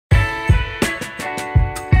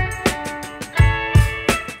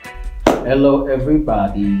Hello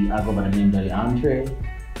everybody, I go by the name Daddy Andre,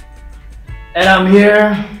 and I'm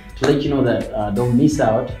here to let you know that don't miss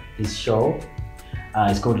out his show.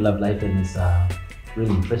 It's called Love Life, and it's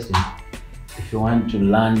really interesting. If you want to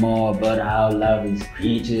learn more about how love is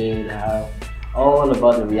created, how all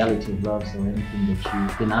about the reality of love, so anything that you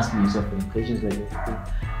can ask me yourself any questions like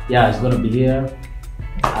that, yeah, it's gonna be here.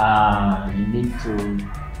 You need to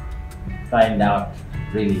find out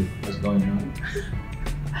really what's going on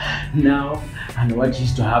now and what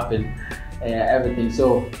used to happen, everything.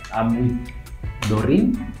 So I'm with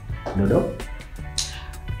Doreen, Dodo,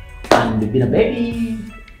 and Bina, Babie,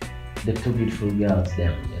 the two beautiful girls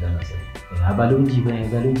there. Abalungi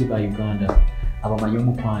ba Uganda,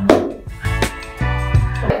 abamanyomu kwano.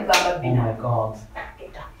 Oh my God.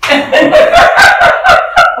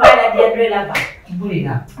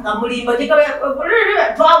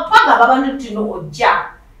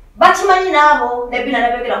 Bachimanyi nabo nebina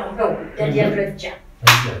nabegera kumpewo Daddy Andre ja.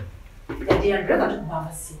 Daddy Andre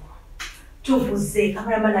katubamba simu. Tuvuze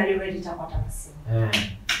cameraman ali ready takwata simu.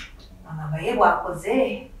 Mama yebo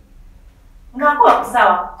akoze. Ngakola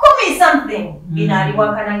kusawa. Kumi something. Bina ali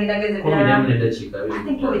wakanangira geze bina. Kumi nemne dachika. I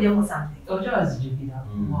think kumi demo something. Ojo azijibira.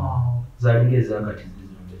 Wow. Zaligeza akati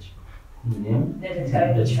zizo dachika.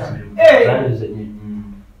 Dachika. Zalize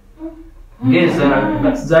ngeza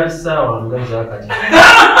zali sawa ngeza akati.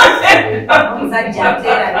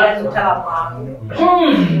 Zajatera bila kutaba mwangu.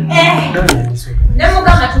 Nemo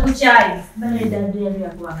kama tukuchai. Bale Daddy Andre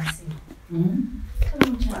yakuwa masimu.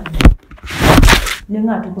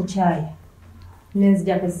 Nenga tukuchai.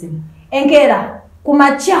 Nenzija kesimu. Engera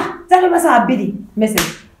kumacha zali basa abiri message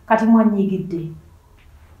kati mwanyigidde.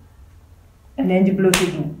 Nenji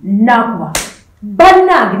blocking nakwa.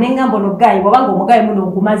 Banagi nengambo nogai wabanga omugayi muno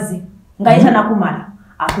nkumazi. Ngaita nakumala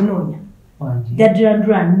akunonya. Daddy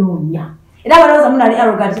Andre anonya. Era baloza muna ali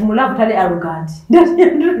arrogant, mulavu tali arrogant. Daddy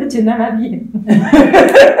Andre chenalabye.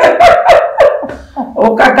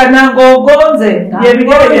 Okakananga ogonze.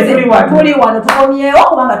 Yebigere tuli wano tukomyewo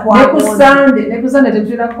kubanga twagonze. Ne ku Sunday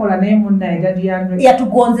tetulira kola naye munna Daddy Andre. Ya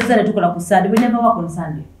tugonzeza ne tukola ku Sunday. We never work on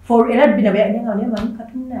Sunday. For era bina byanyenga ne mami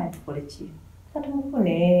katunna tukole ki.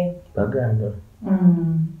 Katumufune. Baganda.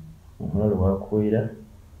 Omulalo wakuira.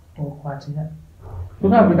 Okwatira.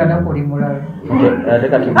 Tukabika nakoli mulalo.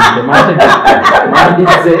 Ateka kimande mande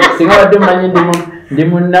singa badde manyi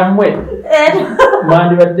ndimu namwe.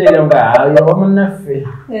 Mandi badde nga ayo omunaffe.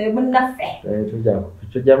 Munaffe.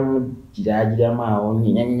 Tujja mu kirajira maawo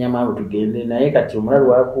nyinya maawo tugende naye kati omulalo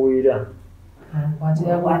wakuira.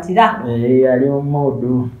 Kwatira. Ali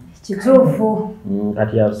omudu. Kituufu.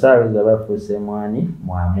 Kati yasaaweza bafuuse mwani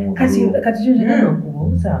mwamudu. Kati kyojagala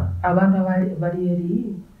okubuuza abantu bali eri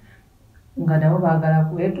nga nabo baagala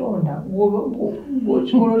kwetonda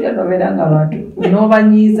ng'okikola otya nobeeranga abantu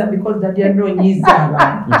n'obanyiiza because Daddy Andre onyiiza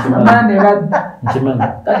abantu abaana ne badda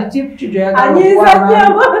kati tipu kyoyagala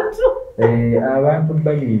abantu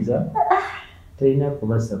banyiiza terina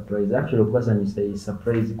kuba surprise, actually okubasanyusa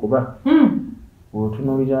surprise kuba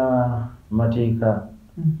otunuulira amateeka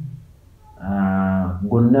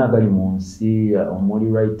gonna agali mu nsi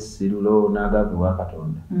omuli rights law n'agava ewa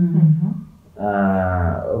Katonda.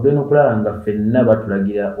 Ogenda okulaba nga ffenna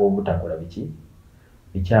batulagira obutakola biki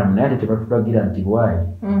bikyamu naye ate tebatulagira nti bwayi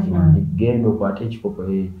genda okwata ekikopo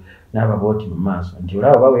n'ababooti mu maaso nti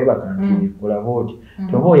olaba baweebaka nti kola booti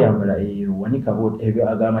toba oyambala wanika booti ebyo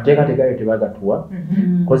amateeka tegayo tebagatuwa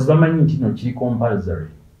kozi bamanyi nti no kiri compulsory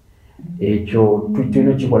ekyo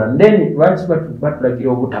tulina kikola then lwaki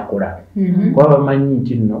batulagira obutakola kuba bamanyi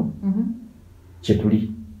nti nno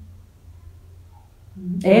kyetuli.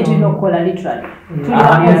 Tulina okukola literally.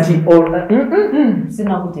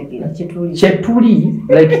 Sina kutegeera kyetuli. Kyetuli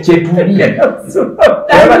like kyetuli.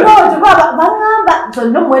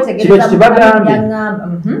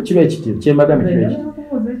 Kibe ekitiibwa kyembagambe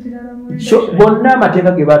bonna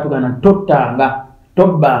amateeka ge baatugana tottanga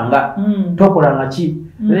tobbanga tokolanga ki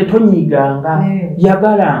tonyiiganga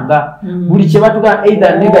yagalanga buli kye batugana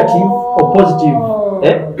either negative or positive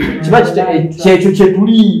kiba kyekyo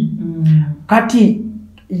kyetuli. Kati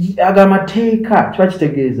agamateeka kiba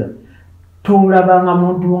kitegeeza tolabanga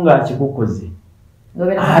muntu ng'akikukoze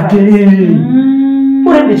ate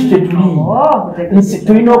olende kyetuli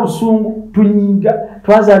tulina obusungu tunyiiga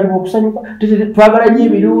twazaalibwa okusanyuka twagala nyo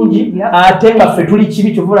ebirungi ate nga ffe tuli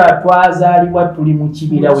kibi kyovula twazaalibwa tuli mu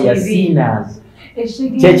kibira we ya sinners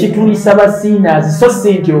kyekitulisa ba sinners so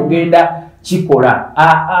si nti ogenda kikola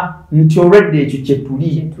nti already ekyo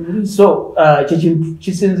kyetuli. So kyekintu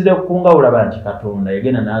kisinzira ku nga olaba nti Katonda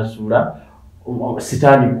yagenda n'asuula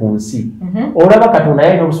sitaani ku nsi olaba Katonda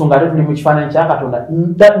yalina obusungu ate tuli mu kifaananyi kya Katonda.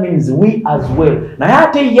 That means we as well naye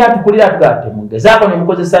ate ye atukulira atugaa temugezaako ne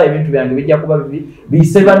mukozesa ebintu byange bijja kuba bibi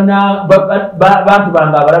biyise bantu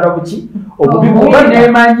bange abalala kuki obubi kuba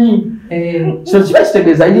neemanyi. So kiba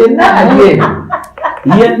kitegeeza yenna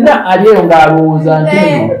ali eyo ng'alowooza nti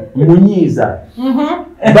munyiiza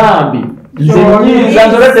bambi nze nyiiza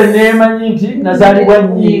nsobedde neemanyi nti nazaalibwa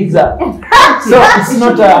nyiiza. So it's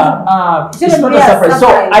not a surprise. So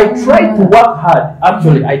I try to work hard.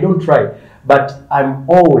 Actually, I don't try, but I'm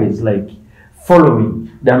always like following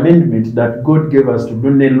the amendment that God gave us to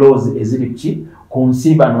do the laws as it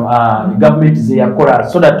government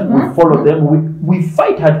so that we follow them. We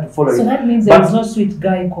fight hard to follow it. So that means there is no sweet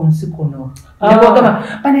guy consikono.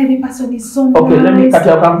 Every person is so okay, nice. Let me cut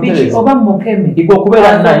your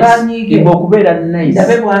nice.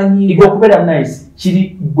 Nice.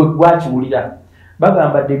 Chiri gwachiwulira.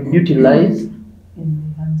 Bagamba the beauty lies in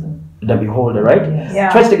the hands of the beholder, right? Yes.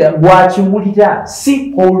 Yeah. Try to get gwachiwulira,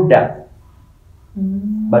 see holder.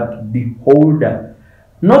 But beholder.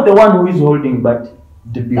 Not the one who is holding, but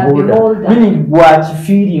the beholder. Meaning gwachi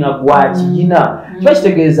feeling a gwachi yina. Try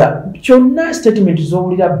to get chonna statement is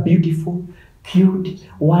already beautiful, cute,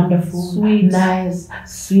 wonderful, sweet, nice,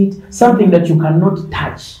 sweet, something that you cannot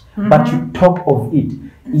touch, but you talk of it.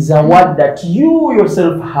 Is a word that you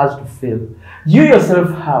yourself has to feel. You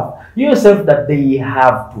yourself have. You yourself that they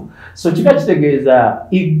have to. So chikachitegeeza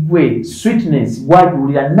igwe sweetness,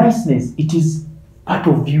 wajulira niceness, it is part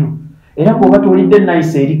of you. Era kuba tolidde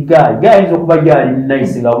nice eri guy ayinza okuba gyali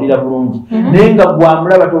nice ng'awulira bulungi naye nga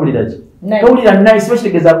gwamulaba towulira ki towulira nice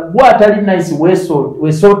bakitegeeza gwatali nice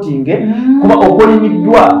weesootinge kuba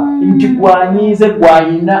okolimiddwa nti gwanyiize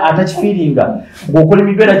gwayina atakifiiringa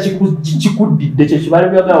ng'okolimiddwa era kikuddidde kye kibala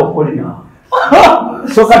byagala okukolera.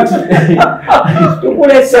 So kati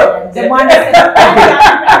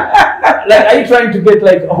like, are you trying to get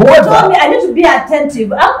like whoever? Told me I need to be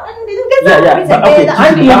attentive. Yeah.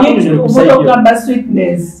 And you need to know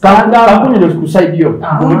sweetness.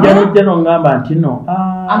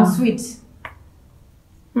 I'm sweet.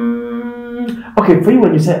 Okay, for you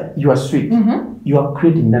when you say you are sweet, you are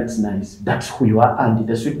creating that's nice. That's who you are, and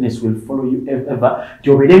the sweetness will follow you ever.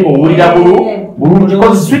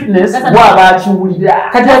 Because sweetness, I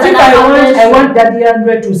want Daddy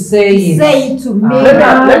Andre to say it. Say it to me.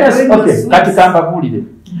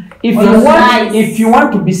 If you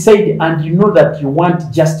want to be said and you know that you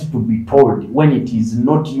want just to be told when it is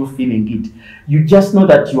not you feeling it, you just know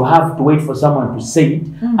that you have to wait for someone to say it,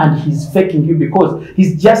 and he's faking you because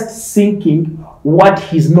he's just thinking what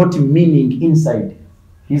he's not meaning inside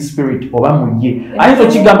his spirit oba munye. Ayinza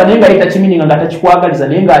okigamba naye nga yitakimeaninga nga takikwagaliza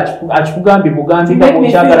naye nga akikugambye bugambi nga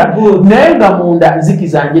bw'okyagala naye nga munda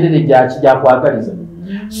nzikiza njerere gyakwagaliza.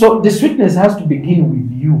 So the sweetness has to begin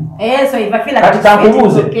with you. So if I feel like it's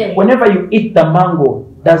okay. Whenever you eat the mango,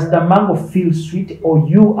 does the mango feel sweet or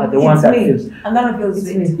you are the one that feels? I'm gonna feel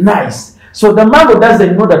sweet. Nice. So the mango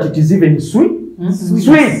doesn't know that it is even sweet.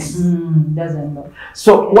 Sweet. Doesn't know.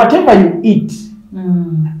 So whatever you eat,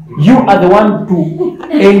 you are the one to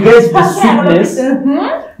engage the sweetness.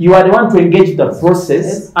 You are the one to engage the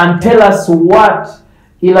process and tell us what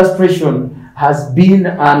illustration has been,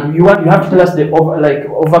 and you have to tell us the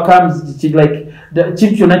overcomes like the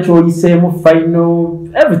chip natural final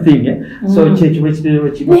everything. So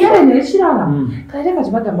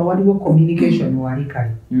communication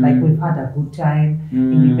like we've had a good time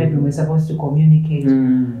in the bedroom, we're supposed to communicate.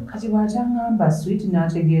 Because sweet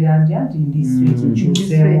not again and in this sweet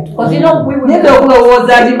because you know we will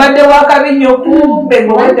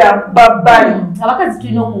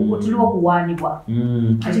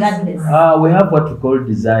we have what we call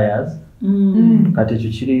desires.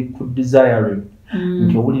 Kati kiri ku desiring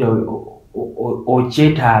nti owulira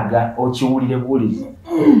okyetaaga okiwulire bulizi,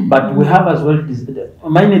 but we have as well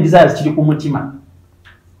mine desires kiri ku mutima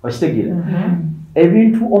okitegeera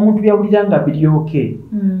ebintu omuntu byawulira nga biri okay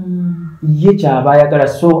ye kyaba ayagala,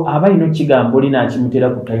 so aba alina ekigambo olina akimutera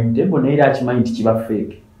ku timetable naye era akimanyi nti kiba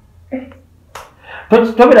fake.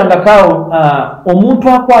 Toberangakaawo omuntu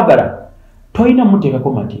akwagala toyina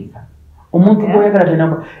muteekako mateeka. Omuntu gw'oyagala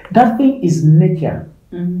tayina, that thing is nature.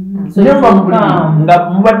 Nga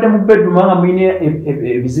mubadde mu bedroom nga mulina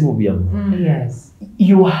ebizibu byammwe.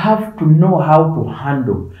 You have to know how to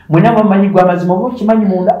handle. Mwena bamanyi gwa amazima oba okimanyi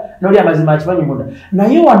munda n'oli amazima akimanyi munda.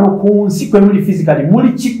 Naye wano ku nsi kwe muli physically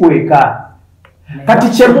muli kikweka. Kati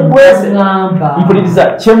kyemukwese mpuliriza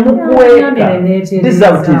kyemukweka. This is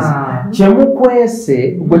how it is.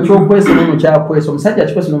 Kyemukwese gwe kyokwese n'ono kyakwese omusajja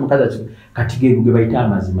akikwese n'omukazi akikwese. kati ge bayita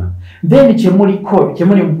amazima then kyemuli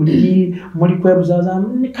muli kwebuzaza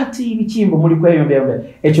kati bikimbo muli kweyombeera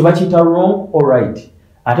ekyo bakiyita wrong or right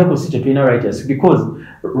ate ku si tetulina righteous because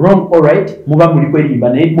wrong or right muba muli kwerimba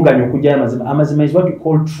naye muganya okujjayo amazima is what we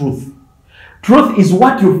call truth. Truth is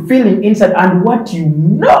what you're feeling inside and what you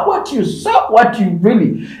know, what you saw, what you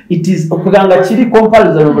really. It is okuganga chiri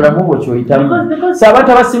comparison obulamu bwo kyoyitamu. So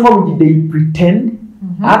abantu abasinga obungi they pretend,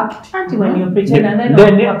 act. And when you pretend and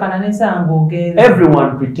then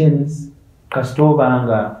everyone pretends kasitoba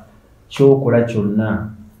nga kyokola kyonna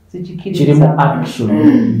kirimu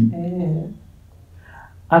action.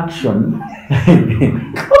 Action.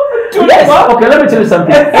 Yes. Okay, let me tell you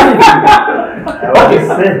something. Okay,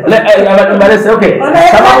 let's say okay.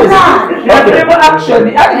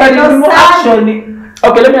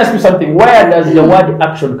 Okay, let me ask you something. Where does the word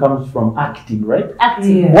action comes from? Acting, right?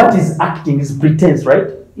 Acting. Yeah. What is acting? Is pretense, right?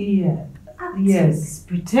 Yeah. Yes.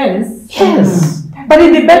 Pretense. Yes. But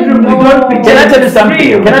in the bedroom, we don't pretend. Can I tell you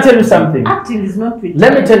something? Can I tell you something? Acting is not pretense.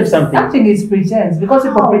 Let me tell you something. Acting is pretense because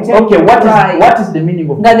people pretend. Okay, what is the meaning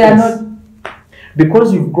of that pretense? they are not.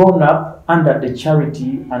 Because you've grown up under the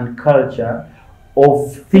charity and culture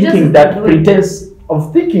of thinking that pretense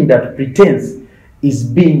is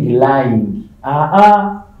being lying.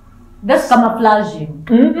 That's camouflaging.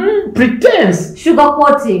 Pretense.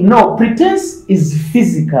 Sugarcoating. No, pretense is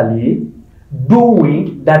physically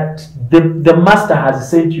doing that the master has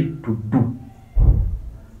sent you to do.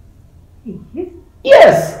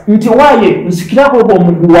 Yes, nti waye nsikirako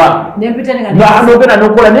omuguwa. N'ogenda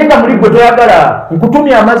n'okola naye nga muli gwe toyagala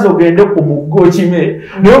nkutumya amazzi ogende ku muggo kime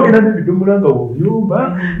naye ogenda n'ebidomola nga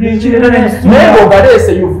obyumba naye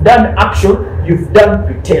ng'ogaleese you've done action, you've done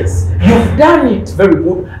pretense, you've done it very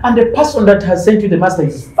good and the person that has sent you the master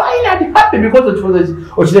is fine and happy because it was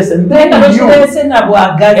okilese and then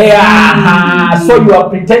so you are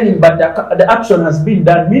pretending but the action has been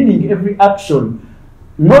done, meaning every action.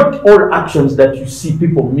 Not all actions that you see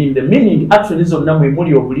people mean. The meaning action is on namwe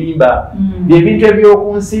muli obulimba. Ebintu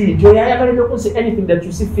ebyokunsi, anything that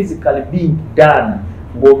you see physically being done.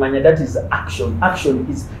 Ngomanya that is action. Action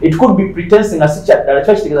is it could be pretending as such that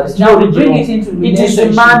Now we bring it into relationship. It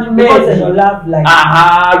is man-made. Because you love like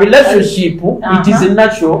relationship. It is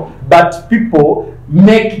natural, but people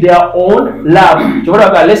make their own love.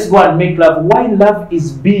 Let's go and make love. Why love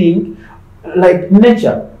is being like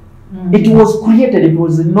nature? It was created, it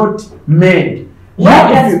was not made. The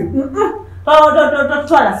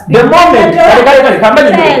moment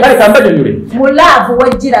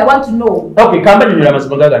I want to know. Okay,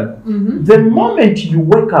 the moment you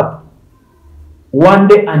wake up one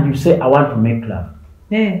day and you say, I want to make love,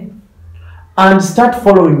 and start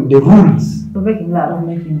following the rules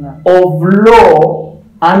of law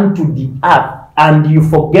unto the earth, and you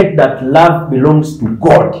forget that love belongs to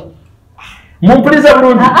God. Mumpuliza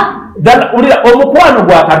bulungi omukwano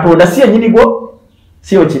gwa Katonda si yennyini gwo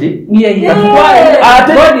si okiri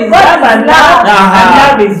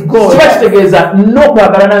kiba kitegeeza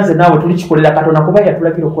n'okwagalana nze naawe tulikikolera Katonda kuba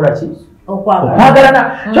yatulagira okukola ki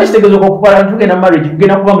okwagalana kiba kitegeeza okukupala ntugenda mu marriage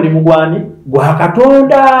kugenda kuba mulimu gwani gwa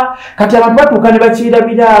Katonda kati abantu batuuka ne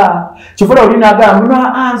bakiirabira kifuna oli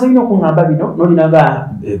n'agamba nze olina okuŋŋamba bino n'oli n'agamba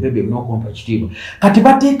bebe n'okumpa kitiibwa kati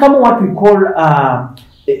bateekamu what we call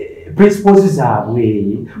principles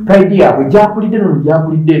zaabwe pride yaabwe gyakulidde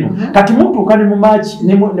no kati mutuuka ne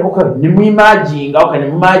muimaginga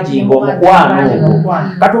omukwano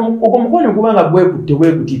kati omukwano kubanga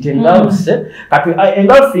gwekutite engause kati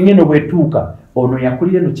engulfing eno bwetuuka ono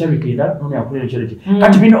yakulire no charity ono yakulire no charity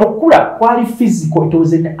kati bino okula kwali physical, it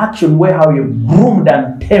was an action where how you groomed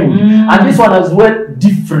and tamed and this one as well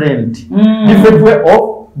different way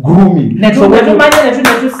of grooming. So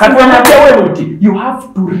you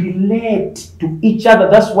have to relate to each other.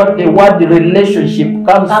 That's what the word relationship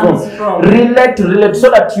comes from. Relate so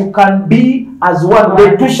that you can be as one.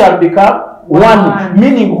 The two shall become one.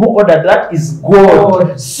 Meaning who ordered that is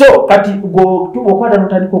God. So kati go to okwada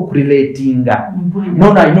notaniko relating.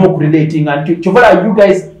 No, I know relating and you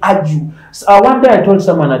guys argue. So one day I told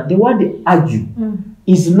someone that the word argue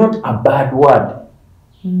is not a bad word.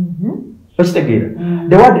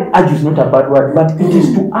 The word argue is not a bad word, but it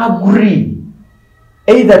is to agree.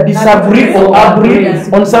 Either disagree or agree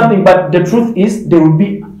on something, but the truth is there will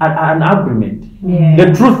be an agreement.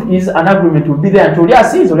 The truth is an agreement will be there until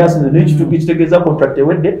the need to get together contract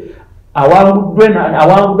with but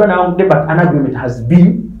an agreement has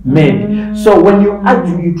been made. So when you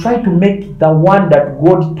argue, you try to make the one that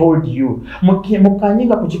God told you.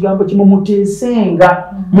 Mukanyinga ku kigambo kimu mutesenga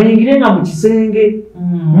muyingirenga mu kisenge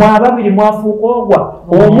mwababiri mwafuuka ogwa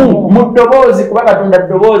omu mu ddoboozi kuba Katonda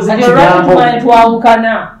ddoboozi kigambo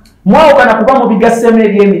mwawukana kuba mu bigasemu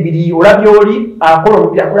ebyemibiri olabye oli akola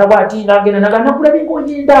omubiri akola bw'ati n'agenda nakulabye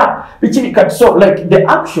ng'oyenda biki kati. So like the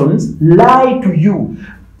actions lie to you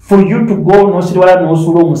for you to go n'osirwala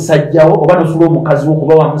n'osuula omusajjawo oba n'osuula omukazi wo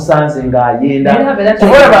kuba wamusanze ng'ayenda.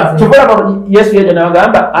 Kyokolaba Yesu yajja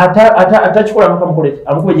n'agamba atakikola amukole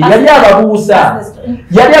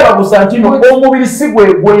yali ababuusa nti no omubiri si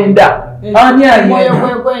gwe gwenda. Ani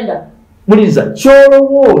ayenda? Muliriza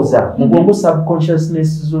kyolowooza mu bwongo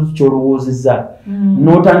subconsciousness zo kyolowoozezza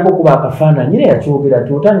n'otandika okuba akafaananyi era yakyogera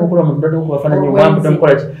ti otandika okukola mu ndwadde okuba afaananyi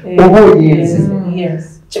owamukola ki oba oyenziza.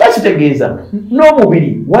 Kiba kitegeeza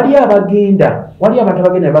n'omubiri wali abagenda wali abantu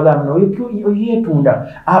abagenda ne bagamba yeetunda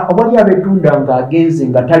wali abeetunda ng'agenze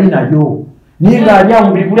nga tali nayo naye ng'ali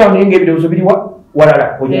omubiri guli awo naye ng'ebirowoozo biri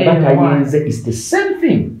walala oyaba tayenze. It's the same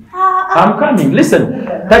thing. I'm coming. Listen.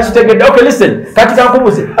 Okay, listen.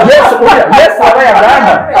 Katikankubuze. Yes, waba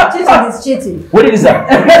yagamba. Cheating is cheating. What is that?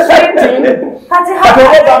 Cheating.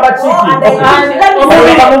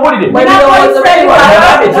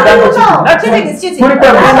 Cheating is cheating.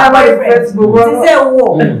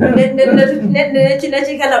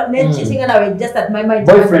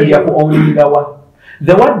 Boyfriend, you are owning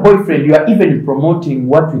the word boyfriend. You are even promoting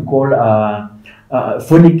what we call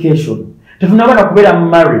fornication. Tetunabana kubeera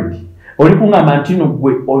married oli kungamba nti no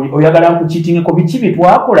gwe oyagala nkukitingeko biki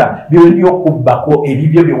bitwakola byoli okubbako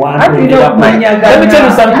ebibyo love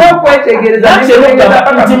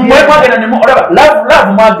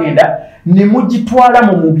mwagenda ne mugitwala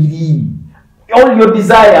mu mubiri. All your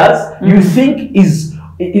desires you think is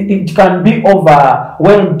it can be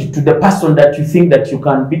overwhelmed to the person that you think that you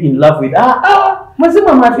can be in love with.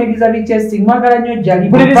 Muzima mwatwigiza bitesting mwagala nnyo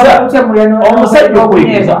jali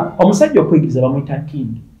omusajja okwegiza bamuyita king,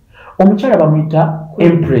 omukyala bamuyita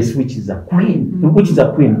empress, which is a queen.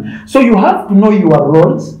 So you have to know your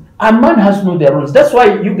roles. A man has to know their roles. That's why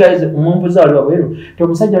you guys mumbuza wali wabweru te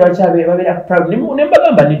omusajja lwaki babeera proud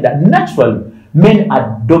nembagamba nedda. Naturally men are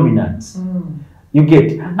dominant. You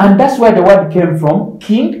get, and that's where the word came from,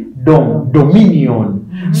 kingdom, dominion.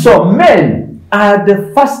 So men are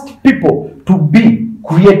the first people to be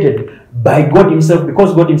created by God himself,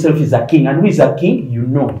 because God himself is a king. And who is a king? You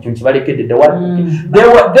know. The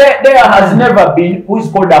word there has never been who is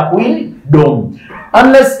called a queendom.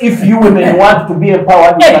 Unless if you women want to be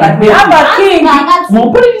empowered. We have a king.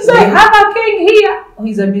 We have a king here.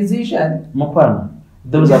 He's a musician. Mopana.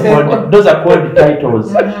 Those are called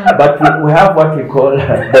titles, but we have what we call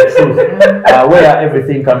the truth, where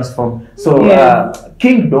everything comes from. So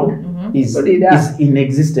kingdom is in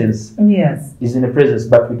existence. Yes, is in the presence,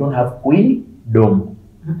 but we don't have queendom.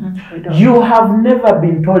 You have never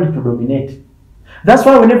been told to dominate. That's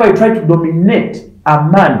why whenever you try to dominate a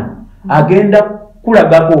man, agenda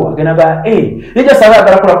kulagako, agenda ga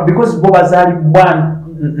just because bobazali one.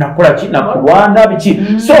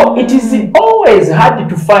 So it is always hard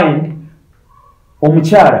to find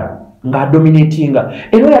omukyala nga dominatinga.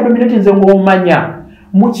 Era ya dominating ze ng'omanya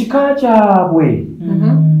mu kika kyabwe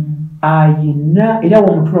ayina era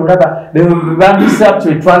w'omutula olaba bambisa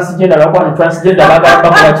transgender bakwano transgender bagamba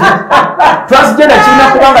kwaki transgender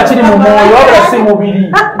kirina kubanga kiri mu mwoyo wabula si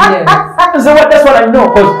mubiri. So that's what I know,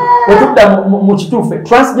 because otudda mu kituufu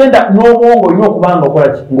transgender n'obwongo olina okubanga okola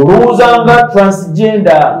ki ng'olowoozanga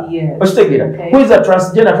transgender okitegeera. Who is a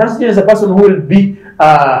transgender? Transgender is a person who will be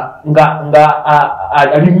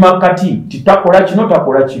ali makati titakola kino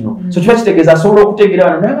takola kino. So kiba kitegeeza asobola okutegeera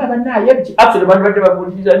bano naye bannaye biki actually bantu badde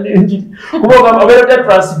babuulirira n'enjiri kuba ogamba obeera otya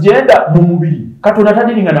transgender mu mubiri katonda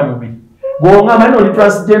tadiringa na mubiri gw'ongamba nno oli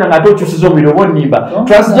transgender ng'ate okyusiza omubiri oba onnimba.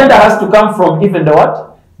 Transgender has to come from even the what?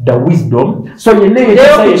 The wisdom. So you need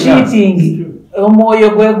cheating. Omwoyo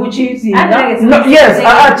gwe gucheating. No, yes,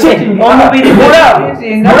 cheating. What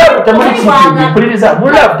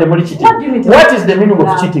is the meaning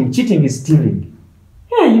of cheating? Cheating is stealing.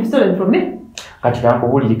 Yeah, you've stolen from me. Kati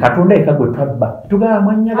kankubuliri katonda ekagwe twabba tugala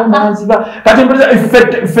mwanyaga manziba kati mpuliriza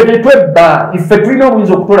ife twebba ife tulina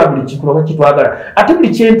obuyinza okutola buli kintu oba kitwagala ate buli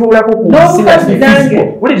kyentuulako ku nsi nga kiri physical.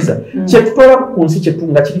 Wuliriza kyetutolako ku nsi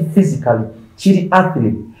nga kiri physically kiri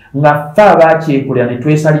athlete nga ffe abakyekolera ne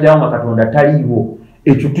twesalirawo nga katonda taliiwo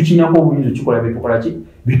ekyo tukinako obuyinza okikola byetukola ki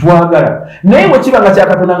bitwagala. Naye bwe kiba nga kya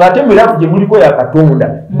katonda ng'ate mweravu gye muliko ya katonda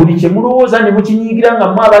buli kye mulowooza ne mukinyiigira nga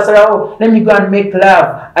mmwe abasalawo let me go and make love,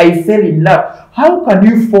 I fell in love. How can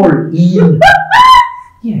you fall in?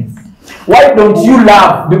 Yes. Why don't you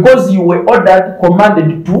love? Because you were ordered,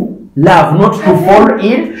 commanded to love, not to fall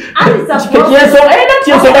in.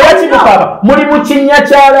 You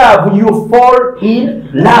fall in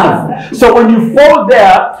love. So when you fall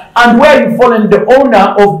there, and where you fall in, the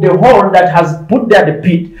owner of the hole that has put there the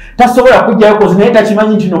pit,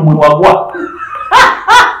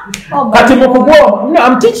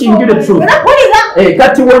 I'm teaching you the truth.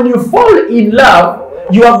 When you fall in love,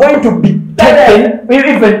 you are going to be taken,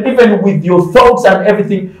 even with your thoughts and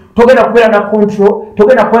everything. Togenda kubeera na control,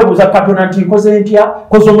 togenda kwebuuza Katonda nti nkoze ntya,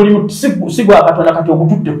 koze omulimu sigwa Katonda kati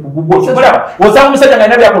ogututte ku gugwo. Kikolaba, osanga omusajja nga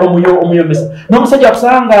alina byakola omuyomesa. N'omusajja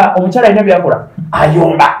akusanga omukyala alina byakola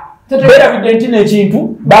ayomba. Beera evidenti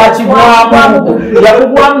n'ekintu baakigwamu.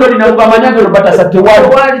 Yakugwamu n'olina mugamanya ngero batasa tewali.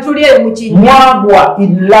 Mwagwa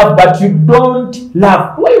in love, but you don't love.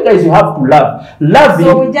 Why you guys you have to love?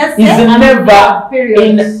 Loving is never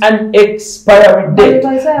in an expiry date.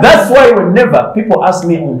 That's why whenever people ask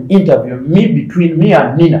me on interview, between me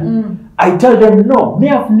and Nina, I tell them no, me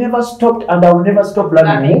I've never stopped and I will never stop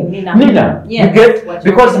loving Nina. Yes. You get?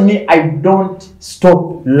 Because me, I don't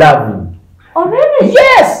stop loving. Oh really?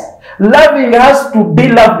 Yes. Loving has to be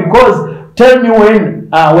love, because tell me when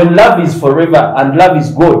love is forever and love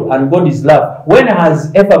is God and God is love, when has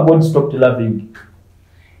ever God stopped loving?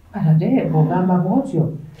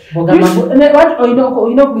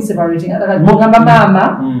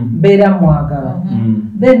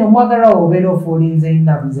 Then omwagala obeera ofoolinze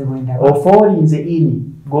inabuze bwenda ofoolinze ini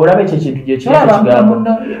ng'olaba ekyo ekintu gye kigambo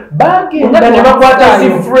bagenda ne bakwata zi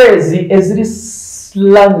phrase eziri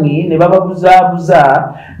slangi ne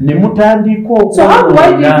bababuzaabuza ne mutandika So how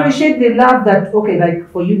why do you appreciate the love that, okay, like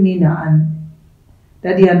for you Nina and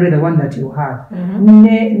Daddy Andre, the one that you had,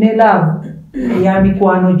 ne love ya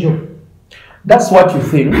mikwano jo? That's what you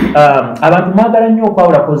think. Abantu mwagala nnyo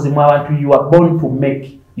okwawula kozimu abantu you are born to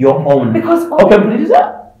make your own. Because okay, please,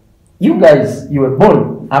 you guys, you were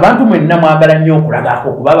born. Abantu mwenna mwagala nnyo okulagako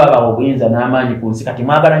okuba babawa obuyinza n'amaanyi ku nsi kati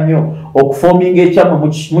mwagala nnyo okufoominga ekyamwe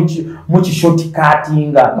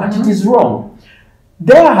mukishotikatinga, but it is wrong.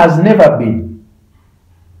 There has never been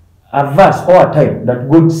a verse or a time that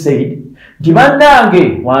God said nti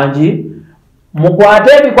bannange wangi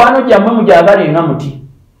mukwate emikwano gyammwe mugyagale nga muti,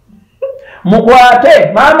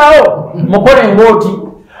 mukwate maamawo mukole ng'oti,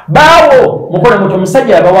 baawo mukole muti.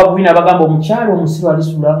 Omusajja yabawa Bina bagamba omukyalo omusiru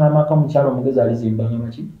alisuulanga amaka, omukyalo omugezi alizimbanga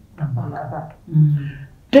maki.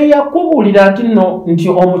 Teyakubuulira nti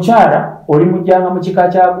omukyala oli mujjanga mu kika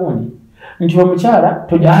kya gundi, nti omukyala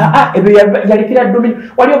ebyo yalikira domini.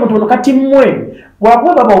 Wali omuntu ono kati mmwe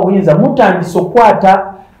bwakuba baba obuyinza mutandise okukwata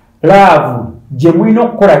laavu gye mulina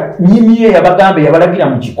okukola nnyini ye yabagambe yabalagira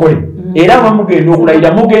mu kikole, era bamugenda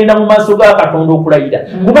okulayira mugenda mu maaso ga Katonda okulayira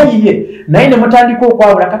kuba yiye, naye ne mutandika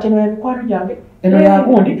okwawula kati eno yamikwano gyange, eno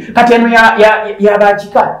yagundi, kati eno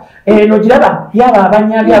yabakika, eno giraba yaba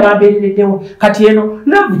abanyaali abambeerereddewo, kati eno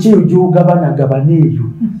laavu kyeyo gy'ogabanagabana eyo.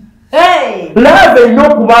 Laavu erina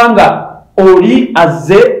okubanga oli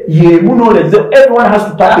azze yemu n'oleze. Everyone has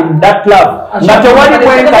to tap in that love. Nga tewali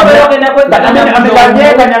kwenkanya,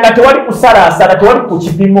 nga tewali kusalaasala, tewali ku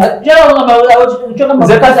kipimo.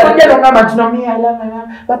 Nze kasajja nongamba nti no me I love my mom,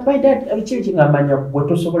 but my dad kiri kingambanya gwe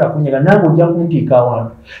tosobola kunyega nange ojja kuntiika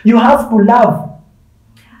awantu. You have to love.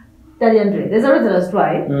 Daddy Andre, there's a reason as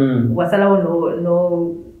why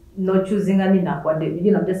wasalawo no choosing Nina.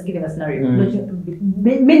 You know, I'm just giving a scenario.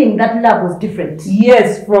 Meaning that love was different.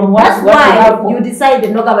 Yes, from what. That's why you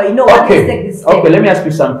decided, no, you know what, let's take this step. Okay, let me ask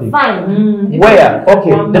you something. Fine. Where?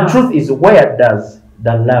 Okay, the truth is, where does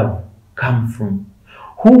the love come from?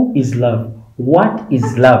 Who is love? What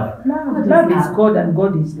is love? Love is God and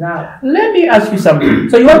God is love. Let me ask you something.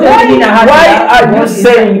 So you want to why are you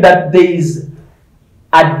saying that there is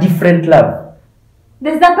a different love?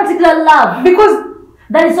 There's that particular love. Because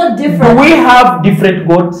that is so different. Do we have different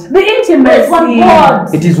gods? The intimacy. It's one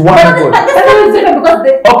God. It is one God. But this is different because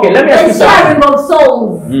okay, let me ask you something. sharing of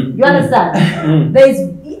souls. You understand? There is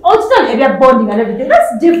also area bonding and everything.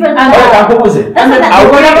 That's different. And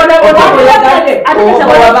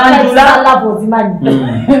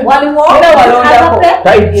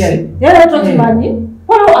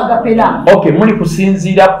okay, muli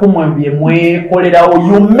kusinzira kumwe bye mwekolerawo.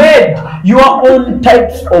 You made your own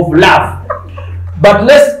types of love. But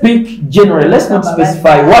let's speak generally. Let's not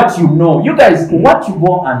specify what you know. You guys, what you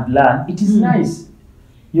go and learn, it is nice.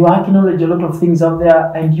 You acknowledge a lot of things out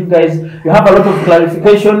there, and you guys, you have a lot of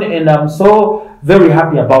clarification, and I'm so very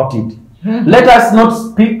happy about it. Let us not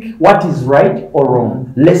speak what is right or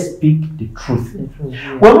wrong. Let's speak the truth.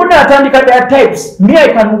 When we are there are types, me, I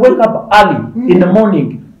can wake up early in the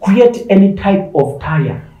morning, create any type of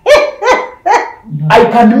tire. I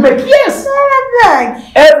can make, yes.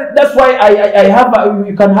 That's why I have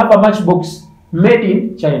you can have a matchbox made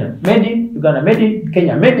in China, made in Uganda, made in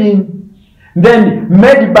Kenya, made in then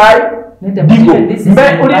made by Digo.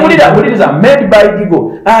 Made by Digo.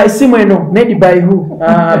 Made by who?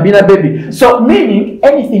 Bina Babie. So meaning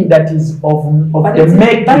anything that is of the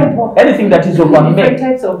making, anything that is of a making. Different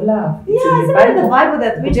types of love. Yeah, it's about the Bible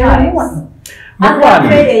that we times.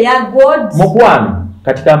 Mukwano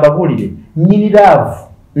katika mbabulire nyini love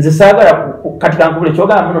nze saagala katika nkubule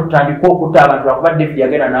kyogala muno tutandika okutta abantu bakuba David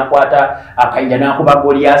yagenda n'akwata akayinja n'akuba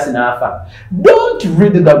Goliath n'afa. Don't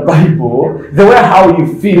read the Bible the way how you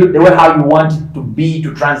feel, the way how you want it to be,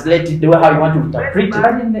 to translate it, the way how you want to interpret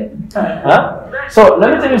it. So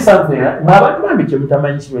let me tell you something. Abantu bambi kye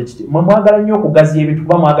mutamanyi kiwe kiti mwagala nnyo okugaziya ebintu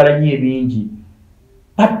kuba mwagala nnyo ebingi.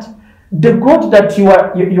 But the God that you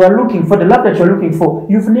are looking for, the love that you are looking for,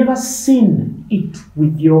 you've never seen it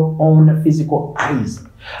with your own physical eyes.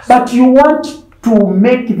 But you want to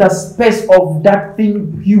make the space of that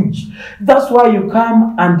thing huge. That's why you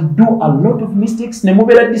come and do a lot of mistakes.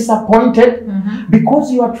 Nemubera disappointed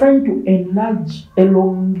because you are trying to enlarge,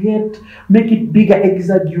 elongate, make it bigger,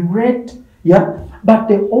 exaggerate. Yeah, but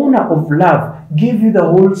the owner of love give you the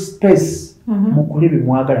whole space. Mukulebe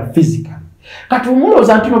mwagala physical. Kati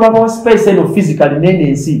mulowooza nti no babawa space eno physically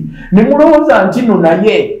nenensi ne mulowooza nti no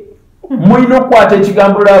naye mulina okukwata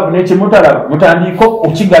ekigambo love n'ekimutalaba mutandika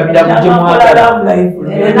okigabira mu gye mwagala.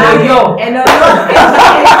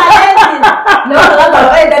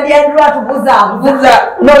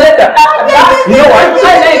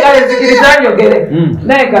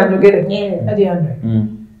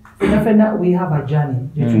 We have a journey.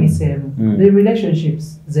 The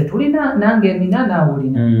relationships zetulina nange nina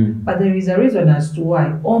nawulina, but there is a reason as to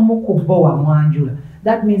why omukubowa mwanjula.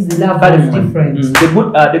 That means the love is different. The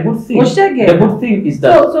good thing is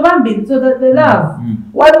that so the love.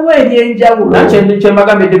 What way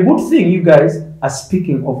the good thing, you guys are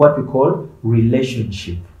speaking of what we call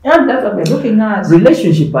relationship. And that's what we're looking at.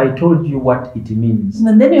 Relationship, I told you what it means.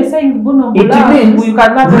 And then you're saying, it means you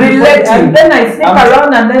cannot relating. And then I sneak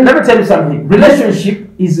around and then... Let me tell you something. Relationship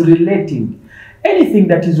is relating. Anything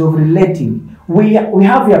that is of relating. We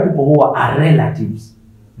have here people who are relatives.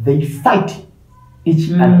 They fight each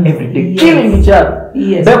and every day. Yes. Killing each other.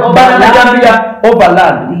 Yes. Over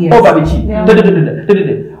land. Yes. Over bichi.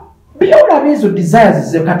 Beyond these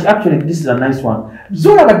desires, actually this is a nice one.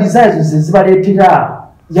 Zola desires is zibaletera.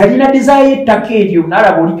 Yalina desire takerio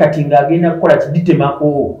nalaba oli kati ng'agenda kukola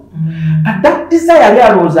kiditemako. But that desire yali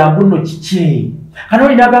alowooza mbuno kiki. Kano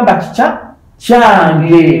oli n'agamba kica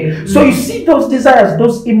kyange. So you see those desires,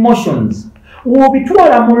 those emotions.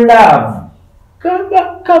 W'obitwala mu love.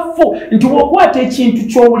 Kaba kafo. Nti bw'okwata ekintu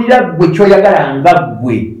ky'owulira ggwe ky'oyagala nga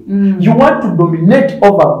ggwe. You want to dominate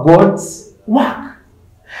over God's work.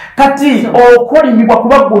 Kati okulimibwa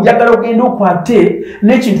kuba gw'ojagala ogenda okwate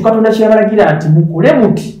n'ekintu Katonda kye yabalagira nti mukole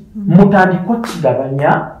muti mutandika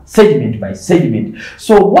okigabanya segment by segment.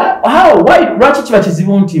 So lwaki kiba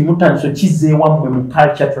kizibu nti mutandika kizeewammwe mu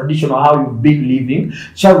culture traditional how you've been living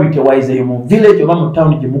charity wise eyo mu village oba mu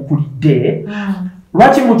town gye mukulidde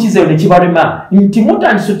lwaki mukizeeyo ne kibalema nti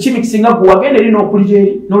mutandika kimikisinga gwe wagenda eri n'okulira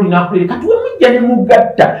eri n'olina akulira kati we mujja ne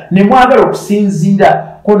mugatta ne mwagala okusinziira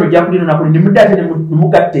kono jakulino nakuli nemudate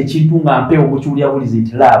nemugatta ekintu nga mpeewo mukiwulya bulizi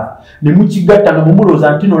nti love nemukigatta nga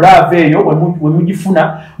mumuloza ntino love eyo we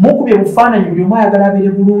mugifuna mukubye bufaananyi buli omu ayagala abeere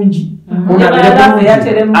bulungi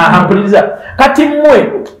mpuliriza kati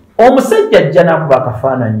mmwe omusajja ajja nakuba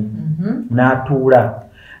akafaananyi n'atuula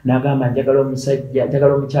n'agamba njagala omusajja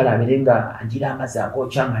njagala omukyala abeere nga agira amazzi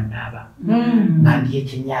agookya nga naaba nga ndi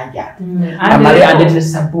ekyennyanja amale andeetere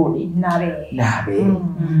sabbuuni naabe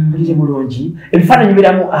mpulire bulungi ebifaananyi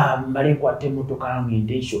biramu male nkwate emmotoka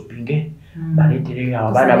ngende shopping baleetereyo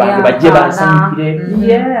abaana bange bajje bansanyukire.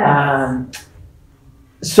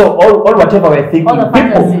 So all whatever we're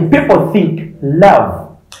thinking, people think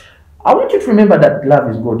love. I want you to remember that love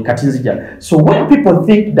is good. Katinzija. So when people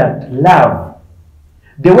think that love,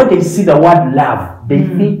 the way they see the word love, they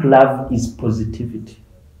think love is positivity.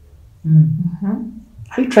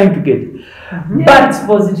 Are you trying to get it? But it's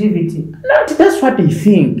positivity. That's what they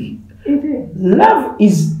think. Love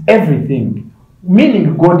is everything.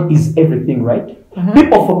 Meaning God is everything, right?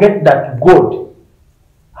 People forget that God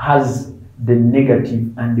has the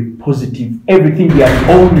negative and the positive. Everything they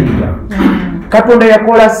are only. Katonda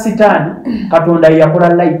yakola sitani, Katonda yakola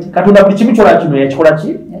light, Katonda buli kimu kyonna kino yakikola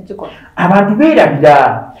ki? Abantu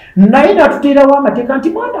beerabira naye n'atuteerawo amateeka nti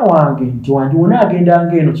mwana wange nti wange wona agenda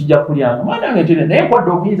ng'eno kijja kulyanga mwana wange nti naye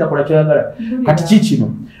kwadde okuyinza kola kyoyagala kati ki kino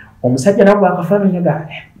omusajja nabo bakafaananya ga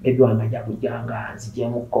bebi wange ajja kujjanga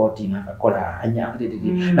nzijemu kooti nakakola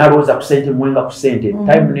nalowooza ku sente muwenga ku sente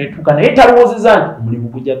time netuuka naye talowoozeza nti omulimu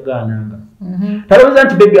gujja kugaananga talowooza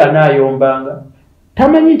nti bebi anaayombanga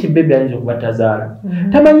tamanyi nti bebi ayinza okuba tazaala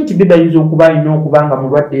tamanyi nti bebi ayinza okuba alina okubanga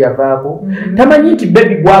mulwadde yavaako tamanyi nti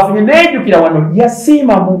bebi gwafunye nayejjukira wano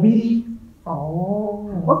yasiima mubiri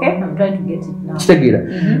kitegeera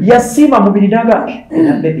yasiima mubiri naga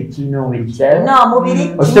era bebi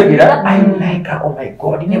kinoweokitegeera ayinaika oh my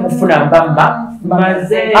god nemufuna mbamma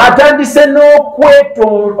atandise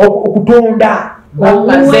okutonda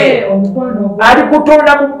ali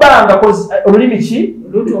kutonda mu bbanga olulimi ki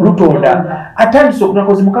lutonda atandise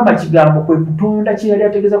okunakozi mukama kigambo kwe kutonda kyeyali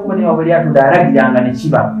ategeeza kuba ne wabwe lyatunda alagiranga ne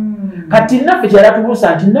kiba kati naffe kyeyali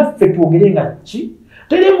atubuusa nti naffe twogere nga ki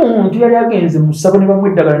teri muntu yali agenze mu ssabo ne bamu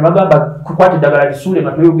eddagala ne bagamba kukwata eddagala lisuule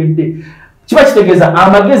nga toyogedde kiba kitegeeza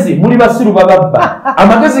amagezi muli basiru bababba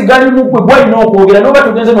amagezi gali mukwe gwalina okwogera noba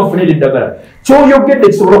tugenze nofunira eddagala kyoyogedde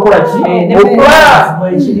kisobola okukola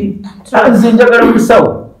ki nze njagala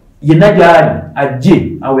omusawo yenna gyali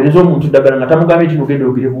ajje aweereze omuntu eddagala nga tamugambye nti nogenda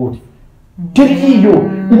oyogere bwoti teriiyo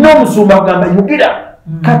n'omusumba kugamba yogera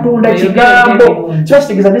katonda kigambo kiba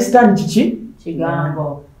kitegeeza ne sitaani kiki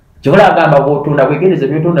kyobola agamba bwotunda bwegereza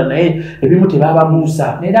byotonda naye ebimu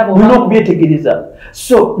tebababuusa olina okubyetegereza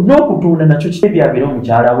so n'okutunda nakyo kibyabeera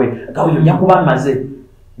omukyala we gawe ojja kuba amaze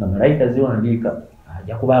nga malayika ziwandiika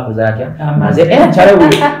ajja kuba akoze atya amaze era mukyala we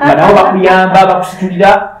nga nabo bakuyamba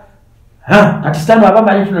bakusitulira kati sitaano aba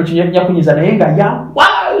manyi kino kijja kunyiza naye nga yawa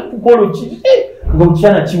kukolo ki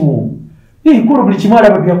ng'omukyana kiwumu kolo buli kimu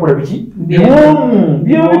alaba byakola biki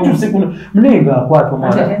byobituuse kuno naye ngaakwata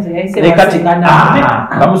omwana kati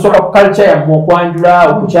bamusooka ku culture yammwe okwanjula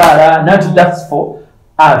okukyala nanti thats for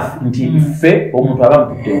earth nti ffe omuntu aba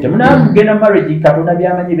mututente munamugenda marriage katonda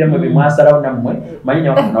byamanyi byammwe bemwasalawo nammwe manyi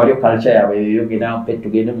nawaliyo culture yaabwe eyo genda mpe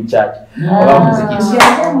tugende mu church oba muzikiti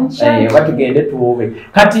oba tugende tuwobe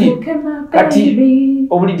kati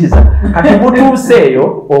obuliriza kati mutuuse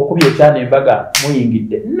eyo okubya ekyana embaga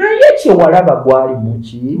muyingidde naye kyewalaba gwali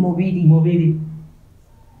muki mubiri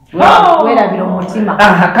werabira omutima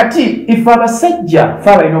kati ife abasajja fe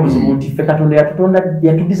abalina obuzibu nti ffe katonda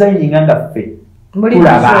yatudizayininga nga ffe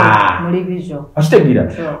tulaba okitegeera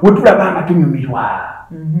wetulaba nga tunyumirwa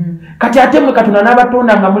kati ate mwe katonda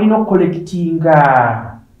n'abatonda nga mulina okukolekitinga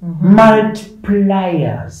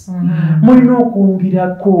multipliers mulina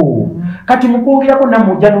okwongirako kati mukwongirako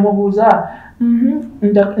nammwe ojja nomubuuza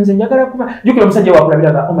nze njagala kuba jukira omusajja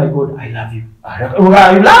wakulabiraga oh my god I love you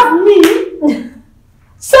you love me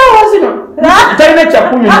sawa zino talina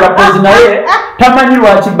kyakunyumira pozi naye tamanyi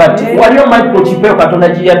lwaki bati waliyo microchipeo katonda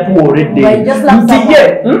gye yatuwoledde nti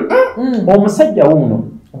ye omusajja wuno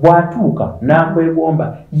bw'atuuka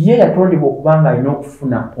n'akwegomba ye yatondebwa okubanga alina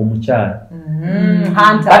okufuna omukyala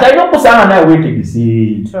kati alina okusanga nawe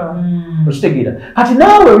weetegese okitegeera kati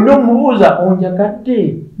naawe olina omubuuza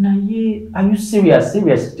onjagadde naye ayu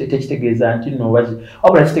serious tekitegeeza nti nobaki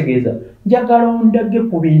wabula kitegeeza njagala ondage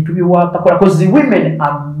ku bintu byewakakola because the women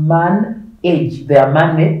are man age, they are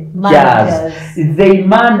managers. They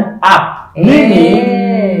man up.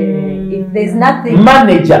 Meaning, if there's nothing,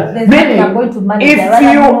 manager. Meaning, are going to manage,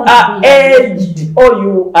 if you are aged or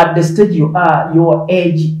you at the stage you are, your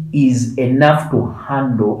age is enough to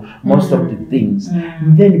handle most of the things.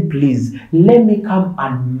 Then please let me come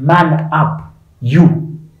and man up you.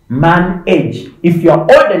 Man age. If you are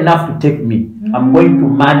old enough to take me, I'm going to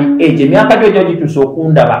man age. Miaka jojo to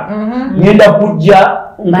sokundaba. Nyenda kuja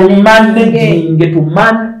managing to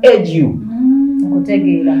man age you.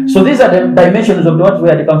 So these are the dimensions of the what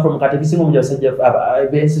where they come from. Katekisingo mja sajja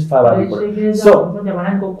basis faba people. So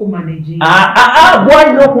why no ku managing?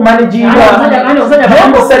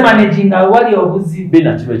 Managing wali obuzi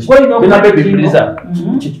Bina chibechi. Bina baby please.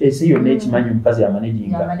 See your name chimanyi mukazi ya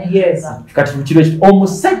managing. Yes. Kati chibechi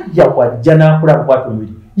omusajja wajjana akula kwatu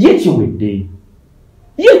mbiri.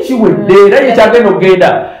 Yechiwedde era yekyagenda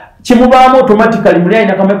ogenda kimubaamu automatically muli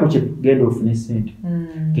alina kameko kye genda ofune sente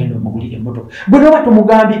genda omugulire emmotoka bwe noba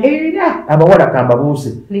tomugambye era abawala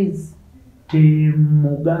kambabuuse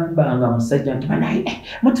temugambanga musajja nti banaye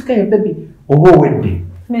motoka yo bebi oba owedde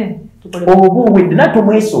naye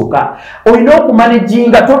tomwesooka olina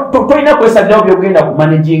okumanaginga tolina kwesagirawo byogenda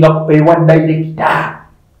kumanaginga ewa director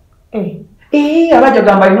abajja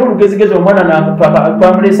gamba alina olugezigezi omwana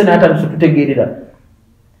twamulese naye atandise tutegeerera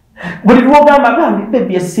buli lwogamba gambi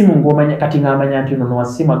bebi essimu ng'omanya kati ng'amanya nti nono wa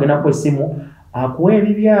ssimu agenda ku essimu akuwa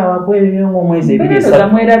ebibyawo akuwa ebibyawo ng'omwezi ebiri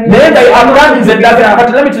esatu naye nga amulambiza eddagala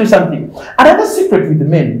kati let me tell you something another secret with the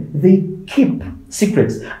men they keep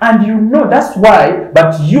secrets and you know that's why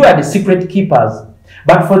but you are the secret keepers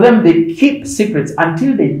But for them, they keep secrets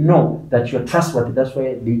until they know that you're trustworthy. That's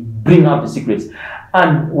why they bring out the secrets.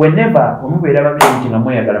 And whenever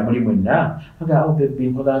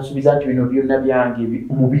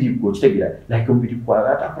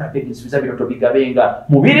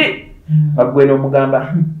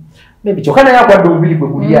baby chokana yakwadde omubiri gwe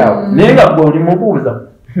guli awo naye nga gwe oli mubuuza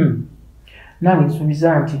nange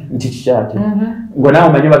nsuubiza nti kikyate ngo naawe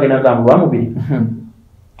omanyi bagenda gamba lwa mubiri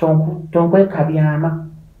tonkweka byama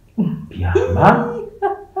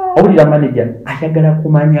owulira manager ayagala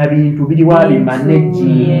kumanya bintu biriwa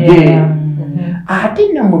bimanejinge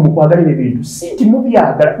ate nammwe mukwagala ebyo bintu si nti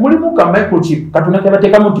mubyagala mulimu ka microchip katonda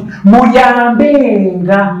kebateekamu nti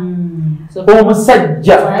muyambenga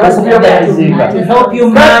omusajja asibyogayazinga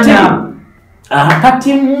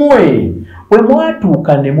kati mmwe bwe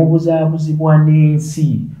mwatuuka ne mubuzaabuzibwa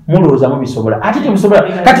n'ensi mulowooza mubisobola ate temusobola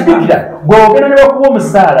kati jjukira gwe ogenda ne bakuba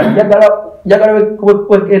omusaala njagala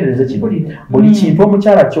wekendereze kino buli kintu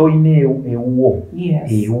omukyala ky'olina ewuwo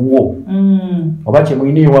oba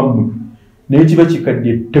kyemulina ewammwe naye kiba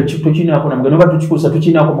kikadde tokinaako namugano oba tukikuusa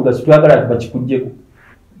tukinaako mugaso twagala bakikugjeko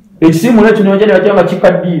ekisimu nekyo nojja nebajja nga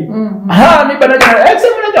kikaddiye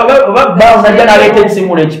oba bawo najja naleeta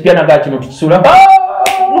ekisimu ekipya naga kino tukisula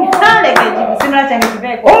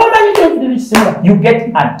you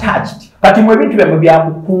get attached kati mu ebintu byammwe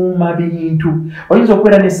byakukuuma bintu oyinza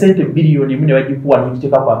okubeera ne sente biliyoni emu ne bagikuwa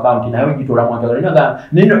nogiteeka ku akawunti naye ogitoola mwagala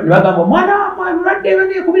nebagamba omwana mulwadde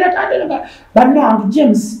nekubira taata bannange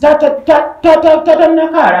james tata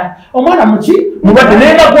nakaala omwana muki mulwadde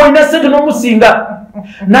naye nga gwolina sente n'omusinga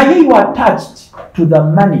naye you are attached to the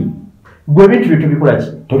money gwe ebintu bye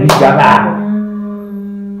tubikolaki tobigaba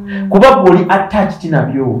kuba gweoli attached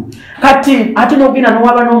nabyo kati ate n'ogenda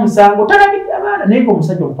n'owaba n'omusango talabidde abaana naye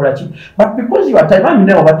ng'omusajja omukolaki but because you are tired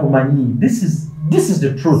bambi nawe batumanyi this is the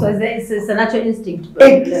truth. So it's a natural instinct.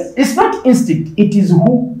 It's not instinct, it is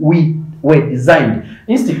who we were designed.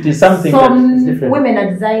 Instinct is something that is different. Women are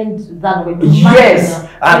designed that way. Yes.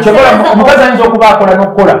 Omukazi ayinza okuba akola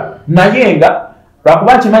n'okukola naye nga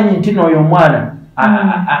lwakuba kimanyi nti n'oyo omwana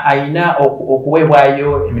ayina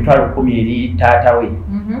okuweebwayo emitwalo 10 eri taata we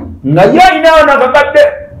nga ye ayinawo nakakadde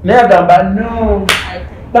naye agamba no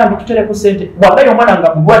bambi tutereko sente bwagayo omwana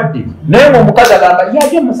nga mulwadde naye ngaomukazi agamba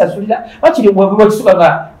yaje musasulira wakiri bwekisuka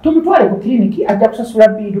nga tumutwale ku kiriniki ajja kusasula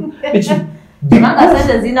biidu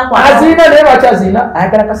azina naye lwaki azina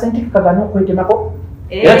ayagala kasente kagana okwetemako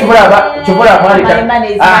era kyobola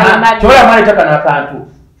mwaleta kano akantu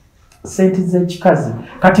sente z'ekikazi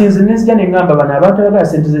kati nze nezija neŋŋamba bano abantu abagala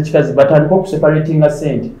sente z'ekikazi batandika okuseparatinga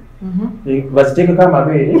sente baziteekeko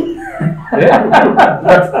amabeere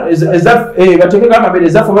bateekeko amabeere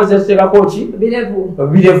ezaffe baziteekako ki birevu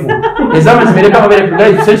ezamwe zimereko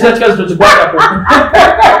amabeere sente z'ekikazi tokikwatako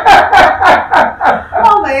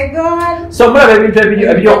so mulaba ebintu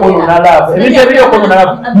ebiryokwonona laavu ebintu ebiryokwonona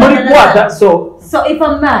laavu mulikwata so if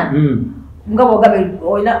a man nga bogabe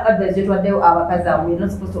oina advice yetu adeo abakazi we not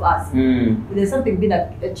supposed to ask there's something been a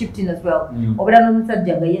chipped in as well obera no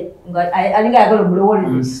musajja nga alinga yagalo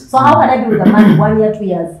mulowole so how can I be with a man 1 year 2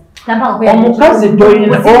 years tamba ko omukazi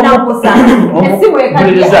toyina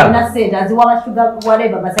na said as wala sugar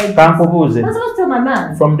whatever beside kankubuuze what's supposed to my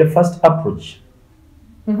man from the first approach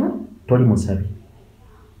toli musabi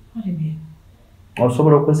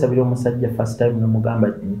osobola okwesabira omusajja first time nomugamba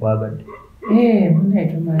nkwagadde no,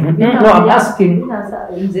 I'm asking.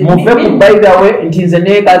 By the way, nti nze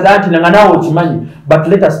neekaza nti nga naawe okimanyi. But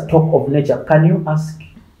let us talk of nature. Can you ask?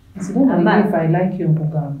 If I like you,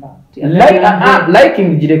 Mugamba.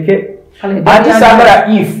 Liking jireke. Ati sagala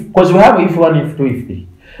if, because we have if 1, if 2, if 3.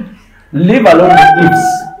 Leave alone the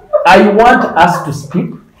ifs. I want us to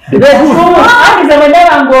speak the truth.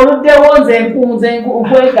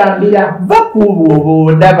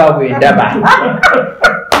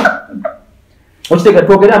 Okiteka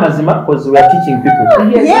twogera amazima because we are teaching people.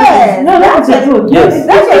 Yes. No, that's the truth. Yes.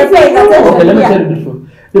 That's what I'm saying. Okay, let me tell you the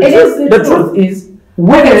truth. The truth is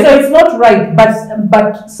women. Okay, so it's not right,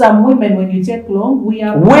 but some women, when you take long,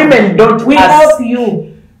 women don't we ask help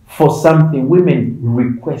you for something. Women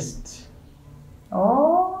request.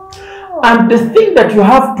 Oh. And the thing that you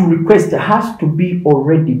have to request has to be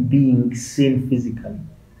already being seen physically.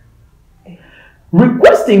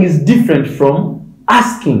 Requesting is different from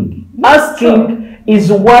asking. Asking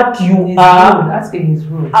is what you are. Rude. Asking is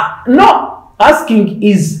rude. No, asking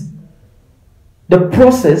is the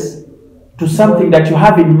process to something that you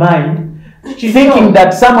have in mind, thinking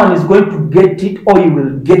that someone is going to get it or you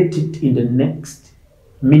will get it in the next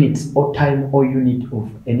minutes or time or unit of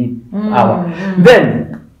any hour.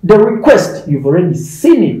 Then the request, you've already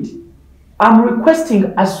seen it I'm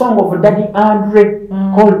requesting a song of Daddy Andre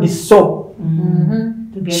called The Soap.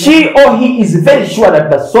 She or he is very sure that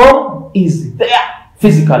the song is there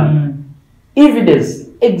physically. Evidence,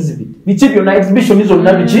 exhibit. Exhibition is on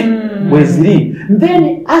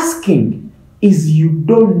Then asking is you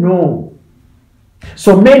don't know.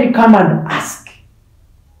 So men come and ask.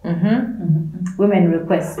 Women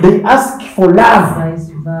request. They ask for love. Vice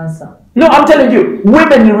versa. No, I'm telling you,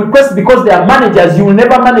 women request because they are managers. You will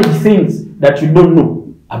never manage things that you don't know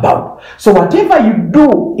about. So whatever you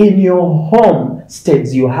do in your home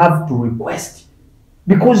states, you have to request.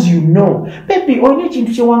 Because you know. Baby, onye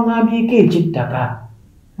chintu kyewangambye ekittaka.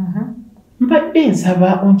 Mbadde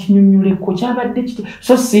nsaba onkinyunyuleko kyabadde kiti.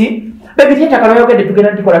 So see, baby ky'ettaka lwayogedde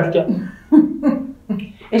tugenda tukola tutya.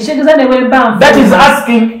 That is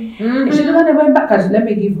asking. Let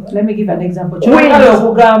me give an example.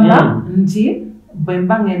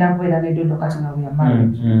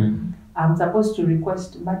 I'm supposed to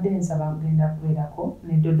request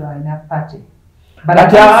party.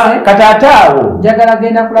 Katatawo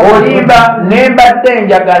olimba nembadde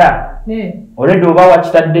njagala already oba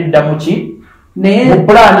wakitadde dda muki mu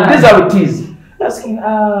plan. This is how it is. Asking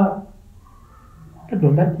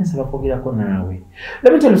let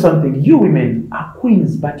me tell you something. You women are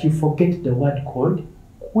queens, but you forget the word called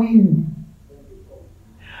queen.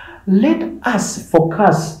 Let us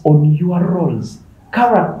focus on your roles,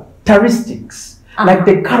 characteristics, like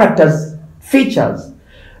the characters, features,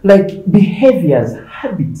 like behaviors,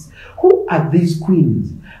 habits. Who are these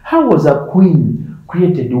queens? How was a queen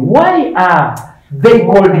created? Why are they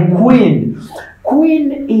called queen?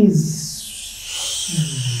 Queen is...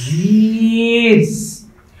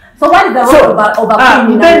 So what is the role of a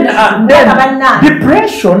queen? Then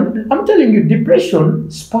depression, I'm telling you,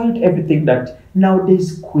 depression spoiled everything. That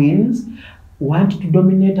nowadays queens want to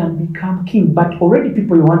dominate and become king, but already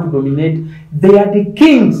people you want to dominate, they are the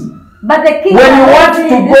kings. But the kings when you want to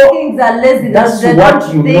go, kings are lazy. That's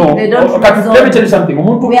what you know. They don't Let me tell you something.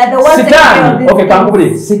 We are the ones Satan, okay,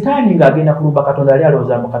 kankubule. Satan ngagenda kulumba katonda ali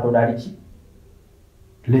aloza mu katonda ali ki?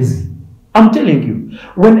 Lazy. I'm telling you,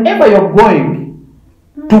 whenever you're going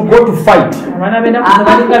to go to fight. No. Let me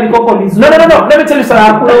tell you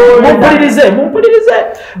something.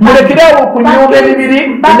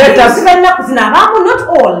 Let us. Not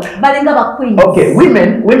all, but queens. Okay,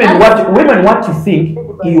 women, what you think?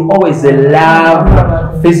 You always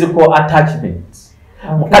love physical attachments.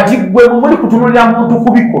 Kati gwe muli kutunulira muntu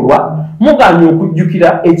kubikolwa muganya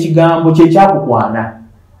okujjukira ekigambo kye kyakukwana.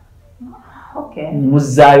 Okay.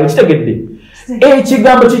 Muzaayo kitegedde.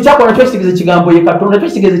 Ekigambo kye kyakola kyo kitegeze kigambo ye Katonda kyo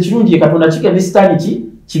kitegeze kirungi ye Katonda kigende sitani ki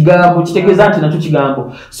kigambo kitegeza nti nakyo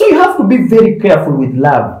kigambo. So you have to be very careful with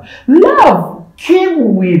love. Love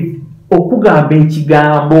came with okugamba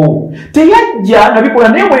ekigambo. Teyajja nabikola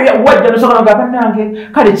naye wajja nosobola ngamba nange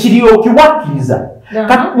kale kiriyo kiwakkiriza.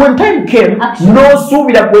 When time came, no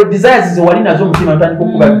suubira gwe desires ze wali nazo mutima ntandika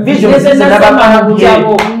okuba visions ze n'abamangu.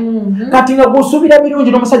 Kati nga gusubira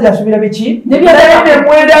birungi n'omusajja asubira biki naye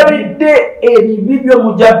mwendabidde ebibi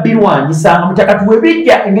by'omujja birwanyisa mutakati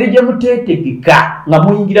webijja engeri gye muteetegeka nga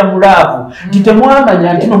muyingira mu laavu nti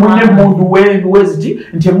temwamanya nti nomulina emundu weziti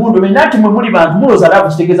nti emundu menya nti mwe muli bantu mulooza laavu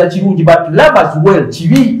kitegeeza kirungi but love as well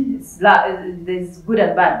kibi. There's good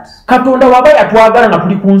and bad. Katonda waba yatwagala nga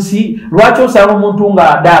tuli ku nsi lwaki osanga omuntu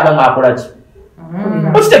ng'adaaga ng'akola ki?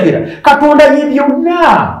 Okitegera Katonda ye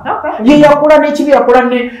byonna ye yakola n'ekibi yakola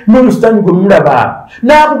n'olusitaani gwe mulaba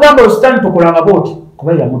n'akugamba olusitaani tokolanga booti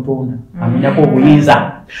kuba yamutonda amenyako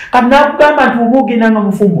obuyinza kati n'akugamba nti oba ogenda nga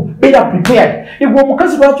mufumbo beera prepared. Egwe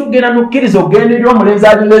omukazi lwaki ogenda n'okkiriza ogenda eri omulenzi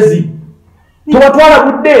ali lezi tewatwala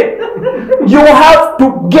budde. You have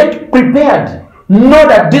to get prepared. Know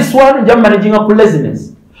that this one nja managing ku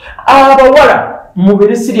laziness. Abawala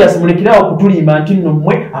mubere serious mulekerawo okutulimba nti nno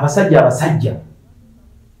mmwe abasajja abasajja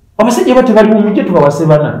bate bali mu mujje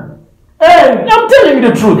tubawasebana. I'm telling you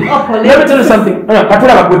the truth. Let me tell you something.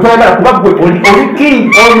 Katula bagwe twagala kuba gwe oli king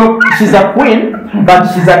or no, she's a queen but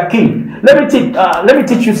she's a king. Let me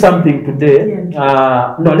teach you something today.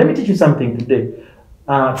 Let me teach you something today.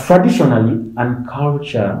 Traditionally and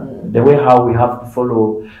culture, the way how we have to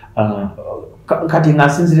follow kati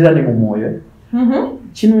ngasinzirira ne mu mwoyo.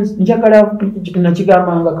 Kino njagala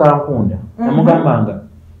nakigambanga kankunda namugambanga.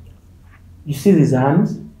 You see these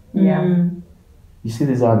hands? Yeah. You see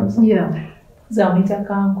these hands? Yeah. Zamita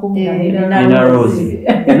kankunda Nina Rose.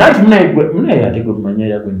 Nati muna yategwe kumanya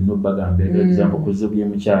yagwe nobagambe example kuzobye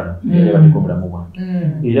mukyala yale batiko mulamu bwange.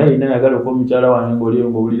 Era ina yagala ko mukyala wange ngoli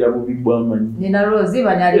ngobulira bubibwa amanyi. Nina Rose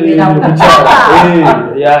banyali bera.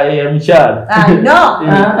 Ya mukyala. I know.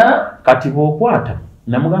 Kati bwokwata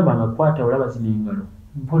namugamba nga kwata olaba zino engalo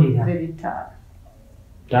mpulira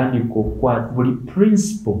tandika okukwata buli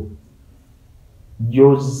principle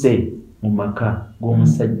gy'ozze mu maka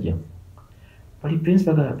g'omusajja buli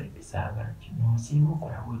principle agabisaagala kino osinga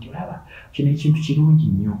okola bweti olaba kino ekintu kirungi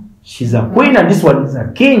nnyo she's a queen and this one is a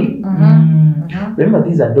king. Remember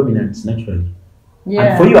these are dominants naturally.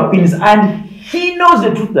 And for you are queens and he knows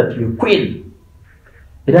the truth that you're queen.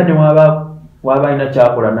 Era ne waba ina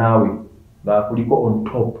kyakola naawe bakuliko on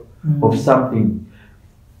top of something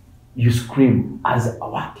you scream as a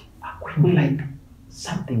what? A queen, like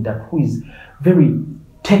something that who is very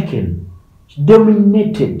taken,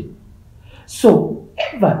 dominated. So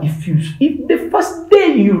ever if the first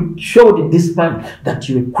day you showed this man that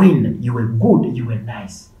you were queen, you were good, you were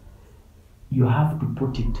nice, you have to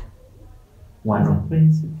put it one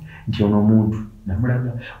nti ono omuntu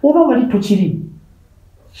namulaga oba wali tokiri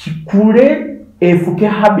kikule efuke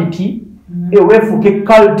habiti ewefuke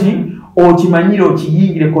culti okimanyire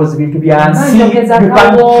okiyingire kozi bintu byansi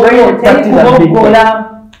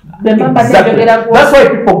that's why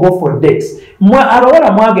people go for dates.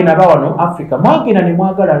 Abawala mwagenda bawano Africa mwagenda ne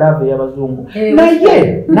mwagala love y'abazungu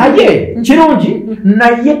naye kirungi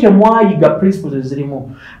naye temwayiga principles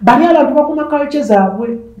zirimu bali abantu bakuma culture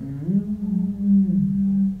zaabwe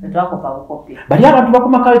bali abantu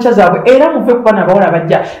bakuma culture zaabwe era muve kuba nabawala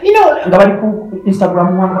bajja nga bali ku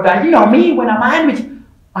Instagram mwanga me when I'm which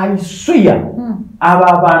I swear aba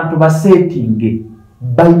abantu basetinge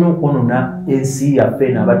balina okwonona ensi yaffe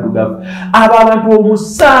n'abaddugavu abo abantu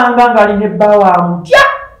omusanga ng'alina ebbawa amutya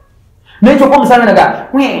n'ekyo omusanga naga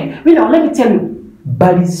let me tell you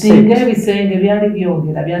bali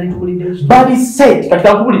set kati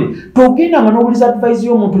kakubulire togenda nga n'obuliza advice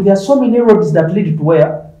y'omuntu there are so many roads that lead to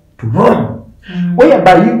where to Rome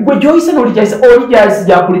whereby gwe gy'oyise n'olijayise olijayise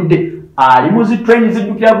gyakulidde ali muzi train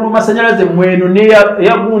ziddukira ku masanyalaze mweno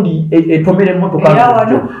neya gundi etomere emmotoka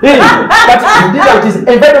but this is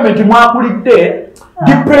environment mwakulidde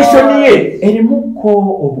depression ye erimuko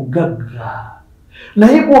obugagga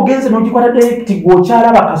naye bwogenze n'ogikwata direct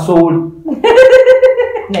gwokyalaba kasooli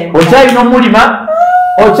okyalina omulima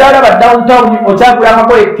okyalaba downtown okyagula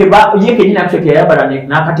akakolekeba ye kenyini akyo keyayambala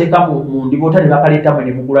n'akateeka mu ndiboota ne bakaleetamu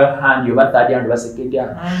ne mugula handi oba third hand oba second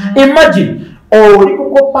hand. Imagine oli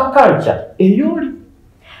kukopa culture eyoli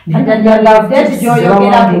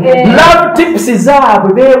love tips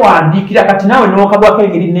zaabwe beewandiikira kati naawe n'okagwako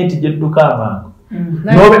engeri neti gyedduka amangu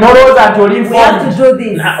nolowooza nti oli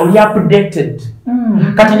oli updated.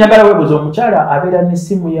 Kati njagala weebuuza omukyala abeera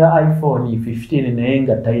n'essimu ya iPhone 15 naye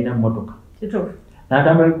nga talina mmotoka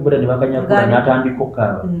n'atambula kubuda ne bakanyakula n'atandika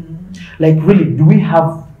okkaaba. Like really, do we have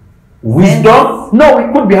wisdom? No, we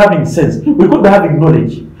could be having sense, we could be having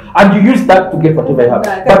knowledge, and you use that to get whatever you have.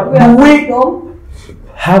 But do we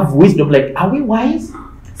have wisdom? Like, are we wise?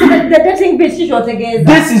 The dating bit together.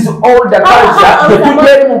 This is all the culture. The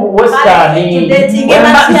people move Western.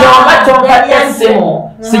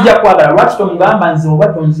 Sija kwagala lwaki tomugamba nze oba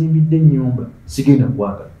tonzimbidde ennyumba sigenda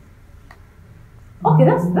kwagala. Okay,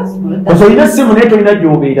 that's good. So you simu neto ina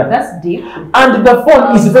gy'obeera. That's deep. And the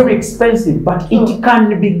phone is very expensive, but it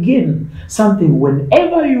can begin something.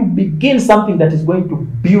 Whenever you begin something that is going to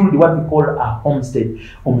build what we call a homestead,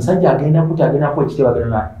 omusajja agenda kuti agenda ku ekitebe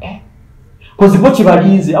agenda kozibo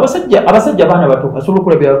kibalinze abasajja baana bato asobola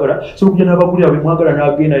okola byakola asobola kujja n'abagulira bwe mwagala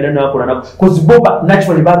n'agenda era n'akola nako kozibo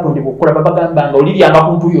naturally batondebwa okukola babagamba nga oliryanga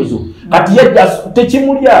ku ntuyozo kati ye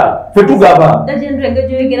tekimulya ffe tugaba.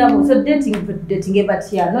 So dating but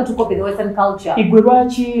here, not to copy the Western culture. Igwe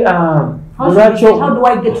lwaki how do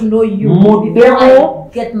I get to know you before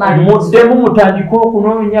I get married? Muddemu mutandika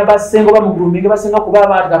okunoonya basenga oba muguluminge basenga kuba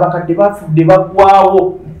abaati abakadde bafudde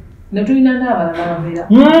baggwawo ne tulina n'abalala babeera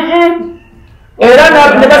era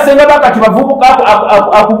ne basenga bakati bavubuka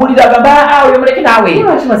akubulira agamba oyo muleke naawe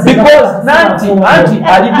because nanti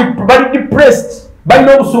bali depressed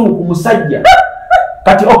balina obusungu ku musajja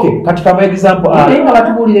kati okay kati kama example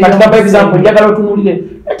njagala otunuulire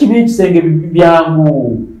ati byekisenge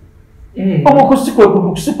byangu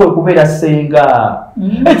omukusikwe kubeera senga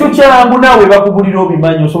ekyo kyangu naawe bakubulira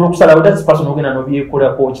obimanyi osobola okusalawo that's person ogenda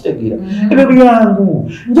nobyekolako okitegeera ebyo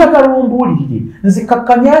byangu njagala ombuulirire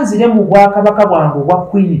nzikakkanya nzire mu bwakabaka bwange obwa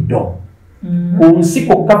queendom ku nsi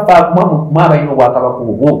kokka mwabalina obwakabaka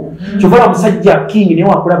obwo kyova omusajja king naye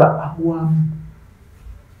wakulaba agwamu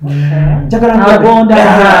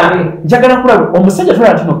njagala nkulabe omusajja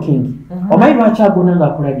tola tino king omanyi lwaki agona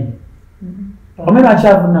ngaakulabye omanyi lwaki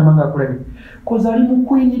avunama ngaakulabye kozi ali mu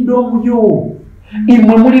queendom yo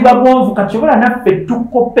imwe muli bagonvu kati obola naffe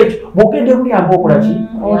tukope bwogende buli amba okola ki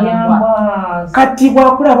kati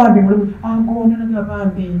bwakula bambi mulimu angoonanaga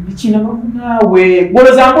bambi bikinaga naawe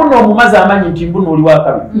gwoloza mbuno omumazi amanyi nti mbuno oli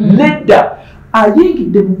wakabi nedda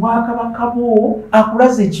ayingidde mu bwakabaka bwo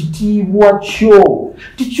akulaza ekitiibwa kyo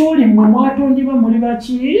tikyoli mmwe mwatondebwa muli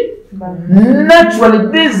baki naturally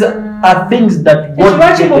these are things that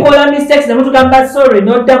lwaki mukola mistakes ne mutugamba sorry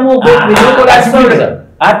noddamu ogwekola sorry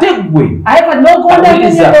ate gwe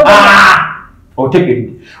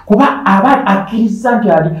otegedde kuba aba akkiriza nti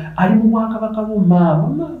ali mu bwakabaka bwo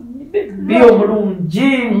maama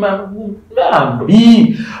omulungi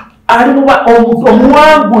ali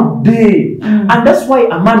omuwangudde and that's why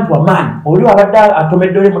a man to a man oli abadde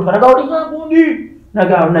atomedde oli motoka naga oli gundi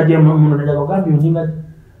naga ogambye oninga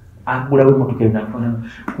agulawo emotoka enafuna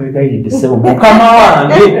kwegayiridde ssebo mukama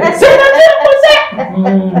wange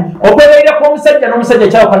okwegayira kw'omusajja n'omusajja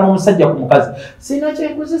kyawuka n'omusajja ku mukazi sina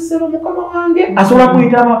kyenkoze ssebo mukama wange asobola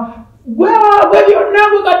kuyitama gwe byonna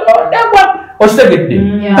gwe katonda gwa okitegedde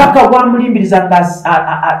paka wamulimbiriza nga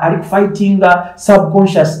ali kufighting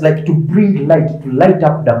subconscious like to bring light to light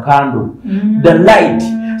up the candle the light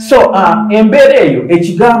so embeera eyo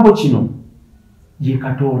ekigambo kino ye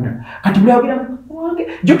katonda kati mulyagira wange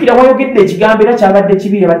jukira wayogedde ekigambo era kyabadde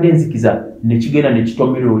kibi yabadde enzikiza nekigenda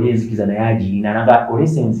nekitomera oli enzikiza naye agiina naga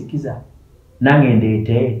olese enzikiza nange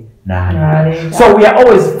ndeete so we are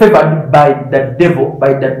always favored by the devil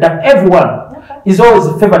by the dark everyone is always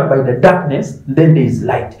favored by the darkness then there is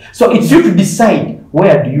light so it's you to decide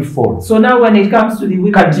where do you fall so now when it comes to the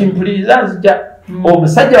women kajimpuliriza nzija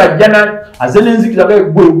omusajja wajjana aze n'enzikiza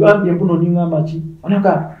gwe ugambye mbuno ningamba ki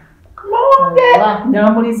onaga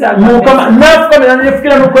nafukamira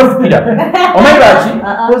nefukira nokwefukira omanyi lwaki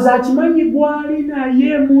koza akimanyi gwali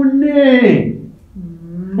naye mune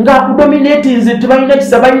ng'akudominatinze tebalina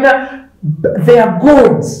kisa balina their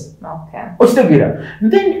gods okitegeera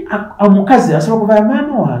then omukazi asobola kuvayo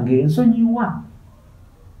maama wange ensonyiwa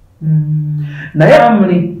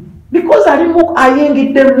naye because alimu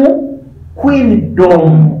ayingiddemu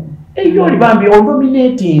queendom eyo oli bambi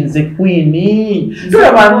odominatinze queen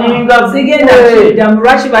tulabaninga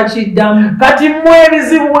lwaki bakiddamu kati mmwe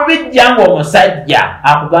ebizibu bwe bijja ng'omusajja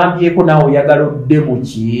akugambyeko nawe oyagala odde mu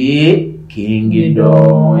ki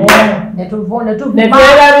kingdom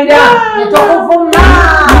netwerabira netukuvuma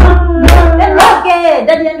enoge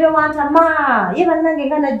Daddy Andre wanta ma ye bannange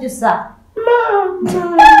nga najjusa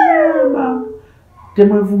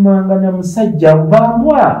temwevumanga na musajja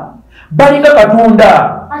bambwa balinga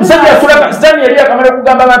katonda musajja asula sitani yali akamala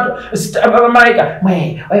kugamba abantu abamalayika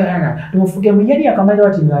mwe oyana tumufuge mu yali akamala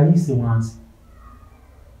wati ng'ayise wansi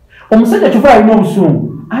omusajja kyuva alina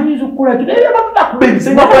obusungu ayinza okukola ki naye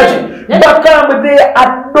bakambwe they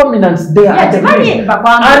are dominants they are and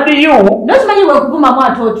you nosimanyi wekuvumamu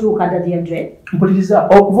ate okyuka Daddy Andre mpuliriza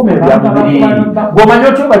okuvuma ebyamubiri gwomanyi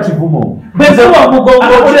otyo bakivumo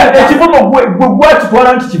ekivumo gwe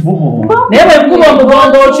gwakitwala nti kivumo naye bwekuba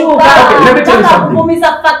omugongo okyuka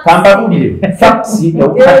kampabulire facts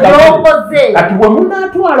kati bwe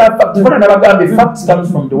munaatwala tibona nabagambye facts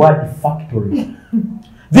comes from the word factory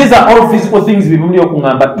these are all physical things bimuli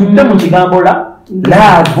okungamba tudde mu kigambo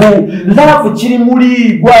laavu kiri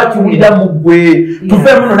muli gwakiwulira mu gwe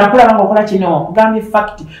tuve muno nakulaba ngaokola kino kugambye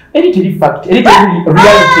fact eri teri fact eri teri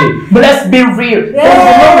reality but let's be real there is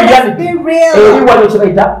no reality eri waliwo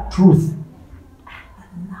kyebayita truth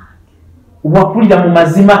wakulira mu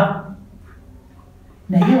mazima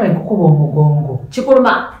naye wekukuba omugongo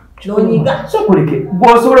kikuluma nonyiga sokuleke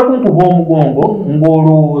gwosobola kunkuba omugongo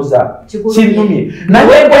ng'olowooza kinnumye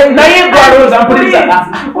naye gwalowooza mpuliriza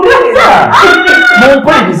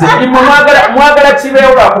mumpulirize mwagala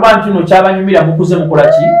kibeewo lwakuba nti no kyabanyumira mukuze mukola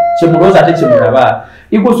ki kyemulowooza ate kyemulaba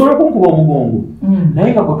igwosobola kunkuba omugongo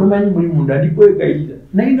naye nga gwotomanyi muli munda ndikwegayirira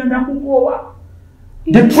naye nga nakugoowa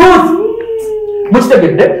the truth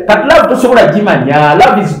mukitegedde kati love tosobola gimanya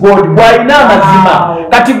love is god bwalina amazima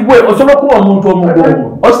kati gwe osobola kuba omuntu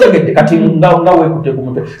omugongo okitegedde kati nga wekute ku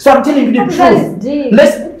mutwe so I'm telling you the truth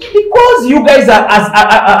because you guys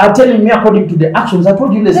are telling me according to the actions I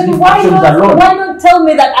told you let's leave actions alone why not tell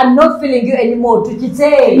me that I'm not feeling you anymore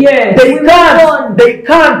yeah they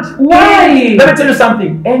can't why let me tell you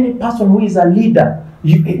something any person who is a leader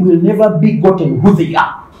will never be gotten who they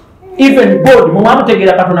are even God,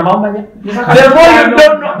 mumamutegera katonda mawumanya.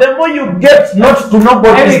 The more you get not to know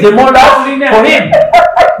God is the more love for him.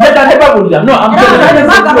 Neta nebabulira. No, I'm telling you.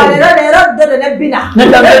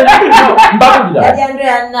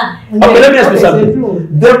 Okay, let me ask you something.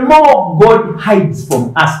 The more God hides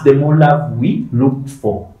from us, the more love we look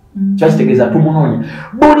for. Just tegeza tumunonya.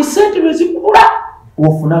 Buli sente lwezikubula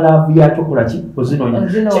ofuna love yakyo kola ki ozinoonya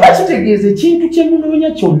kiba kitegeeza ekintu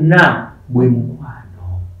kyemunoonya kyonna bwe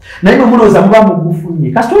mukwano naye nomulowooza muba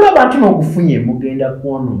mugufunye kasita olaba nti n'ogufunye mugenda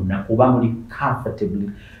kwonoona kuba muli comfortably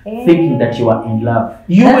thinking that you are in love.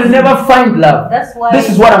 You will never find love. That's why. This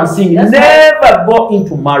is what I'm saying. Never go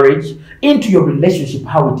into marriage, into your relationship,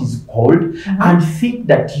 how it is called, and think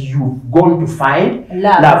that you've gone to find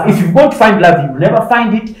love. If you've gone to find love, you will never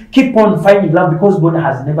find it. Keep on finding love because God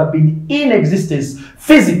has never been in existence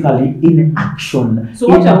physically in action. So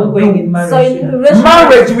what are we going in marriage? So in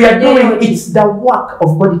marriage, we are doing, it's the work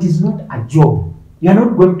of God. It is not a job. You are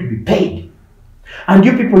not going to be paid. And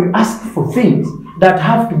you people, you ask for things that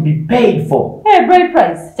have to be paid for. Hey, bride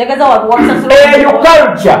price. Check us out. What's your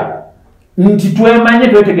culture? Nti twemanye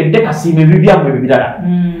twetegedde kasiime bibyammwe ebirala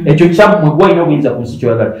ekyo kyammwe gwalina obuyinza ku nsi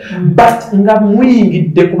kyoyagala but nga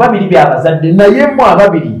muyingidde ku babiri byabazadde naye mu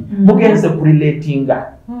ababiri mugenze kurelatinga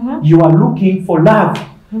you are looking for love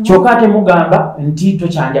kyokka ate mugamba nti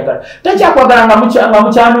tokyanjagala tekyakwagala nga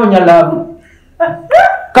mukyanoonya love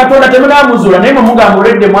katonda temunaamuzuula naye mwe mugamba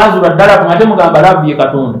oledde mwazuula ddala ate mugamba love ye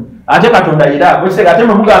katonda ate katonda era ate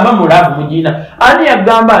mwe mugamba mu love mugiina ani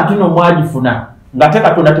yagamba nti nomwagifuna ngate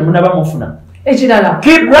katonda temunaba mufuna ekirala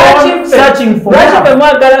keep on searching for love. Lwaki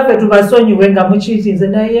mwagala ffe tubasonyiwe nga mukiitinze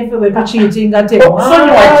naye ffe bwe tukiitinga te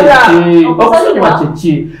okusonyiwa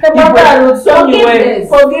kyeki okusonyiwe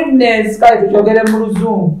forgiveness kale tukyogere mu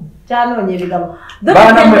luzungu kyanoonye ebigambo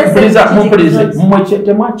baana mumpulirize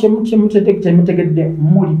temutegedde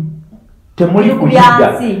temuli kuyiga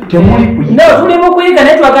tuli mu kuyiga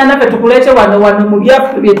naye twagala naffe tukuleete wano mu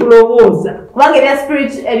byaffe bye tulowooza kubanga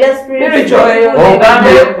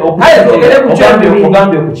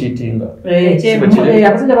ogambye okukiitinga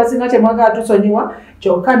abasajja basinga kyemwagala tusonyiwa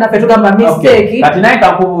kyokka naffe tugamba mistake kati naye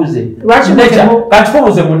kankubuuze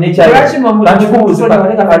mu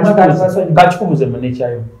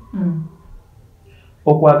nekyayo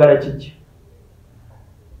okwagala kiki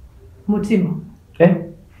mutima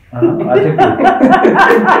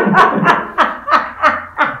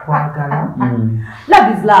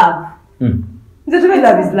Love is love.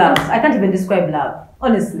 Love is love. I can't even describe love,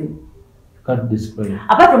 honestly. Can't describe.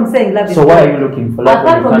 Apart from saying love is so why are you looking for love?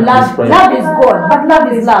 Apart from love, love is God, but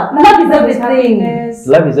love is love. Love is everything.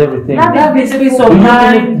 Love is everything. Love is peace of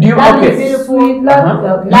mind. Love is beautiful.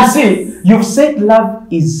 You see, you've said love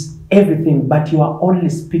is everything, but you are only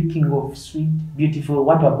speaking of sweet, beautiful.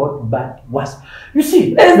 What about bad, worse? You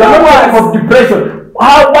see, you're not talking of depression.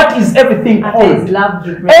 What is everything called? Love,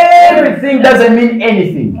 everything doesn't mean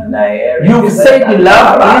anything. You've said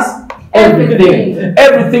love is everything.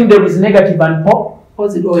 Everything there is negative and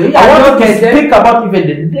positive. I want to speak about even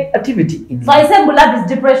the negativity in so I said love is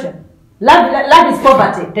depression. Love is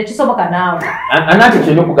poverty. Tekisoboka nawe. Anati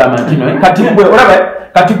kyeno kugamba ntino kati bwe olaba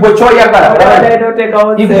kati bwe kyoyagala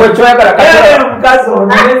ibwe kyoyagala kati mukazi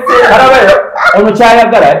ono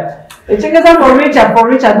kyayagala ekigeza for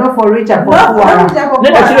richer not for richer for poor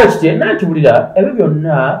nenda kiro kitye nakibulira ebyo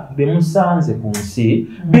byonna bemusanze ku nsi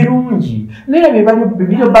birungi naye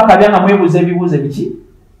byo baka byanga mwebuuza ebibuuzo biki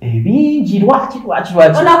ebingi lwaki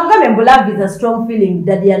onakugambye mbu love is a strong feeling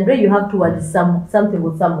Daddy Andre you have towards something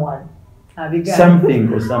with someone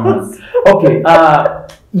something or someone okay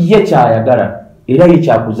ye kyayagala era ye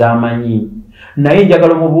kyakuzaamanyi naye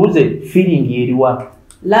njagala mubuuze feeling eriwa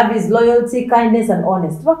love is loyalty, kindness and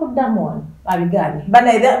honest. What could that one? Abigani. But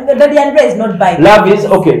Daddy Andre is not buying. Love is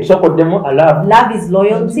okay. So could them love. Love is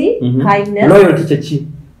loyalty, kindness. Loyalty chachi.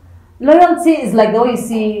 Loyalty is like the way you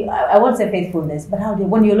see. I won't say faithfulness, but how do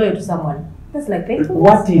when you're loyal to someone? That's like faithfulness.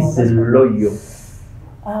 What is loyal?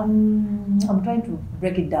 I'm trying to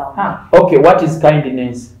break it down. Okay. What is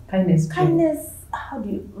kindness? Kindness. How do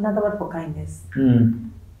you another word for kindness?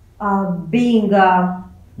 Being.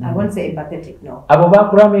 I won't say empathetic, no. Abo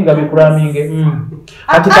bakuraminga bikuraminge.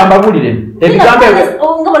 Ati kambabulire. Ebigambo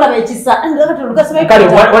ngabona bekisa ngakati lukasema kale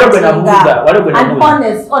wale bwe nabuuza and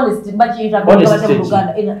honest but you have to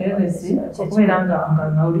Luganda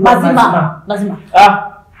mazima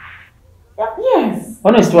yes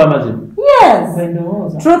honest wa mazima yes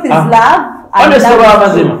truth is love honest wa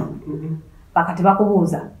mazima pakati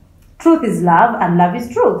bakubuuza truth is love and love is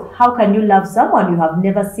truth. How can you love someone you have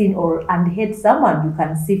never seen and hate someone you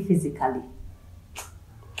can see physically?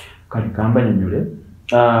 Kali kamba nyule.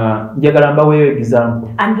 Njagala mbawe example.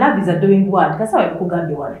 And love is a doing word. Kasa wa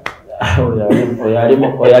kugambi wale.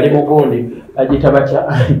 Oyali mugundi ajita bacha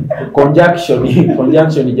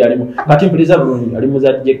conjunction jalimu. Kati mpiliza bulungi ali mu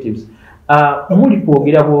adjectives. Muli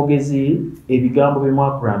kwogera bwogezi ebigambo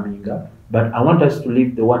bimwakuraminga. But I want us to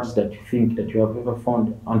leave the words that you think that you have ever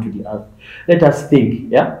found onto the earth. Let us think,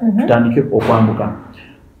 yeah? Tutandike okwambuka.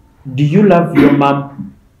 do you love your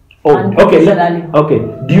mom? Oh, okay. Okay.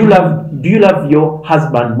 Do you love your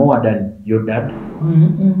husband more than your dad?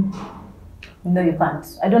 No, you can't.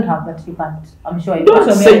 I don't have, but you can't. I'm sure you don't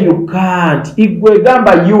can't. Say you can't.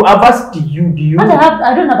 Igwegamba, you have asked you. Do you?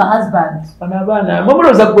 I don't have a husband. Banabana.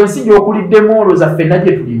 Momuloza kwesi yokuliddemu oloza fenna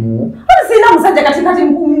gye tulimu. Sina musajja kati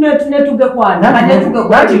netuge kwana.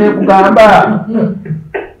 Nati nekugamba.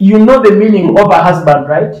 You know the meaning of a husband,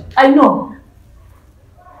 right? I know.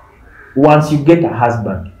 Once you get a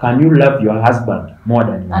husband, can you love your husband more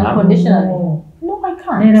than your mom? Unconditionally. No, I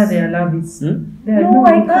can't. Neither their love is. No,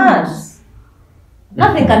 I can't.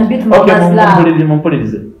 Nothing can beat mama's love.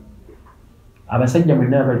 Mumpulirize. Abasajja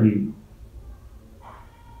mwenna abali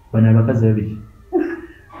bano abakazi babiri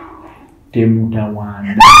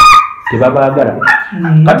temutawaana tebabaagala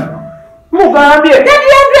kati mugambye.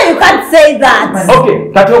 Daddy Andre, you can't say that. Okay,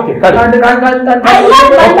 kati I love my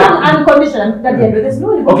mom unconditionally. Daddy Andre, there's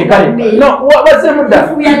no you okay, kati no, what's the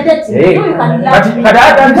matter? If we are dating, no, you can love me.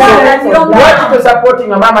 Kati what to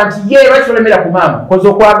supporting a mama nti ye lwaki olemera ku mama koza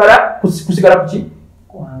okwagala kusigala kuki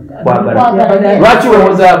kwagala lwaki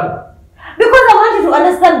wewozaako. Because I want you to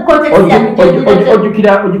understand context.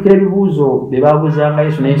 Ojjukira ebibuuzo bye baabuuzanga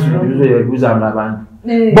Yesu, naye Yesu ebibuuzo bye yabibuuzanga abantu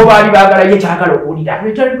bo baali baagala ye kyagala okuwulira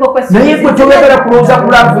naye gwe toyagala kulowooza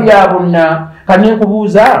ku laavu ya bonna. Kati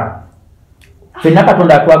nekubuuza ffenna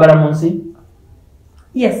Katonda atwagala mu nsi?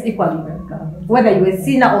 Yes, equally. Whether you are a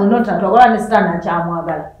sinner or not, atwagala understand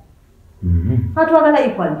akyamwagala. Atwagala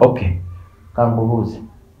equally. Okay, kankubuuze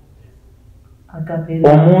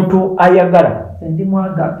omuntu ayagala ndi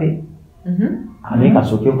mwagape ani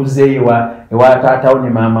kasooke kuzeeyo ewa taatawo ne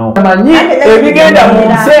maama wo amanyi ebigenda mu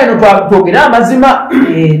nsi eno twogera amazima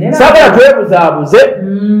saagala twebuzaabuze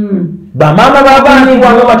bamaama b'abantu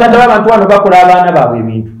wano bataata b'abantu wano bakola abaana baabwe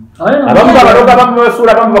ebintu abamu babaloga abamu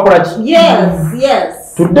babasuula abamu bakola ki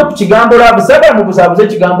tudde ku kigambo laavu saagala mubuzaabuze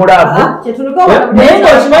ekigambo laavu naye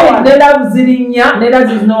ng'okimanyi ne laavu zirinya ne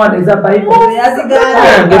laavu zinowaneza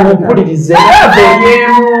nge mumpulirize laavu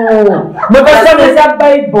eryemu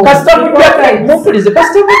mumpulirize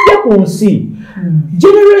kasita mujja ku nsi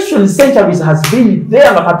generation centuries has been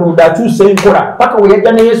there nga Katonda akyusa enkola paka we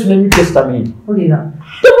yajja ne Yesu ne New Testament.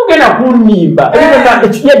 Temugenda kunnimba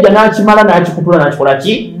ekiyajja n'akimala n'akikutula n'akikola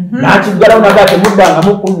ki n'akigalawo naga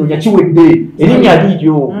temuddangamu kunnunya kiwedde erinnya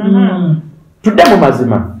liiryo. Tudde mu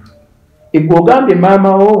mazima egwe ogambye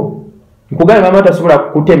maama wo nkugambye maama tasobola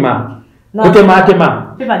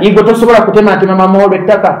kutemaatema igwe tosobola kutemaatema maama wo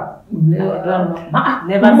lw'ettaka.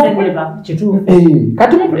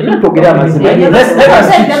 Kati twogere amazima.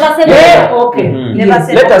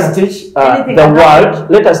 Let us teach the world.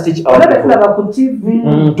 Let us teach our people.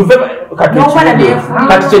 Kati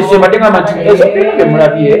kyekyemaddenga mati ezo bye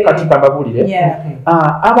mulabye kati kambabuulire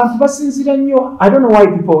abantu basinzira nnyo. I don't know why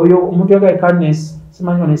people omuntu yagala kindness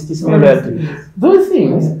simanyi honesty simanyi loyalty, those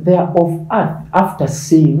things they are of earth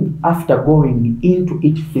after going into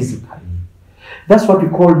it physically. That's what we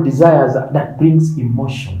call desires that brings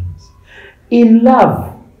emotions. In love,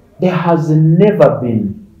 there has never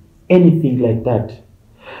been anything like that.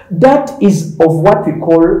 That is of what we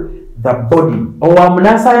call the body.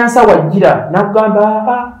 Owamunasayansa wajira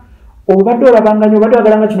nakugamba obadde olabanganya obadde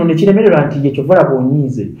wagalanga kino nekiremererwa nti ye kyovola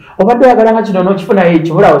bwonyiize obadde wagalanga kino nokifuna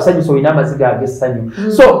ekyovola osanyusa olina amaziga ag'essanyu.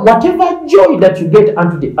 So whatever joy that you get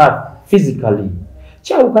unto the earth physically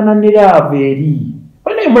kyawukana ne laavu eri.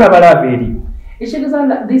 Wanaye mulaba laavu eri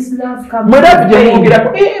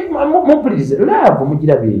mumpulirize laavu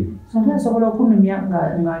mugirabe nsobola okunumya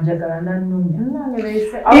nga njagala nanumya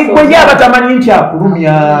igwe yaba tamanyi nti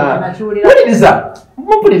akulumya.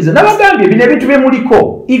 Mumpulirize nabagambye bino ebintu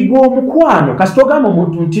byemuliko igwe omukwano kasita ogamba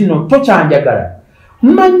omuntu nti no tokyanjagala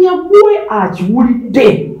manya gwe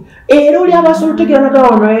akiwulidde era oli abasobola otegera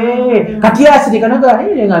nagawono kati asirika nagala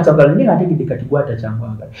nga nkyagala naye ategedde kati gwata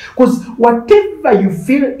kyangwagala because whatever you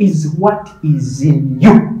feel is what is in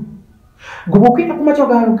you. Gwe okuyita ku makya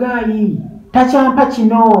galugayi takyampa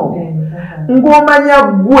kino ng'omanya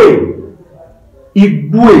gwe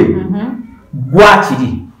igwe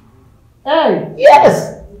gwakiri.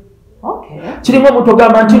 Yes. Kirimu omuntu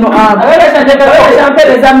ogamba nti no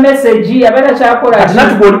kyampereza message abeera kyakola kati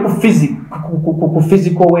natuga oli ku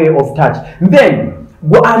physical way of touch then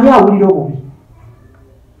gwe ani awulira obubi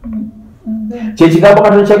kyekigambo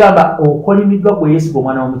Katonda kyagamba okolimiddwa gwe yeesiga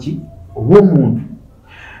omwana w'omuki ow'omuntu.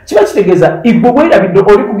 Kiba kitegeeza igwe bwerabidde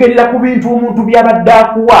oli kugerera ku bintu omuntu byabadde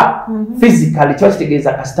akuwa physically kiba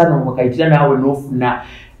kitegeeza kasita n'omukayitira naawe n'ofuna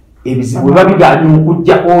ebizibu bwe babiganya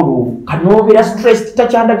okujja olwo kanobeera stress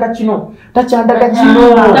takyandaga kino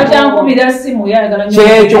takyankubira simu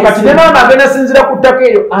kyekyo kati ne maama agenda sinzira ku ttaka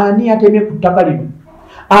eryo ani atemye ku ttaka lino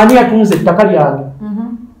ani atunze ettaka lyange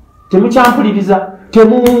temukyampuliriza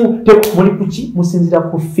muli kuki musinzira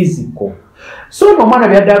ku physical. So omwana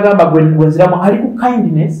byadde agamba gwenziramu ali ku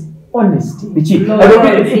kindness, honesty, biki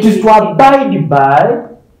it is to abide by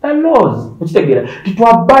the laws. Ukitegeera to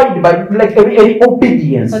abide by like any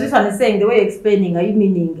obedience. So this one is saying the way you're explaining, are you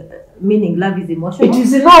meaning love is emotional? It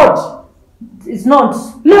is not. It's not.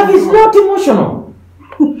 Love is not emotional.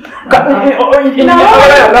 Let me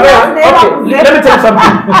tell you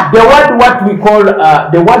something. The word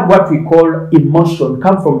what we call emotion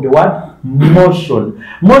come from the word motion.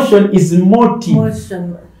 Motion is motive.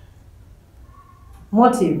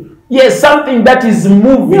 Motive. Yes, something that is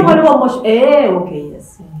moving. Okay,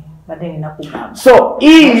 yes. So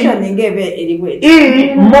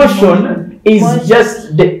emotion is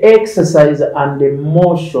just the exercise and the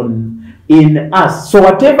motion in us. So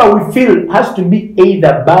whatever we feel has to be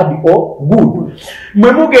either bad or good.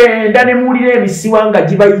 Mwemugenda ne mulire ebisiwa nga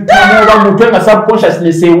gibayitamu oba mutwe nga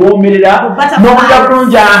subconsciousness ewomerera n'owulira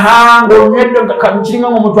bulungi ng'onywedde kiringa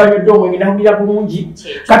ng'omuntu anywedde omwenge nawulira bulungi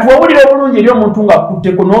kati wawulira obulungi eri omuntu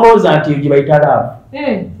ng'akutteko n'olowooza nti eyo gye bayita laavu.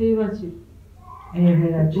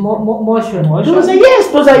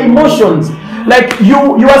 Those are emotions. Like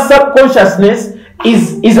your subconsciousness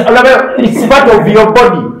is part of your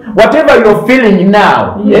body. Whatever you're feeling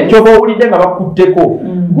now, kyoba owulidde nga bakutteko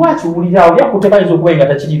gwakiwulirawo yakutteko ayinza okuba nga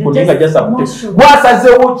takiriko naye nga jasa kutte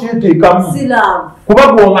gwasazeewo kyeteekamu kuba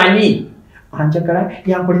gwomanyi anjagala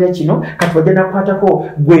yankolera kino kati wajja nakwatako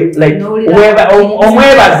gwe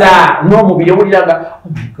omwebaza n'omubiri owulira nga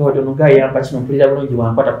omugod ono gaye yampa kino mpulira bulungi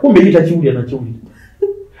wankwata kumbe ye takiwulira nakiwulira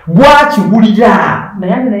gwakiwulira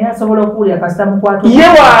naye asobola okuwulira kasita mukwata ye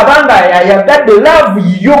waabanga yayagadde love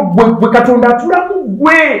yo gwe katonda atulamu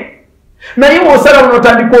gwe naye wosala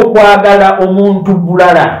unotandika okwagala omuntu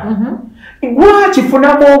bulala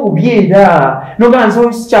gwakifunamu obubi era noga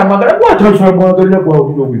nze sikyamagala gwatamwagalira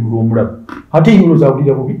gwawulira obwibula omulabu ate yuno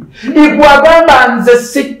zawulira bubi igwagamba nze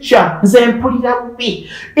sicca nze mpulira bubi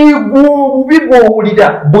obubi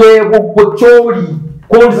bwowulira bwebwo kyoli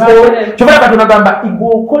kyobala katonda agamba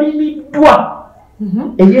igwokolimiddwa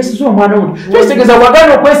eyesiza omwana w'omuntu kitegeeza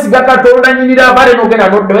wagana okwesiga katonda nyinira bale nogenda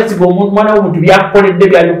nodda wesiga omwana w'omuntu byakukoledde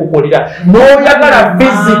byali kukolera n'oyagala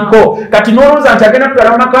physical kati n'olowooza nti agenda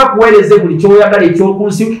kutwala mumaka akuweereze buli kyoyagala ekyoku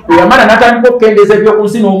nsi oyamala n'atandika okukendeeza ebyoku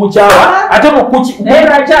nsi n'omukyawa ate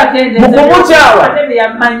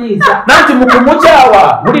nanti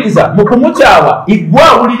mukumukyawa wuliriza mukumukyawa igwe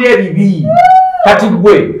awulira ebibi kati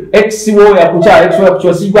gwe ekissiwo yakukyala ekissiwo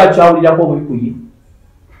yakukyala sigwa kyawulirako obubi kuye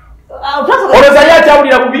olowooza ye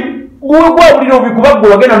akyawulira bubi gwawulira obubi kuba gwe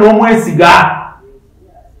wagenda n'omwesiga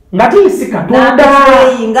nga teyisi katonda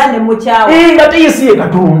nga teyisi ye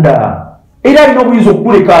katonda era alina obuyinza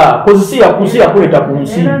okukuleka kozisi yakuleeta ku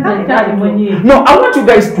nsi. No, I want you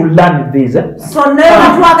guys to learn this. So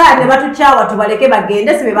nebatwagala ne batukyawa tubaleke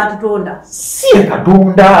bagende sibe batutonda si ye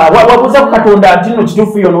katonda wabuuza ku katonda ati no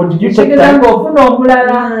kituufu yono did you take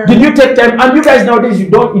time and you guys nowadays you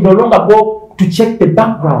no longer go to check the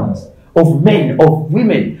backgrounds of men, of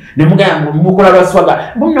women. Nemugamba mukola lwaswaga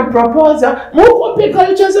muno proposa mukope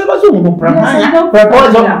culture z'abazungu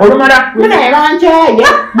proposa olumala muna ebanjaye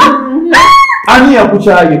ani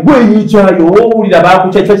yakukyaye gwenyikyaye owulira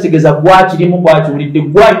bakukyaye kitegeeza gwakirimu gwakiwulidde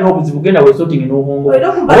gwalina obuzibu genda wesotingi n'obwongo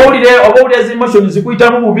owulira zi emotions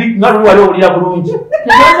zikuyitamu bubi nga luli wali owulira bulungi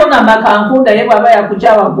ngamba kankunda ye bwaba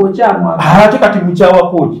yakukyawa gwokyamwa ate kati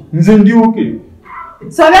mukyawakooki nze ndyuke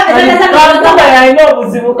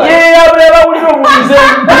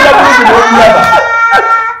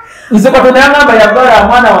nze katonda yangamba yagala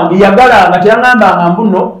mwana wange yagala nga teyangambanga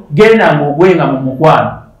mbuno genda ngaogwenga mu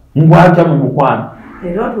mukwano ngwatya mu mukwano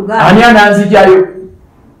ani ananzijayo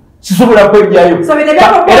sisobola kwejjayo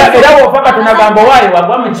era wofa katonda gamba waayo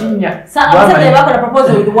wagwa mu kinnya.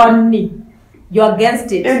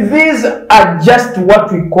 These are just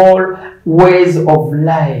what we call ways of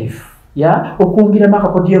life. Okwongera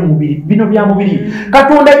makakoti y'omubiri bino bya mubiri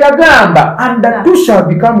katonda yagamba and the two shall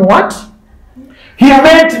become what he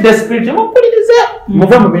made the spirit mupulirize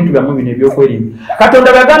muve mu bintu bya mubiri ebyokwerinda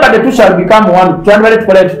katonda yagamba the two shall become one twandibale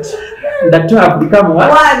tukola tuti the two have become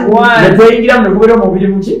what one netweyingira mu nekubeera omubiri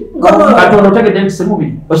muki katonda otegedde nti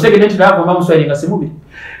semubiri okitegedde nti naavuma muswayiri nga semubiri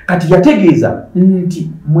kati yategeeza nti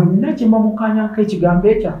mwenna kyemba mukanyanka ekigambo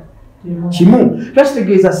ekyo kimu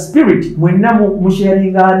twakitegeeza spirit mwenna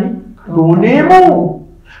musharingani onemu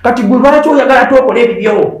kati gwe lwaki oyagala tokola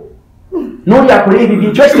ebibyo n'oli akola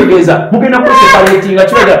ebibyo kyekitegeeza mugenda kusekaletinga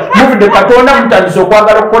kibega muvudde katonda mutandisa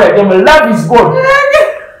okwagala okukola ebyo. Love is God.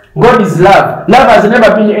 God is love. Love has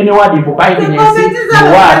never been any word in kindness.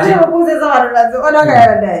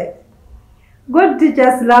 God teach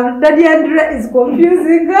us love. Daddy Andre is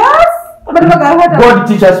confusing us. God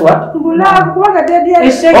teach us what? Love. What Daddy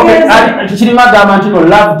Andre? Okay,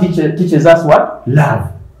 love teaches us what?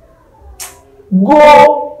 Love.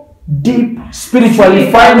 Go deep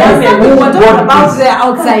spiritually. Find who God about is. the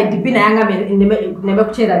outside. Bina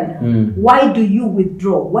why do you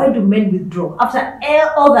withdraw? Why do men withdraw after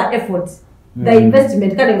all the efforts? The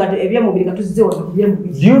investment do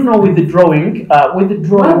you know withdrawing? Why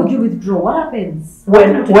would you withdraw? What happens?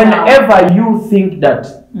 Whenever you think that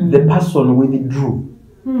the person withdrew,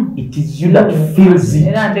 it is you that feels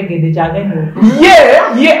it. I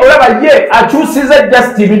choose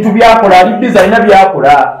just to be a designer.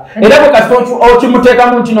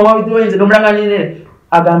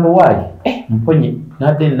 And then why?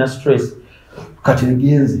 Nothing, no stress. Tell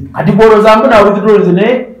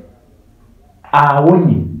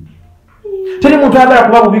him to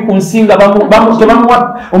kuba bubi ku nsinga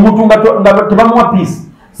tebamuwa peace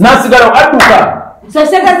nasigala adduka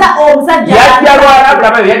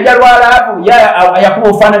yajjalwala yakuba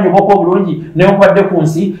obufaananyi obwoko obulungi newakubadde ku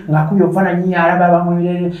nsi ng'akubye obufaananyi alaba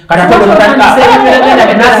bamwirere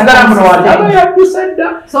nasigala muno aba yaddusa dda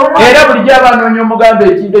era bulijjo abanoonya omugambo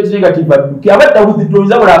ekintu ekirigativu adduke abadda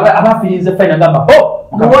withdrawiza buli abafirinze fayina gamba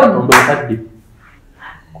mukatonda okadde.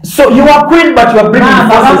 So you are queen, but you are bringing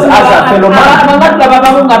forces as a fellow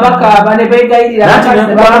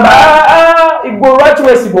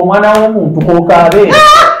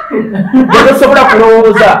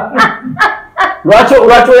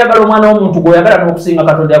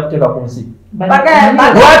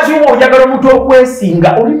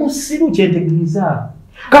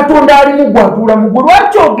Katonda ali mugwatula mugwe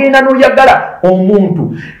lwaki ogenda n'oyagala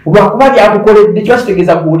omuntu olwakuba byakukoledde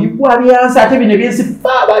kyakitegeeza gw'olibwa byansi ate bino ebyensi fa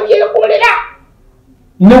babyekolera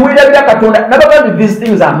ne weerabira Katonda nabagambye these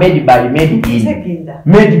things are made by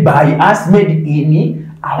us, made in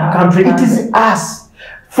our country. It is us.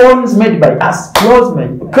 Phones made by us, clothes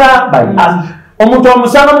made, car by us. Omuntu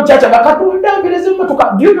omusanga mu church Katonda angereze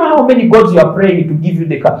motoka. Do you know how many gods you are praying to give you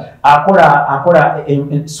the car? Akola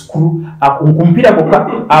screw, kumpira boka,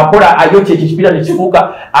 akola ayoche ekipira ne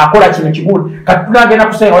kifuuka, akola kino kigulu. Katonda agenda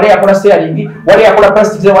kusema wale akola steering, wale akola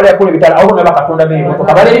plastic, wale akola bitala. Awo naba Katonda be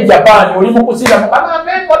motoka. Bale Japan oli mukusira mukama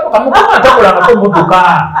mbe motoka mukama atakola ngako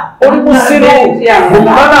motoka. Oli musiru.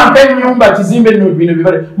 Mukama mbe nyumba kizimbe no bino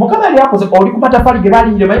bibale. Mukama ali akoze oli kumatafali ge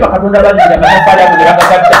bali nyire bayiba Katonda bali nyire matafali ago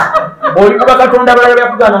yakakata. Oli kuba Katonda balala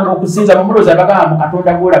yakugana ng'okusinza bamuloza bagamba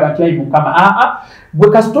Katonda gwolaba nti ayi Mukama bwe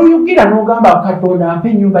kasita oyogera n'ogamba Katonda ampe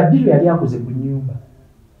ennyumba ddiiro yali akoze ku nnyumba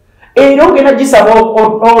era ogenda gisaba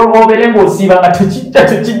obeere ng'osiiba nga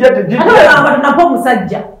tekijja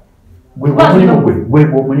omusajja gwe omulimu gwe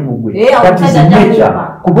kuba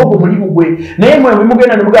ogwo omulimu gwe naye mwe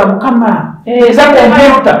mugenda ne mugamba Mukama eza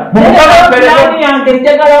kompyuta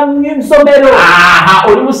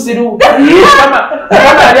oli musiru Mukama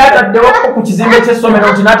yali ataddewo ku kizimbe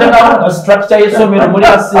ky'essomero nti n'ateekawo structure y'essomero muli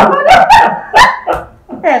basiru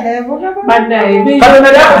Katonda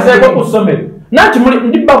yali akozeeko ku ssomero nanti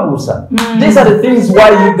ndibabuusa. These are the things why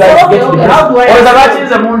you guys get to this. Oza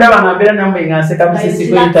bakinze munda bangambira namwe nganseka bisisi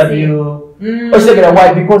ku interview. Oshegera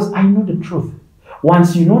why? Because I know the truth.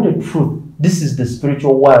 Once you know the truth, this is the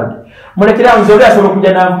spiritual world. Mulekera nzoli asobola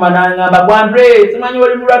kujja n'avuma n'angamba Gwandre simanyi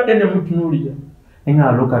wali mulwadde ne mutunuulira.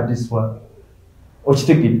 Nga look at this one.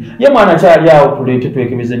 Okitegedde. Ye mwana kyali awo tuleete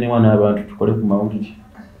twekebeze ne wana abantu tukole ku mawulire.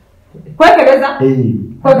 Kwekebeza?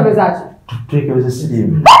 Kwekebeza ki? Twekebeze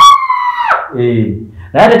sirimu.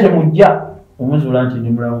 Naye temujja omuzuula nti ndi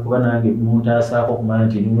mulamu kuba nange muntasaako kumanya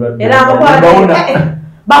nti ndi mulwadde. Era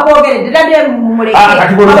bakwogeredde dadde mumuleke.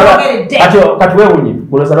 Kati weewunye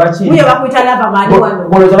goloza lwaki? Muyo bakuyita lava maani wano.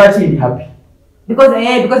 Goloza lwaki ndi happy? Because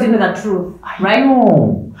you know the truth, right?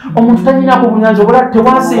 Omuntu tanyina kubunyanza obula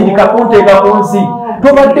tewasindika kunteeka ku nsi.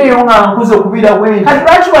 Tobaddeyo nga nkuze okubira wenti. Kati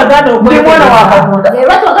lwaki waganda ndi mwana wa Katonda?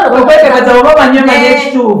 Okwekebeza oba banyema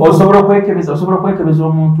n'ekituufu. Osobola okwekebeza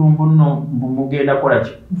omuntu mbuno mugenda kola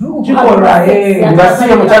ki? Kikola nga si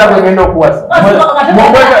ye mukyala gwegenda okuwasa.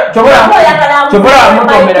 Kyobola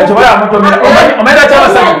amutomera. Omanya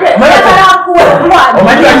kyabasajja.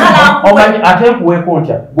 Omanyi ate nkuweeko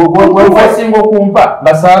ntya. Gwesinga okumpa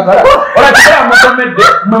nga saagala. Ola kikola amutomedde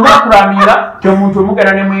mwe mwakulamira ky'omuntu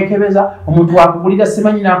omugenda ne mwekebeza omuntu wakugulira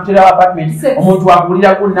simanyi n'akuterawo apartment omuntu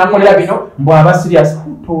wakugulira ku n'akolera bino mbw'aba serious.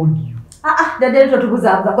 Who told you?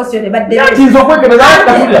 Nze okwekebeza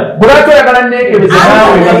katulira bulwaki oyagala neekebeze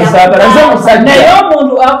naawe nga bisaagala nze omusajja naye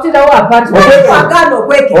omuntu akuterawo apartment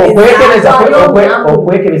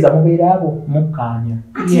okwekebeza mubeera abo mukkaanya.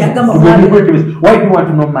 Why do you want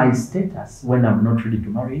to know my status when I'm not ready to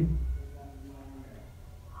marry you?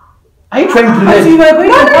 Are you trying to But relate? you were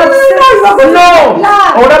going to have sex. No!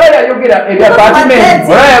 Olaba yayogera apartment.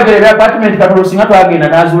 Olaba yayogera apartment katolo singa twagenda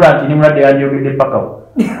n'azuula nti nimulade yanyogedde pakawo.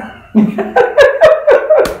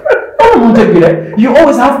 You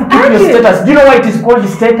always have to keep your status. Do you know why it is called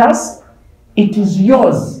status? It is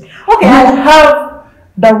yours. Okay. You have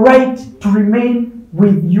the right to remain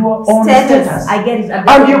with your own status. I get it.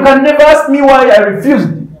 And you can never ask me why I refused.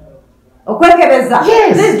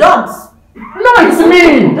 Yes. Please don't. No, it's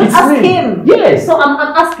me. Don't It's ask me. him. Yes. So I'm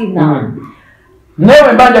asking now.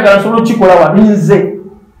 Newe mbanja kana solo chikola wa nze.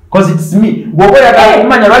 Because it's me. Gwobo ya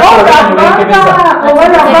kumanya lwaki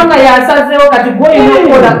Obanga yasazeewo kati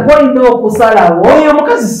gwolina okusalawo. Oyo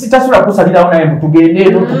mukazi sitasula kusalirawo naye tugende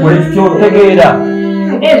no tukole tutyotegeera.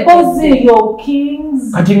 Because you're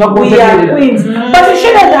kings, Kati nga we are queens. But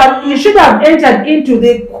you should have entered into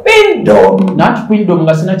the queendom. Not queendom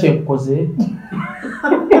nga sina kyekukoze.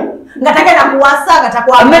 Ngatagenda kuwasa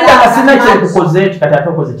Ameta nga sina kyekukoze kati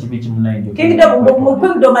atokoze kibi kimunayinjo. Kingdom mu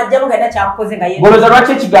kingdom ajjamu nga kyakukoze nga yeye. Goloza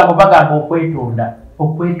lwaki ekigambo bagamba okwetonda.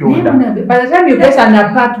 Okwetonda. By the time you get an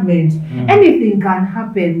apartment, anything can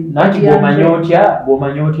happen. Nati bw'omanya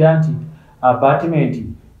otya nti apartment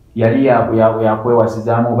yali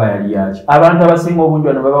yakwewasizaamu oba yali yaki. Abantu abasinga obungi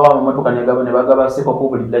wano babawa amamotoka ne bagabaseko ku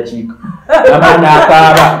buli ddakiika. Amaana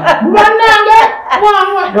akaaba. Bannange!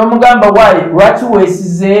 N'omugamba waayi lwaki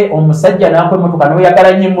weesize omusajja n'akwa emmotoka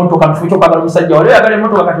n'oyagala nnyo emmotoka mu kifo ky'okwagala omusajja wali oyagala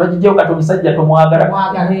emmotoka kati bagigyewo kati omusajja tomwagala.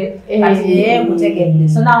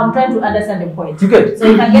 So now I'm trying to understand the point. You get? So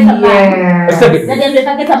if I get a man, Yeah. if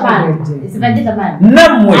I get a man,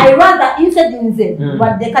 Nammwe I rather instead in them,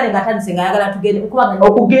 but they can't get anything. I got to get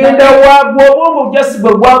okugenda waabwo obwongo bujasi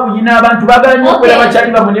bwe bwabuyina abantu baagala nnyo okwera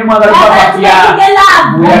bakyali bamunye mwagala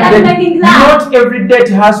not every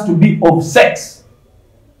date has to be of sex.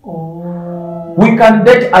 We can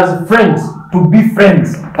date as friends to be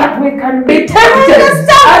friends. But we can be tempted.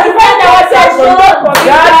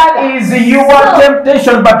 That is your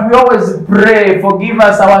temptation, but we always pray, forgive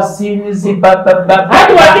us our sins. And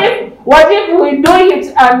what if we do it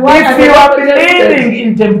and if you are believing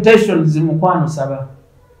in temptations, Mukwano Saba,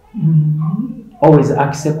 always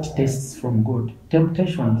accept tests from God.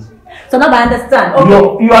 Temptations. So now I understand.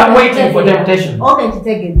 Okay. You are waiting for temptation. Okay, to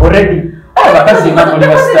take it. Already. Because you don't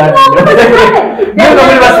believe us studying. Do you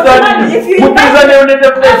believe that these people,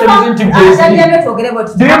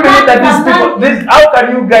 how can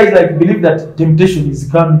you guys like believe that temptation is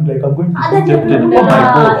coming? Like I'm going to be tempted. Oh my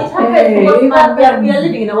God. It happens because we are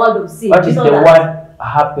living in a world of sin. What is the word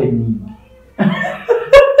happening?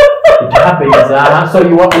 It happens. So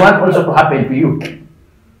you want also to happen to you.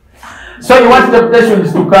 So you want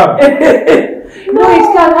temptations to come. No, it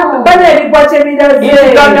can happen. But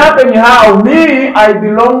it can happen how? Me, I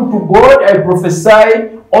belong to God. I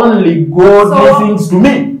prophesy. Only God gives things to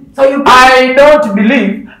me. So I don't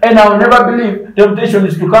believe, and I'll never believe temptation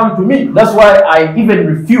is to come to me. That's why I even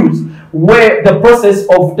refuse where the process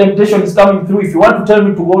of temptation is coming through. If you want to tell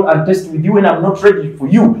me to go and test with you and I'm not ready for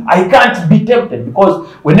you, I can't be tempted, because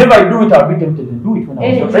whenever I do it, I'll be tempted and do it when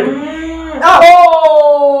I'm not ready.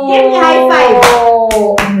 Oh! Give me a high five.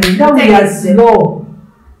 Now we are slow.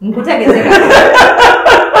 Why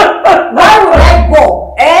would I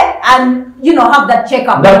go and have that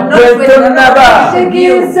checkup?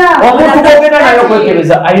 Omuntu gwogenda naye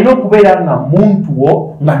okwekereza alina okubeera nga muntu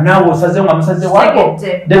wo nga naawe osazeewo nga musaze wako.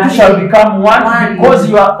 The two shall become one because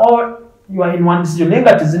you are in one decision. Naye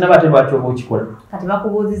nga tezinaba lwaki oba okikola. Kati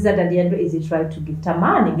bakubuuzizza Daddy Andre, is it right to gift a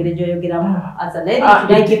man? Engeri gy'oyogeramu as a lady,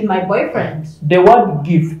 should I gift my boyfriend? The word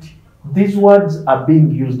gift, these words are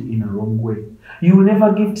being used in a wrong way. You will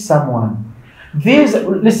never gift someone.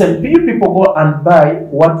 Listen, people go and buy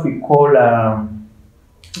what we call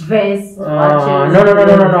Vase.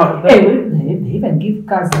 No. Hey, they even give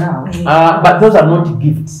cars now. But those are not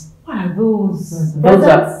gifts. What are those? Those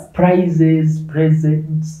are prizes,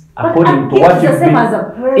 presents, according to what you bring.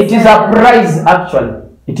 It is a prize, actually.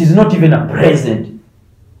 It is not even a present.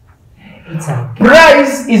 It's a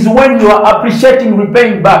prize is when you are appreciating,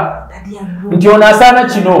 repaying back. You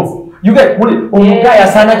get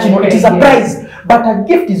it is a prize. But a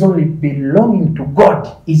gift is only belonging to God,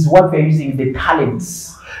 is what we are using, the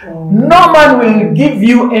talents. No man will give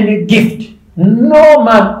you any gift. No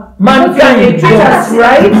man. Mankind treat us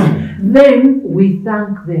right. Then we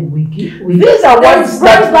thank them. We give. These are words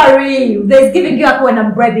that. There's giving you up when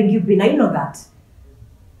I'm bribing you, Bina. You know that.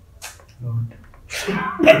 Lord.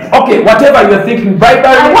 Okay, whatever you're thinking, bribery.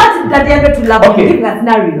 I want Daddy Andre to love me. Give that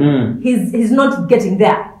scenario. Mm. He's not getting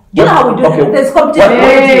there. You know how we do it? There's competition.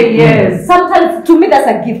 Yes. Sometimes, to me, that's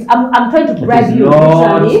a gift. I'm trying to bribe you.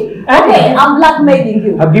 Literally. Okay, I'm blackmailing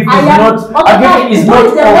you. A gift I is am- not. okay, A gift is not.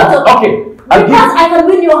 because there was a- Okay. A Because gift. I can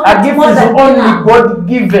win your heart A gift more is than only dinner. God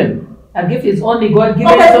given. A gift is only God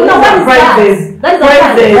given. Okay, so no, these what are is that? prizes. That is a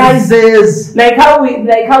Prizes. Prizes. Like how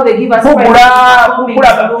they give us prizes.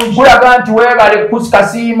 Kulaga nti weebale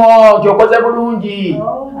kusikasiimo kyokoze bulungi.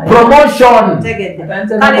 Promotion. Tegedde.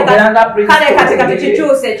 Kale Kale kati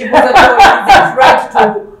tukikyuse ekibuuzo kyo is it right to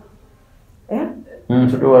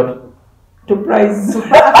To do what? To prize. To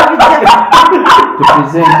present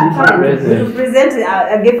it. To present. to present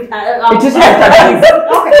a gift. It is not a gift.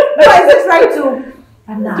 Okay. No, is it right to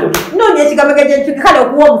no nyekigambo kye kale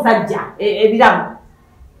okuwa omusajja ebiramu.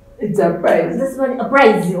 It's a prize. This one a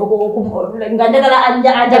prize nga njagala A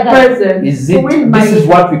anjagala present. Is it? win my- This is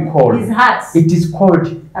what we call. his heart. It is called.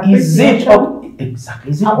 Is it? Appreciation.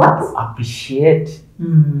 Exactly. Is it A what what? to appreciate?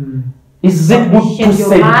 Mm. Is it good to Appreciate your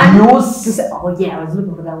man. To seduce? say, oh yeah, I was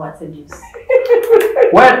looking for that word seduce.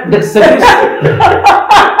 Well, the seduce.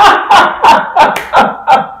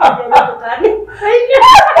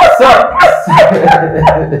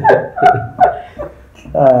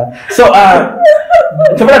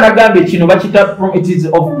 Kyobala nagambye kino bakita it is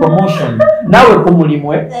of promotion. Naawe ku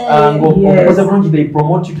mulimu ng'okoze bulungi they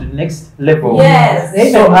promote you to the next level. Yes.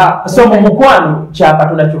 So mu mukwano kya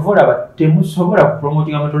Katonda kyova olaba temusobola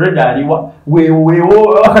kupromotinga Katonda aliwa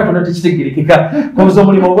weewo Katonda tekitegerekeka koza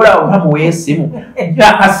omulimu obola bamuwa esimu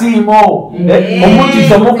akasiimo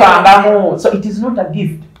omutizo mukangamu. So it is not a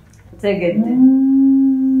gift.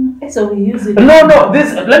 So we use it. No,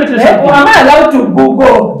 this, let me tell you something. Am I allowed to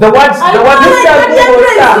Google? The words, I'm telling you the truth.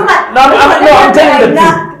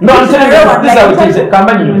 No, I'm telling you, this is how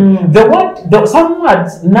it is. Some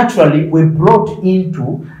words naturally were brought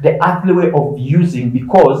into the earthly way of using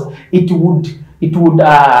because it would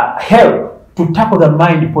help to tackle the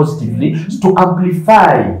mind positively, to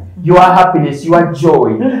amplify your happiness, your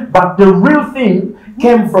joy. But the real thing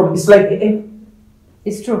came from, it's like,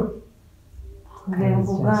 It's true.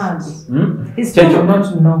 It's not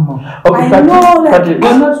normal. okay, I know, like, you're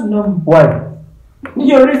you're not normal. Why?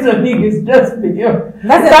 Your reasoning is just beyond.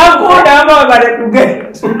 That's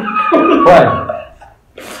Why?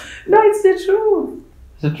 No, it's the truth.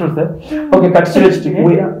 It's the truth, eh? Okay,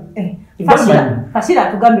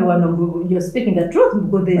 Fashila tugambe wano you're speaking the truth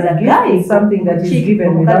because there is a guy It's something that is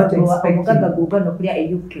given without expecting.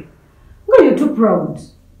 No, you're too proud.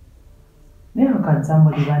 Never can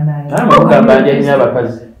somebody run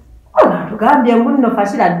tugambye muno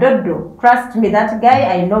Fashila Dodo. Trust me, that guy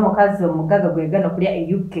I know mukazi omugaga gwegana kulya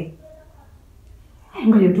e UK.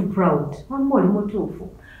 You're too proud. Wamoli mutuufu.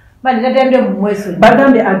 But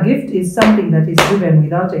a gift is something that is given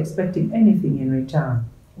without expecting anything in return.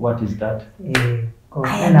 What is that?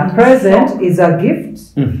 And a present is a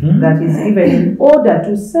gift that is given in order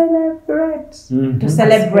to celebrate. To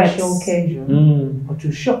celebrate. A special occasion. Or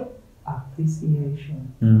to show appreciation.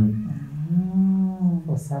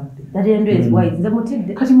 For something. That is wise.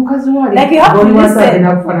 Like you have to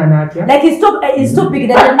listen. Like he's too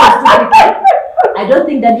big. I don't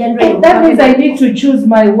think that that means I need to choose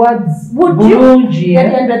my words. Would you?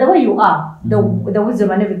 The way you are, the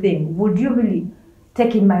wisdom and everything. Would you really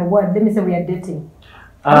take in my word? Let me say we are dating.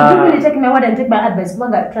 Would you really take my word and take my advice?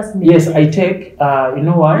 Trust me. Yes, I take. You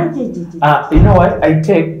know what? You know what? I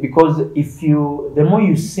take because the more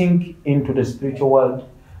you sink into the spiritual world,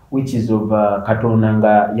 which is of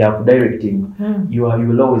Katonanga directing, you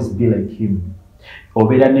will always be like him.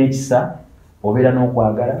 Obera n'ekisa, obera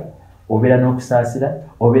n'okwagala, obera n'okusaasira,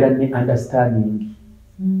 obera ne understanding.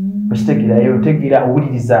 Otegeera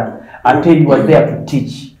owuliriza ate you are there to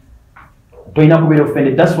teach. Toyina kubeera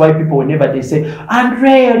offended. That's why people whenever they say,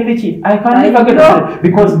 Andre, I can never get offended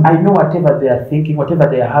because I know whatever they are thinking, whatever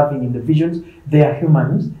they are having in the visions, they are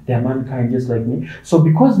humans, they are mankind just like me. So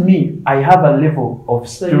because I have a level of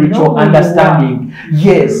spiritual understanding.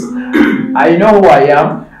 Yes, I know who I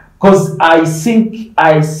am because I sink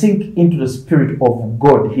into the spirit of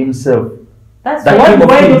God himself. That's what do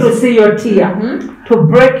I do to see your tear? To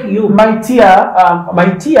break you. My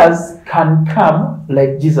tears can come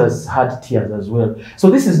like Jesus had tears as well.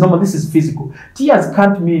 So this is normal, this is physical. Tears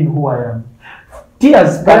can't mean who I am.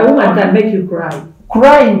 Tears But a woman can make you cry.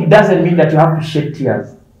 Crying doesn't mean that you have to shed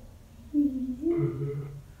tears.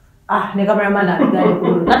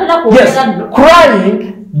 Yes,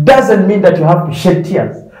 crying doesn't mean that you have to shed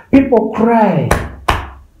tears. People cry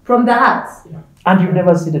from the heart. And you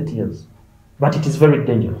never see the tears. But it is very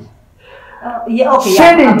dangerous.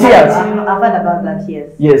 Shedding tears. I've heard about that,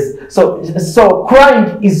 yes. Yes. So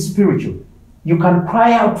crying is spiritual. You can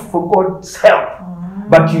cry out for God's help,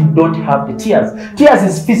 but you don't have the tears. Tears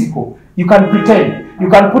is physical. You can pretend. You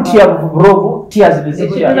can put your robe, tears in the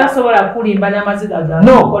chair.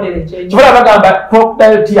 No.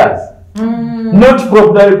 Crocodile tears. Not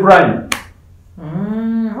crocodile crying.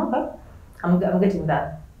 Okay. I'm getting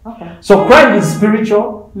that. Okay. So crying is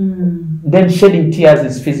spiritual, then shedding tears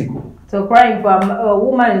is physical. So crying for a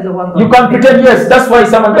woman is the one. You can pretend, yes. That's why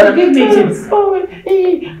someone can give me tips.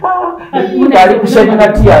 Shedding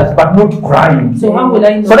her tears, but not crying. So how will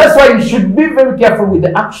I know? So that's why you should be very careful with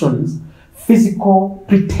the actions. Physical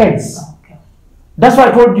pretense. Okay. That's why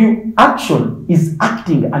I told you action is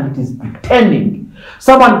acting and it is pretending.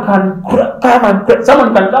 Someone can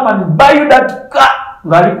come and buy you that car.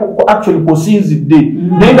 Actually, are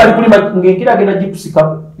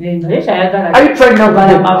you trying not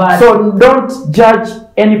to? So don't judge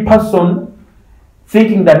any person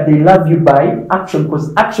thinking that they love you by action,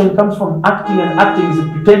 because action comes from acting, and acting is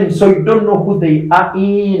pretending. So you don't know who they are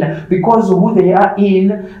in, because who they are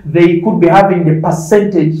in, they could be having the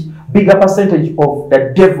bigger percentage of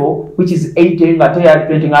the devil, which is 80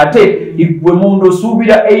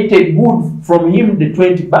 good from him, the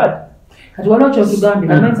 20 bad. Like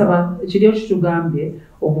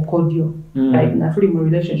naturally in a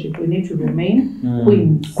relationship, we need to remain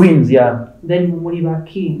queens. Queens, yeah. Then we will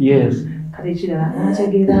king. Yes. Do you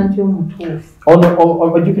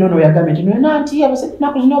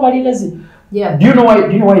know why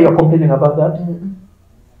you're complaining about that?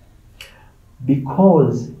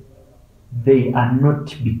 Because they are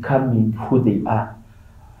not becoming who they are.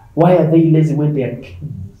 Why are they lazy when they are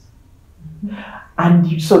kings?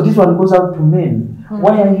 And so this one goes out to men.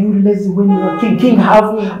 Why are you lazy when you are king?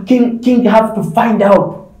 King have to find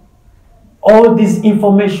out all this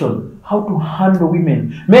information, how to handle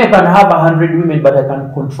women. May I can have 100 women, but I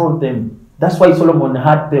can control them. That's why Solomon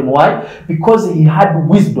had them. Why? Because he had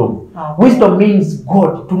wisdom. Wisdom means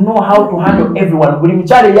God, to know how to handle everyone. Buli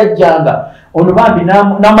mchale yajjanga ono bambi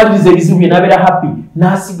n'amaliriza ebizibu bye n'abeera happy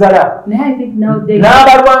n'asigala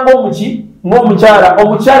n'abalwanga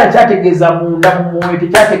omukyala kyategeeza munda mu mwoyo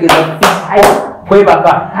tekyategeeza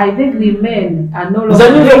kwebaka. I think the men are no longer.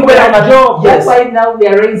 That's why now we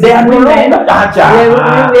are raising. They are no women.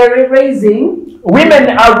 longer. We are raising.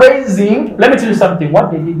 Women are raising. Let me tell you something.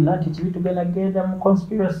 What they did not teach me to get them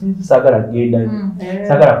conspiracies. Sagara geda.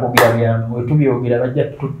 Sagara kugira bya. Wetubi ogira bajja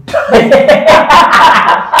tutta.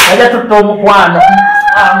 Bajja tutta omukwano.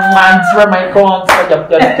 Answer my calls.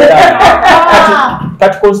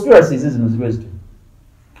 Kati conspiracies is nuzibezito.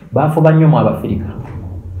 Bafo banyo mu Abafrika.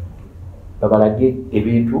 Babalage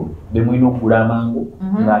ebintu bemwino okugula amangu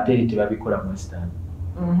ng'ate eri tebabikola mu Western.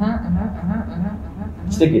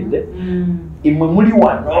 Kitegedde? Imwe muli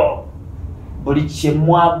wano buli kye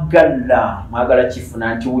mwagala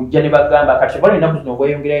kifuna nti ujja ne bagamba kati bali ennaku zino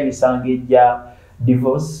bweyongerayo emisango ejja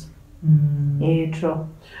divorce.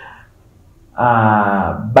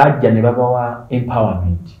 Bajja ne babawa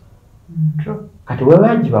empowerment. Kati bwe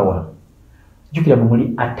bagibawa jjukira mwe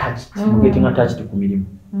muli attached, getting attached ku mirimu.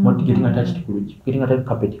 Getting attached to getting attached to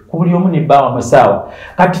carpet. Kubuli omu ne bawa masaawa.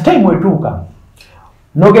 Kati time wetuuka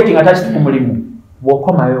no getting attached to mulimu.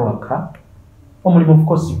 Wokomayo waka. Omulimu of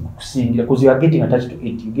course kusingira because you are getting attached to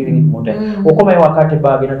it. You giving it more time. Wokomayo wakate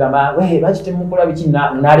bage nagamba we bakite mukula biki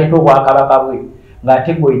naleto kwakabaka bwe.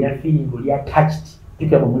 Ngate gwe ina feeling oli attached.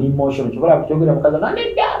 Pika mu emotion. Chobola kuchogera mukaza ngane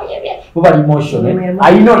bya emotion.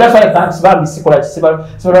 I know that's why thanks Babie sikola kisiba.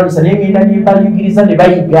 So lisa ngenda nimbaliukiriza ne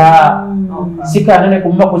bayiga. Sika nene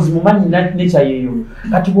kumma kuzimumanyi nature yeyo.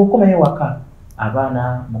 Kati bwokomayo waka.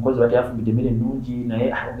 Abaana mukozi bati afubide mire nungi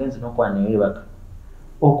naye agenze nokwana naye baka.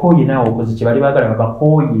 Okoye nawo okozi kye bali bagala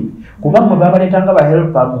bakoye. Kuba mu babaletanga ba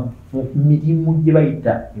helper mu mirimu gye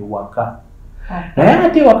bayita ewaka. Naye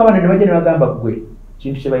ate waka bano ne bajja ne bagamba gwe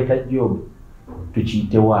kintu kye bayita job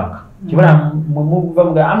tukiyite waka. Kibala mu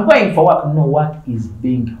I'm going for work. No, work is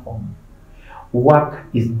being home. Work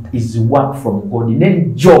is work from God. And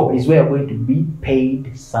then job is where you're going to be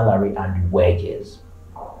paid salary and wages.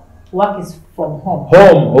 Work is from home.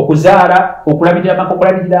 Home. Okuzara, okulabirira amaka,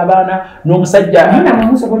 okulabirira abaana, n'omusajja.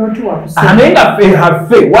 Amenga have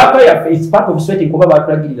faith. Work is part of sweating kuba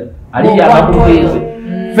bakulagirira.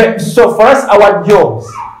 So for us, our jobs,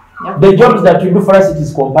 the jobs that we do for us, it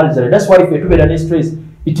is compulsory. That's why if you're too bad stress,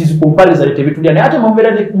 it is compulsory to be today. Ate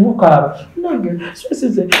mumbeera ne muka. Nange stress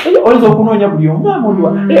is oyinza okunoonya buli omu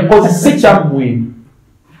amulwa. Because si kyammwe.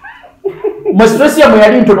 Mu stress ya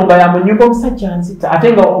yali ntono nga ya mu nyumba omusajja nzita.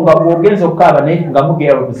 Ate nga ogenza okukaaba naye nga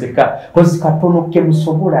mugera okuseka. Because katono ke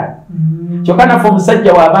musobola. Kyokka nafe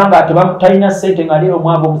omusajja wabanga talina ssente nga leero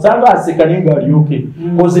omwavu omusanga aseka naye nga alyoke.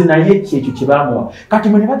 Because naye ekyo kye baamuwa. Kati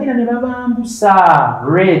mwe ne bagenda ne babambusa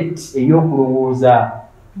rate ey'okulowooza.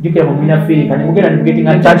 jukira mu mina feri kani mugenda ni getting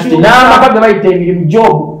attached n'amaka ge bayita emirimu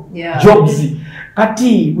jobs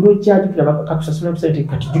kati buli kyajukira kakusasula kusente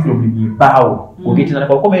kati jukira omulimu bbaawo ogetinana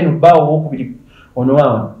kwakoma eno bbaawo okubiri ono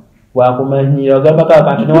wawa wakumanyira ogamba kaa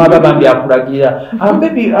kantu newaba bambi akulagira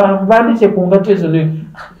baby bandike ku ngato ezo ne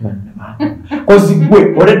kozi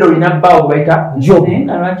gwe oleda olina bbaawo bayita job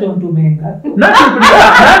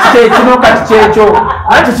nakino kati kyekyo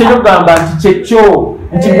nati kyekyo kugamba nti kyekyo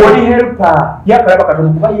nti bwoli helpa yakalaba katono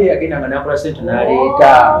kuba ye yagendanga nakola sente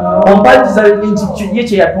naleeta ompaliza nti ye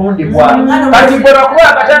kyeyatondebwa kati gwe bakuba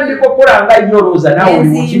akatandika okukola nga yolooza nawe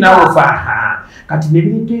olimuki nawe faaha kati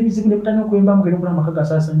nebireeta ebizibu ne mutandika okwemba mugenda okula amaka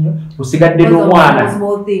gasaasanyo osigadde n'omwana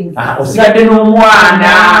osigadde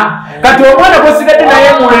n'omwana kati omwana gwosigadde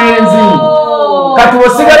naye mulenzi kati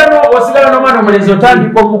osigala n'omwana omulenzi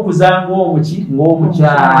otandika omukuza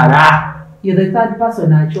ng'omukyala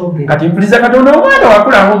kati mpuliriza katonda omwana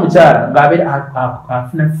wakula ng'omukyala ng'abeera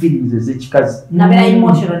afuna feelings ez'ekikazi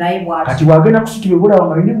kati wagenda kusitula obulawa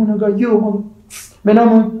nga line munagayo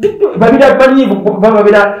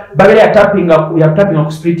babira yatappinga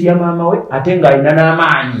ku spirit ya maama we ate ng'alina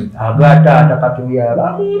n'amaanyi agataata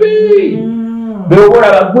katoyaba mubi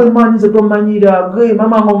beobolaba gwe maanyi ze tomanyira ge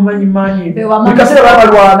mama nga omumanyi bikaseera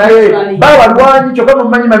babalwanaye babalwanyi kyokka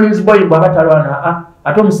nomumanyi maminzi boyi bwaba talwana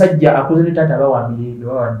ate omusajja akoze ne taata bawa mirembe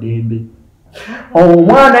bawa ddembe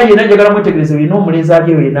omwana yenna njagala mwetegereza olina omulenzi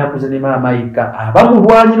alieyo yenna akoze ne maama yekka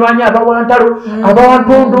abamulwanyirwanyi abawantalo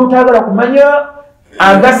abawantondo otagala kumanya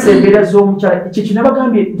agassa embeera z'omukyala kyekyo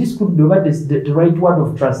nabagambye this could be the right word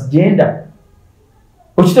of transgender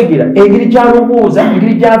okitegeera engeri gyalowooza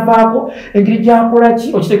engeri gyavaako engeri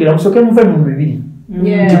gyakolaki okitegeera musooke muve mu mibiri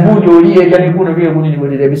nti gundi oli erya ne guno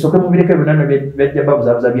byeguniniwulira bisooke mubireko byonna byajja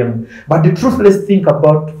babuzabuza byamu but the truth, let's think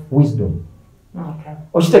about wisdom.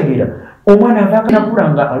 Okitegeera omwana avaako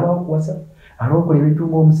nakula nga alwawo kuwasa alwakola ebintu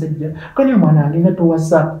ng'omusajja kani omwana agenda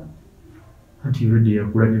towasa anti olwedde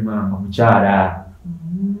yakula ne maama mukyala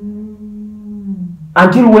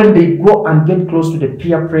until when they go and get close to the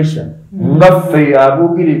peer pressure nga ffe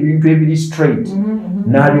aboogera ebintu ebiri straight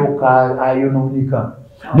n'alyoka ayonooneka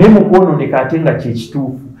naye mu kwonooneka ate nga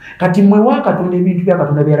kyekituufu kati mmwe wa katonda ebintu bya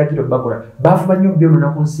katonda byalagiro bakola bafuba nnyo byonona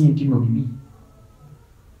ku nsi nti no bibi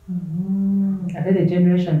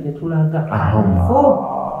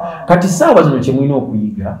kati saawa zino kyemulina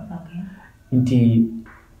okuyiga nti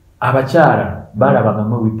abakyala balabaga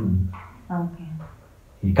mwe wepuni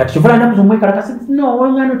kati kyovula naku zomwekalakasi no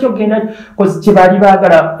wangano kyogenda kyebaali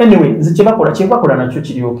baagala anyway nze kyebakola nakyo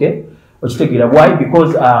kiryoke okitegeera why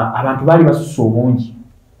because abantu baali basusa obungi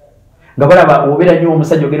nga balaba obeera nnyo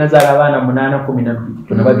omusajja ogenda zaala abaana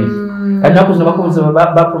 8-12 kati naku zino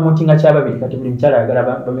bapromotinga kyababiri kati buli mukyala ayagala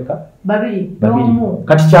bameka babiri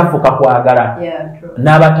kati kyafuuka kwagala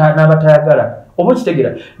n'abatayagala oba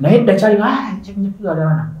okitegeera naye edda kyali kuzaala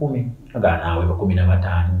abaana 10 aga naawe ba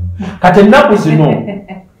 15 kati ennaku zino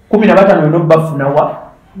 15 olina bafunawa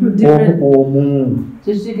omu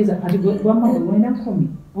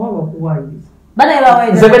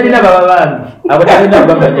nze benina baba bangi abatalina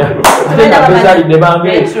bamanya bezalidde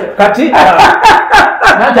bange kati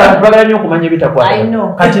nanti abantu bagala nnyo okumanya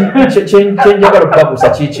ebitakwata kati kyenjagala okubabuusa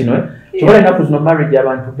kikino kyobola ennaku zino marriage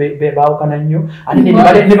abantu baawukana nnyo ate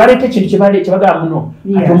ne baleeta ekintu kyebagala muno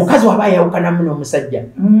ati omukazi waba yawukana muno omusajja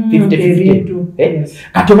 50-50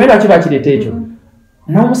 kati omanyi lwaki bakireeta ekyo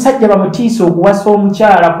n'omusajja bamutiisa okuwasa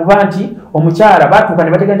omukyala kuba nti omukyala batuuka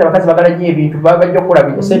ne bategera nti abakazi bagala nnyo ebintu bajja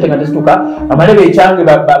okukola sente nga tezituuka amale beekyange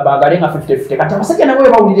bagale nga 50-50 kati abasajja nabo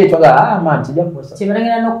bebawulira ekyo man kijja kuwasa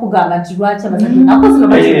kyebalagenda n'okugamba nti lwaki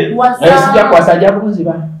abasajja sijja kuwasa ajja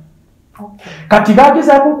kunziba kati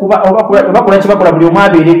bagezaako obakola kibakola buli omu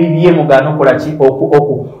abeera ebibye mugana okola ki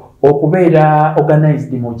okubeera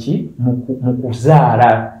organized mu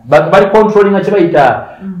kuzaala bali controlling nga kyebayita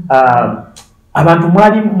abantu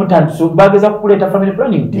mwali mutandise bageza kukuleeta family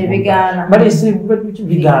planning balese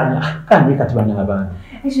bigaana kandi kati bana abantu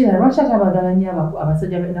ekirala lwaki ate abagala nnyo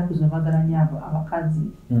abasajja ennaku zino bagala nnyo abakazi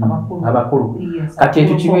abakulu kati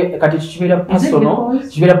ekyo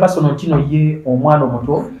kibeera personal kino ye omwana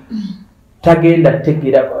omuto tagenda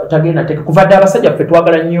kuva dde abasajja ffe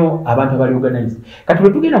twagala nnyo abantu abali organized kati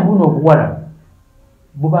bwe tugenda mubuno obuwala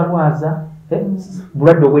bubalwaza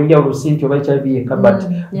bulwadde obwenjawulo sinti oba HIV but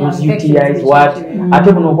those UTIs what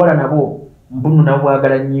ate buno obuwala nabo buno nabo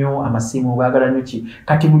bwagala nnyo amasimu bwagala nnyo ki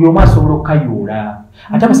kati buli omu asobola okukayuula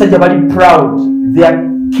ate abasajja bali proud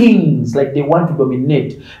kings, like they want to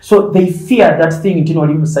dominate. So they fear that thing nti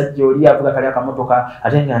oli musajja oli avuga kali akamotoka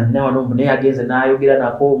ate nga nawe naye agenze n'ayogera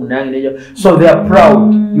nako munange nejo. So they are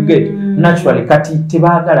proud, you get, naturally. Kati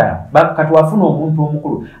tebaagala kati wafuna omuntu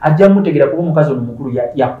omukulu ajja mutegera kuba omukazi ono mukulu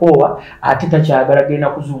yakoowa ate takyagala genda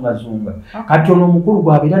kuzungazunga. Kati ono omukulu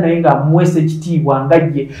gw'abeera naye ng'amuweesa ekitiibwa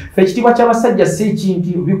ngajje. Ffe ekitiibwa ky'abasajja si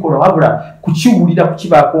ekintu bikolwa wabula kukiwulira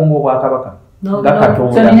kukibaako ng'obwakabaka nga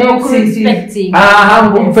Katonda.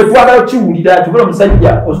 Ffe twagala okukiwulira tubula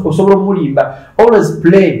omusajja osobola omulimba. Always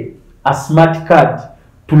play a smart card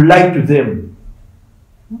to lie to them.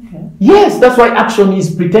 Okay. Yes, that's why action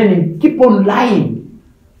is pretending. Keep on lying.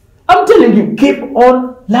 I'm telling you, keep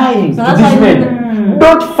on lying to these men.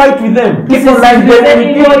 Don't fight with them. Keep on lying.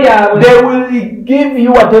 They will give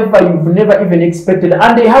you whatever you've never even expected.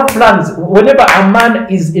 And they have plans. Whenever a man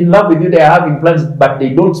is in love with you, they are having plans, but they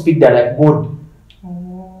don't speak. They're like God.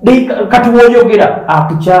 They katuwoyogera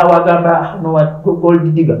akuchawa gamba no what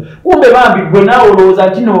gold digger. Kumbe bambi gwe nawe olowooza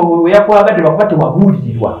nti no yakwagadde bakwate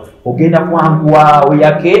wabulirirwa ogenda kwanguwa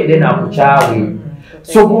oyake then akuchawe.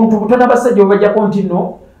 So muntu butona basajja obajjako nti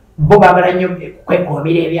no bo baagala nnyo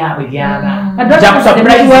kwekoomera ebyabwe byaba.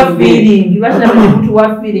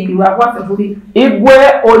 Igwe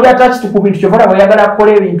oli attached ku bintu kyova olaba oyagala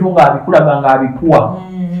kukola ebintu ng'abikulaga ng'abikuwa.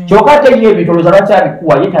 Kyokka ate ye ebintu olowooza lwaki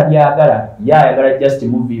abikuwa ye tabyagala, ye ayagala just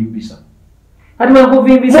muvimbisa. Kati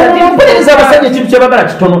bakuvimbisa mpuliriza abasajja ekintu kye baagala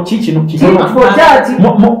kitono kikino kitono.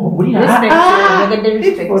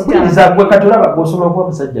 Mpuliriza gwe kati olaba gw'osobola okuba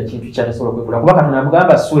omusajja kintu kyatasobola okwekola kuba Katonda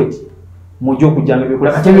amugamba sweet mujja okujjanga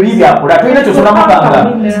ebyokola kati ebyo byakola tolina kyosobola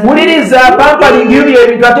mukanga. Mpuliriza pampaling yuli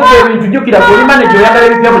ebintu ate ebintu jjukira buli manager oyagala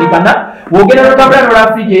ebipya buli kana wogenda n'otambula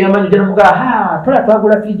n'olwa fridge eyamanyi ojja n'omugaa tola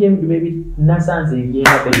twagula fridge emidumu ebiri nasanze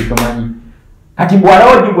ebyenda beri tomanyi kati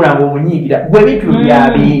bw'alawo ojjugula ng'omunyiigira gwe bintu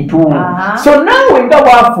bya bintu. So naawe nga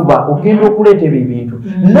bwafuba ogenda okuleeta ebyo ebintu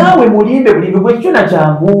naawe mulimbe bulimbe gwe kyona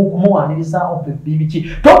kyangu kumuwaniriza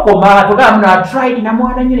bibiki tokoma togamba tried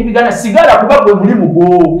namwana nnyo nebigala sigala kuba gwe mulimu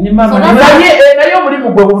gwo naye omulimu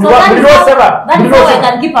gwe buli lwosaba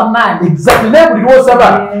exactly naye buli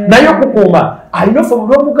lwosaba naye okukuuma alina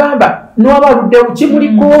ofobula omugamba n'oba aluddewo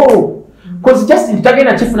kimuliko. Because just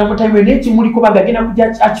tagenda kifuna mu time ne kimuliko bagagenda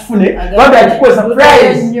kujja akifune bambe akikwesa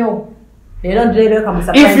surprise.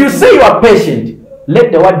 If you say you are patient,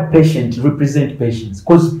 let the word patient represent patience,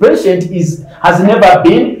 because patient has never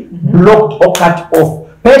been blocked or cut off.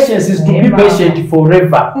 Patience is to be patient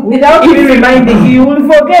forever. Without even reminding you, will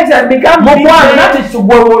forget and become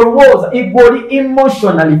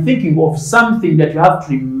emotionally thinking of something that you have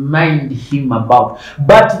to remind him about.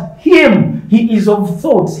 But him, he is of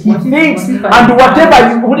thoughts. He thinks, and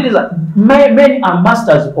whatever men are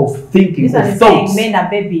masters of thinking, these of thoughts. Men are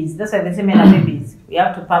babies. That's why they say men are babies. We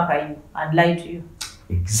have to pamper you and lie to you.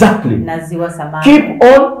 Exactly. Samana. Keep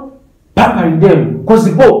on pampering them, because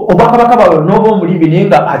obwakabaka bwawe n'oba omulimbi naye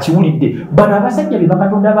nga akiwulidde. Bano abasajja be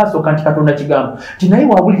bakatonda basooka nti Katonda kigambo ti naye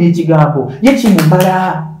wawulira ekigambo ye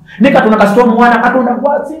kimumala ne Katonda kasita omwana Katonda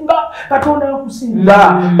gwasinga Katonda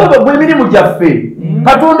yakusinga baba gwe emirimu gyaffe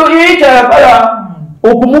Katonda ye kyayagala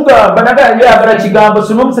okumugamba nagala yayagala kigambo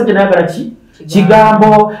so n'omusajja nayagala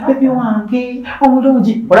kigambo bebi wange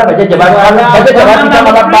omulungi olaba bajjajja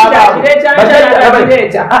batitanga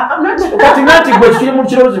kati nati gwe kiri mu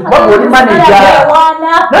kirowoozo kuba oli manager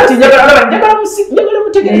nati njagala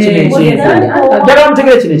mutegere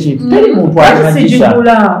kino ekintu teri muntu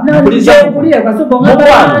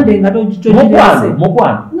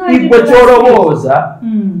mukwano igwe kyolowooza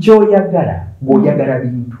kyoyagala ng'oyagala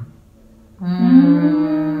bintu.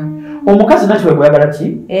 Omukazi naturally gwagala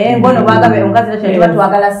ki? Ngono bagabe omukazi naturally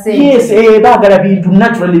batwagala se. Yes, bagala bintu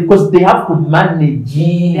naturally because they have to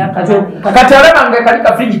manage. Kati alabanga kali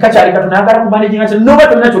ka fridge kachali katunagala ku manage ngacho noba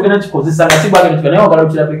tonna chogena chikozesa nga sibwage nti naye ogala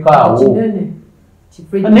ukirapekaawo.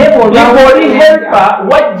 Nebo oli helper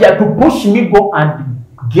wajja to push me go and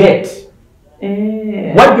get.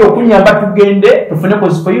 Wajja okunyamba tugende tufune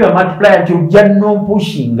cause for you a multiplier nti ojja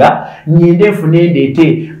nompushinga nyende nfune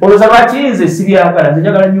ndeete olowooza lwaki nze sibyagala nze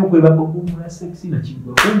njagala nnyo okwebaka okumula sexy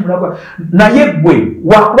nakigwa kumulako naye gwe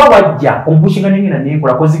wakuba wajja ompushinga nengenda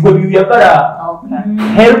nenkola cause gwe byuyagala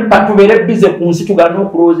helpa tubeere bize ku nsi tugala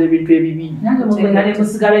n'okulowooza ebintu ebibi.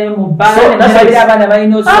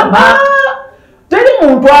 Teri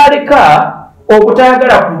muntu aleka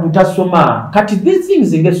okutayagala kubutasoma kati these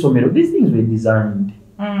things ng'essomero these things were designed.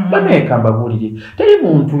 Banekamba bulire teri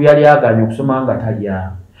muntu yali aganya okusoma nga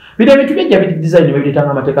talya Bino bintu byajja biri design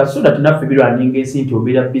babitanga amateeka so that naffe birwaninga ensi nti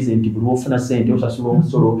obeera busy nti buli ofuna ssente osasula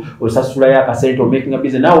omusolo osasulayo akasente omaking a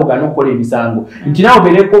business naawe ogaana okukola emisango nti naawe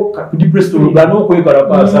obeereko depressed ogaana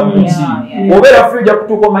okwekalakaasa mu nsi obeera ffe ojja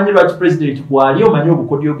kutuuka omanyi lwaki president bw'ali omanyi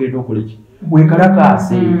obukodi ogenda okola ki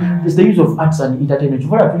weekalakaase. It's the use of arts and entertainment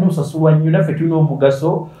kivola tulina osasulwa nnyo naffe tulina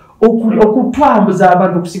omugaso okutwambuza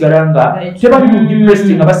abantu okusigala nga tebali mu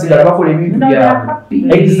depressed nga basigala bakola ebintu byabwe.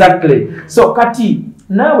 Exactly. So kati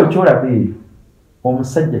naawe kyolabe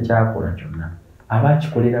omusajja kyakola kyonna aba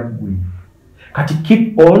akikolera ggwe kati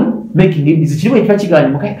keep on making it easy. Kiriwo ekiba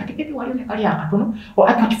kiganye kati ebi waliwo ne kali akatono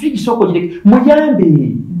kati frigi sooka ogireke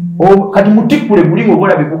muyambe kati mutikule buli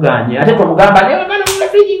obola bikuganye ate tomugamba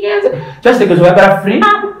frigi ngenze kyakitegeeza oyagala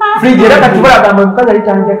frigi era kati balagamba omukazi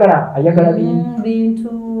alitanjagala ayagala bintu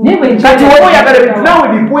kati woba oyagala bintu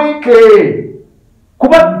naawe bikweke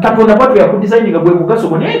kuba katonda bwatu yakudesigninga gwe mugaso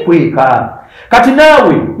gwo naye kweka kati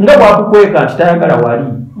naawe nga bwakukweka nti tayagala wali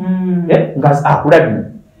nga akulabye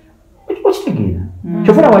okitegeera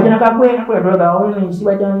kyofuna wajana kakwekakolaga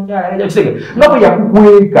nga bwe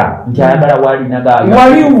yakukweka nti ayagala wali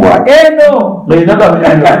nagawaliwa eno olina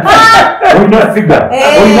figa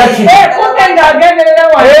olina kingagenderera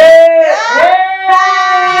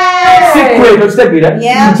sikweno kitegeera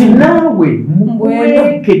nti naawe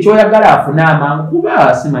mukweke kyoyagala afune amangu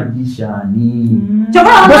kuba si magishani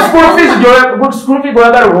school fee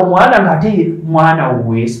goyagala olw'omwana ng'ate mwana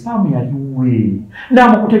we spamu yaliwe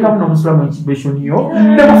namukuteekamu n'omusulamu incubation yo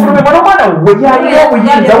nemufulume mwana omwana we yalina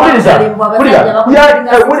obuyinza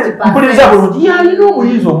mpuliriza bulungi yalina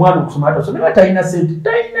obuyinza omwana okusoma atasome ba talina sente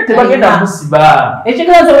talina tebagenda musiba ate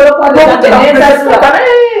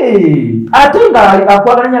nga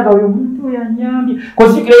akwagalanyaga oyo omuntu yanyambye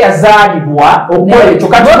kozikire yazaalibwa okukola ekyo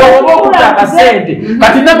kati oba okutanga sente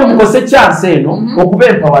kati nabwe mukose chance eno okuba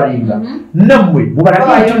empawalinga nammwe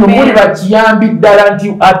mubalage nti nomuli bakiyambi ddala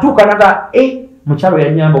nti atuuka naga mukyalo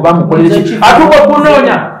yanyamba oba mukolere ki atuuka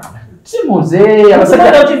okunoonya simuze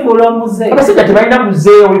abasajja tebalina muze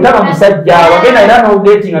olitaba musajja wagenda era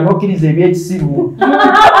nodatinga nokkiriza ebyekisiru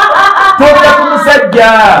tobera ku musajja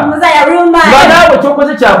nga naawe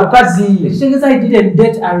kyokoze kya bukazi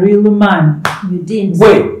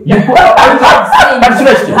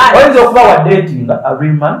oyinza okuba wa dating a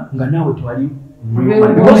real man nga naawe tewali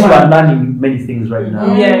because you are learning many things right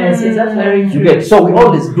now. Yes, that's very true. You get, so we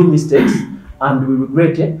always do mistakes and we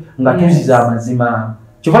regret it nga tuziza amazima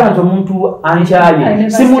kivala nti omuntu ankyaye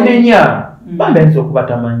simunenya bambe ayinza okuba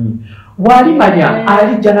tamanyi walimanya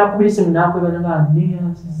alijja nakubira esimu nakwebananga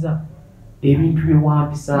neyanziza ebintu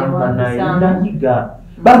byewampisanga naye nayiga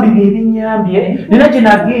bambi byebinyambye nina gye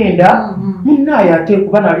nagenda munaye ate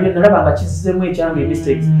kuba nalaba nga kizizemu ekyange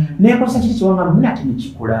mistakes nekosa kiri kiwanga munate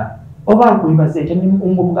nekikola oba nkwebaza etya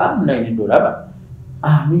ngomugaa munaye nedolaba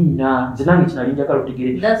amiina nze nange kinali njagala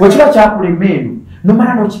otegere wekiba kyakulema eno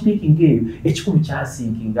nomala nokipiikinga eyo ekikulu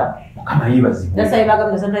kyasinkinga mukama yeebazibwa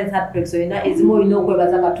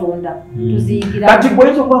kati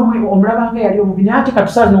gwoyinza okuba omulabanga yali omubi naye ate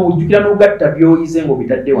katusaza nojjukira n'ogatta byoyize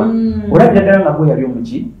ng'obitadde wano olabira ddala nga gwe yali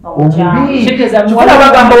omuki omubi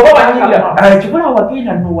kikola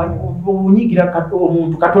wagenda onyigira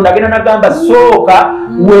omuntu katonda agenda nagamba sooka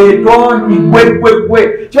weetondi gwe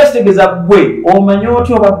kiba kitegeeza gwe omanye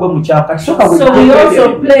otya oba gwe mukyalo kati sooka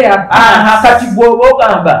kati gwoba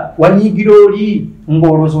ogamba wanyigira oli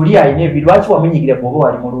ng'olowooza oli alina ebi lwaki wamenyigira gwoba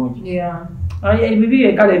wali mulungi ebibi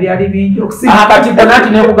ekale byali bingi kati bonati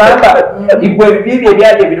nekugamba igwe ebibi bye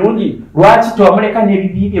ebyali ebirungi lwaki tewamuleka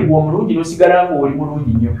n'ebibi bye gwe omulungi n'osigala ng'oli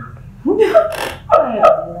mulungi nnyo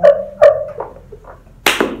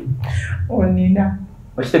onina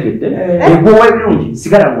okitegedde egwowa ebirungi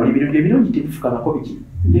sigala ng'oli birungi ebirungi tebifukangako biki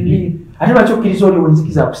ate lwaki okkiriza oli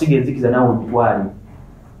wenzikiza akusiga enzikiza naawe obitwale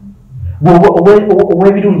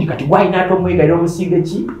ow'ebirungi kati gwalina ate omwegalira omusinga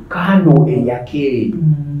ki kando eyake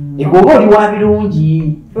egwoba oli wa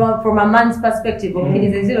birungi. From a man's perspective,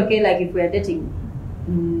 is it okay like if we are dating?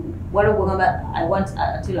 What I want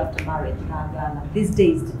until after marriage, these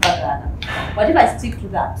days, what if I stick to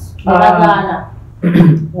that?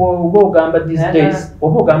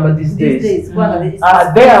 These days.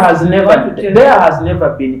 There has never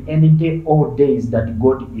been any day or days that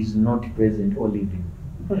God is not present or living.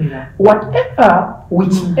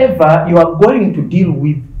 Whichever you are going to deal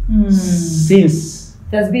with since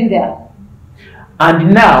it has been there.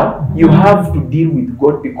 And now you have to deal with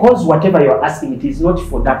God because whatever you're asking, it is not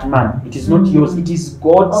for that man. It is not yours. It is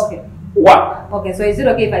God's work. Okay, so is it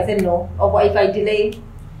okay if I say no? Or if I delay?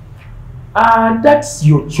 That's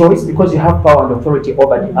your choice because you have power and authority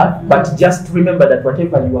over the earth. But just remember that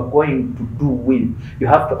whatever you are going to do with, you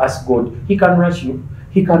have to ask God. He can rush you.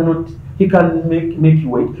 he can make you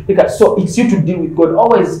wait. So it's you to deal with God.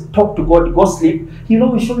 Always talk to God, go sleep. He'll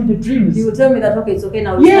always show you the dreams. He will tell me that, okay, it's okay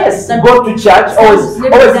now. Yes, go to church. Always go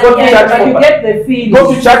to church. But you get the feeling.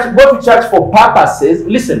 Go to church for purposes.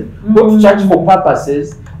 Listen, go to church for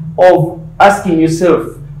purposes of asking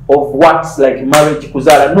yourself of works like marriage,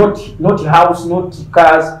 kuzala, not house, not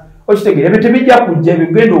cars. You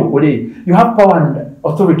have power and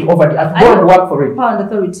authority over it. Go and work for it. Power and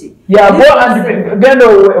authority. Yeah, go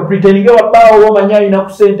and pretending you are power woman in a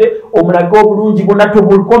center, or Manago, Runji, Bonato,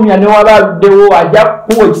 come and know about the war. I just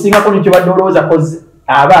put Singapore into a dollar because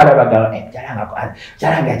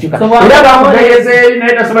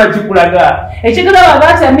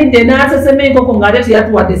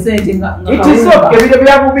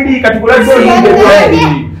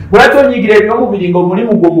Bulatonyigira ebyomubiri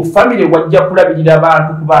ng'omulimu gw'omu famire wajja kulabirira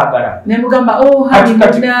abantu kubaagala. Ne mugamba hani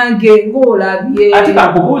munange ng'olabye. Ati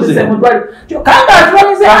kankubuuze. Kanga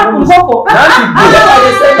atwalize nkoko. Kati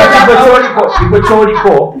gwe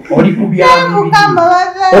ky'oliko oli ku byamubiri.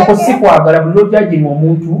 Okwo si kwagala buli lw'ojjajinga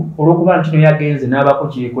omuntu olw'okuba nti no yagenze n'abako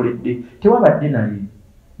kyekoledde tewabadde naye.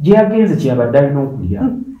 Gye yagenze kye yabadde alina okulya.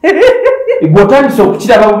 Gw'otandise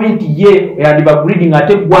okukiraba bubi nti ye yandiba greedy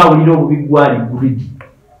ng'ate gwawulira obubi gwali greedy.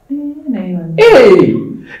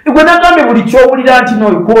 Gwe nagambe buli kyowulira nti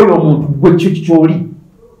n'oyo omuntu gwe kyo kyoli.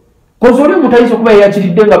 Kozi oli omuntu ayinza okuba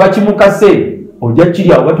yakiridde nga bakimukase ojja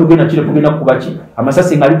kirya oba togenda kira tugenda kukuba ki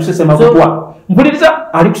amasasi ng'ali kusesema kutwa.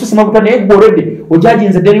 Mpuliriza ali kusesema kutwa naye gw'olwedde ojja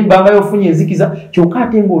aginze ddeni bbanga y'ofunye enzikiza kyokka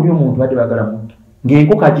ate ng'oli omuntu badde baagala muntu.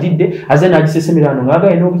 Ng'enkoko agiridde aze n'agisesemera wano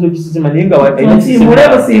ng'agala ayina obuzi ogisesema naye nga ate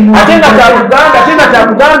nga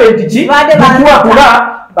kyakugambe nti ki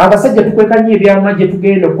tutwakula abasajja tukwekanye ebyamagye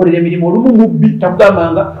tugenda okukolera emirimu olumu mubbi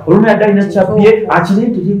takugambanga olumu yadde alina kyabbye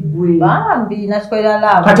akireetere ggwe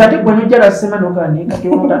kati ate gwe nojja lasema noganika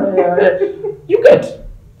you get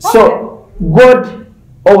so God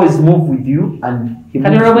always move with you and he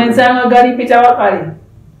moves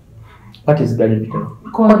what is galipita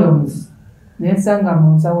condoms nensanga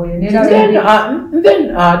munsawo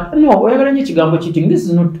no oyagala nnyo ekigambo cheating. This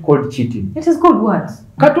is not called cheating. It is called what?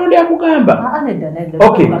 Katonda yakugamba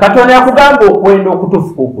okay Katonda yakugamba okwenda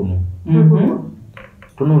okutuufuka okuno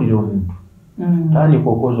tunuulira omuntu tandika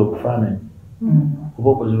okoza okufaananyi oba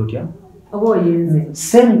okoze otya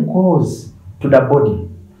same goes to the body.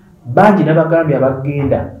 Bangi nabagambye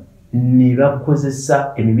abagenda ne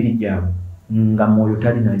bakozesa emibiri gyabwe nga mwoyo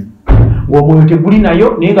tali nayo. Omwoyo teguli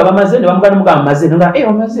nayo naye nga bamaze ne bamugana mugamba maze nga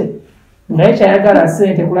omaze naye kyayagala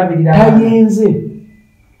ssente kulabirira tayenze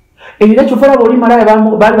era kyofalaba oli malaya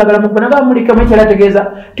baali bagala mukubana bamulikamu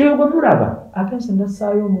ekyalategeeza tiyogwe mulaba ate nsi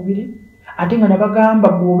ndassaayo omubiri ate nga nabagamba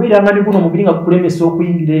gwobeeranga ne guno omubiri nga gukulemesa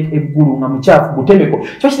okuyingira eggulu nga mukyafu gutemeko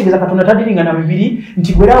kyo kitegeeza Katonda tadiringa na mibiri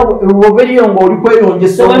nti gwera obeeriyo ng'oli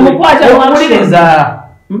kweyongesa omuliriza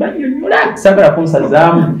mbanyonnyola sagala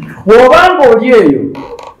kunsazaamu bw'obanga oli eyo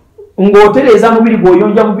ng'otereeza mubiri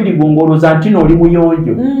gw'oyonja mubiri gwo ng'olooza nti n'oli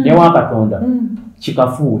muyonjo newa Katonda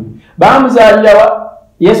kikafuuwe. Baamuzaalirawa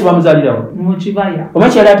Yesu bamuzaalirawa mu kibaya oba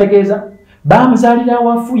kyali ategeeza baamuzaalira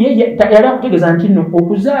wafu yali akutegeeza nti nno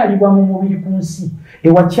okuzaalibwa mu mubiri ku nsi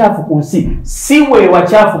ewakyafu ku nsi si we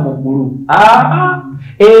ewakyafu mu ggulu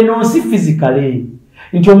eno nsi fizikale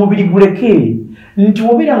nti omubiri guleke nti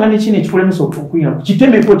wobeeranga nekino ekikulemesa okuyina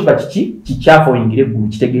kitemeko kiba kikyafu oyingire eggulu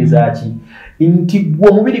kitegeeza ki nti gwe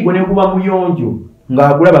omubiri gwe ne guba muyonjo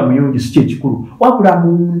ng'agulaba muyonjo si kyekikulu wabula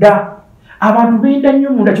munda abantu benda nnyo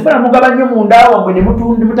munda kibala mugaba nnyo munda wammwe ne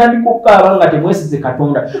mutandika okukaaba nga temwesize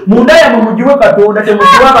Katonda munda yammwe mugiwe Katonda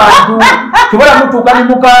temugiwe abantu kibala mutuuka ne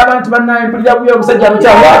mukaaba nti bannaye mpulira buyo omusajja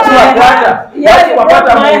mukyalo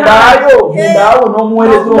wakwata mundaayo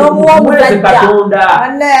n'omuweereze Katonda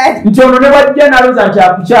nti ono ne bwajja n'alooza nti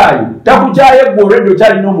akukyaye takukyaye gwe olwedde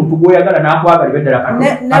okyalina omuntu gw'oyagala n'akwagala beddala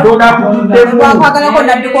Katonda akutuddemu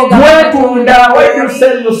mwetunda when you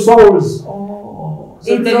sell your souls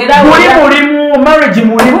mulimu marriage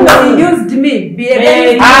mulimu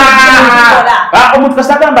omuntu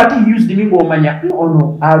kasagamba ati used me ng'omanya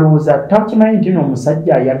ono alooza takimanyi nti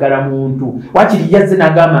n'omusajja ayagala muntu wakiri yazze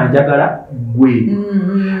n'agamba njagala gwe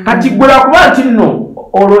kati gwe lwakuba nti nno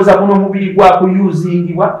olowooza guno omubiri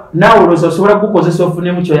gwakuyuzingibwa naawe olowooza osobola kugukozesa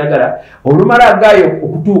ofunemu kyoyagala olumala agaayo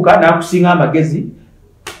okutuuka n'akusinga amagezi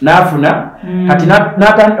n'afuna kati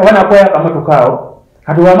oba nakwaya akamotoka awo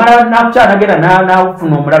kati wamala nakukyala nagenda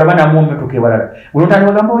n'afuna omulala oba namuwa emmotoka ewalala buli ntani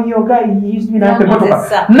bagamba oyo guy used me nampa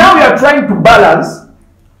emmotoka. Now you are trying to balance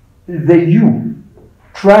the you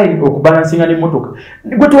trying okubalansinga n'emmotoka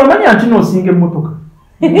gwe tewamanya nti n'osinga emmotoka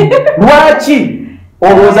lwaki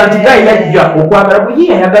olowooza nti gayi yajja okwagala bwe ye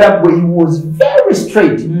yayagala gwe he was very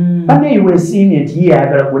straight bane you were seeing it ye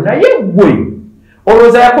ayagala gwe naye gwe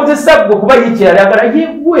olowooza yakozesa gwe kuba ye kyeyayagala ye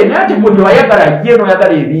gwe naye ate gwe tewayagala ye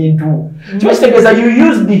noyagala ebintu kiba kitegeeza you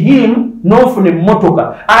used him n'ofuna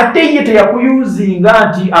emmotoka ate ye teyakuyuzinga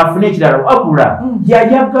nti afune ekirala wabula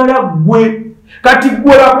yayagala gwe kati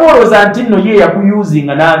gwe bakwolooza nti nno ye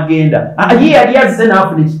yakuyuzinga n'agenda ye yali azze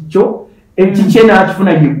n'afuna ekikyo ekikye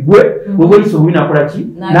n'akifuna ye gwe weweyisa obubi nakola ki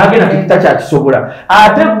n'agenda kikita kyakisobola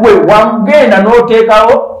ate gwe wagenda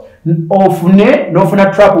n'oteekawo ofune n'ofuna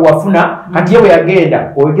trap wafuna kati ye we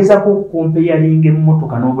yagenda oyogezako kumpeyalinga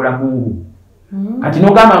emmotoka n'obulamu kati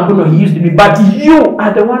n'ogamba nkuno he used me but you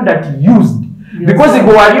are the one that used because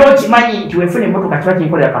gwe wali okimanyi nti wefuna emmotoka kiba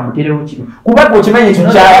kinkolera kamuterewo kino kuba gwe okimanyi ekyo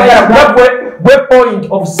kyayagala kuba gwe point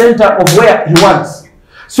of center of where he wants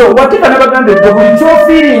so whatever nabagambe gwe buli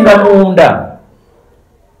kyofiiringa munda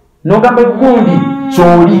n'ogamba gundi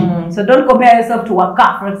kyoli. So don't compare yourself to a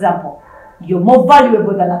car, for example. You're more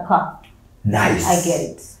valuable than a car. Nice. I get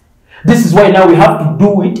it. This is why now we have to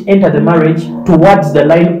do it, enter the marriage towards the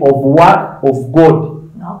line of work of God.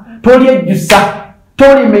 Tolyejusa,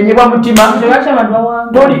 tolimenyebwa mutima.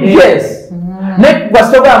 Yes. Ne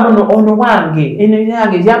gwasoga muno ono wange, eno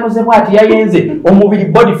yange yakoze bwati yayenze omubiri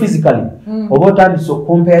body physically. Oba otandise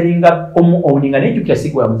comparinga omuowninga n'ejjukira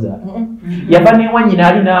sigwa muzaala. Yava ne wanyina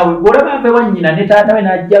ali naawe olaba ave wanyina ne taata we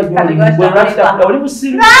n'ajja oli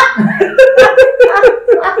musiru.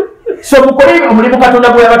 So mukole omulimu Katonda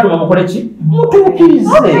gwe yabatuma mukole ki?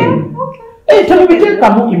 Mutuukirize.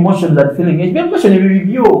 Tebiteekamu emotions and feelings. Emotion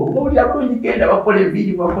ebibyo owulira bulungi genda bakole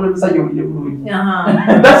ebiri bakole omusajja owulire bulungi.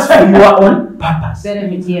 That's for your own purpose.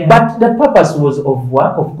 But the purpose was of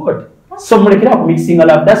work of God. So mulekera ku mixing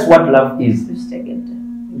love. That's what love is.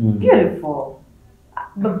 Beautiful.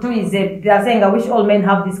 But please, they are saying I wish all men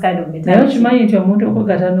have this kind of mentality.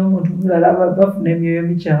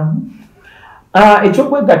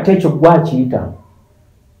 Ekyokwegatta ekyo gwakiyita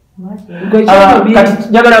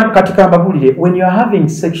katika mbabulire when you are having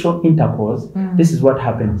sexual intercourse this is what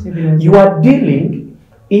happens you are dealing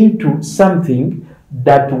into something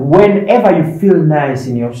that whenever you feel nice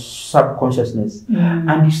in your subconsciousness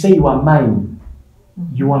and you say you are mine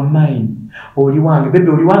oli wange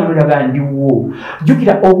bebe oli wange nolyaga ndiwo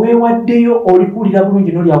jukira oweewaddeyo olikuwulira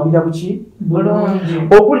bulungi nolyawulira buki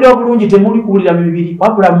okuwulira bulungi temuli kuwulira mu mibiri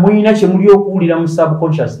wabula mulina kyemuli okuwulira mu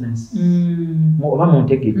subconsciousness oba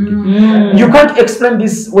muntegedde you can't explain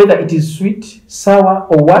this whether it is sweet sour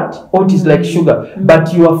or what or it is like sugar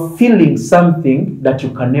but you are feeling something that you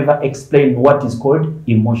can never explain what is called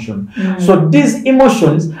emotion so these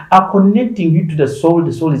emotions are connecting you to the soul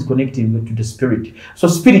is connecting you to the spirit so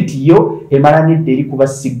spirit yo emalanidde eri kuba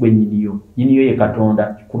sigwe nyiniyo ye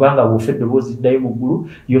Katonda kubanga bwofedde bwoziddayo mu ggulu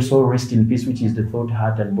your soul rest in peace which is the thought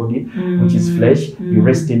heart and body which is flesh you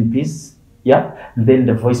rest in peace then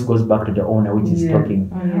the voice goes back to the owner which is talking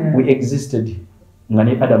we existed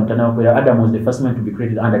Adam was the first man to be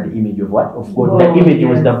created under the image of what? Of God. The image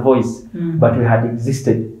was the voice but we had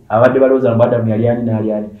existed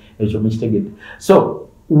so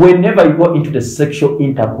whenever you go into the sexual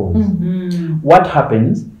intercourse what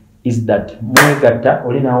happens is that mwegatta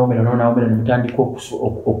oli naawomera nonaawomera nemutandika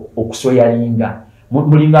okusoyalinga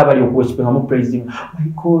mulinga abali okuwekipenga mu praising my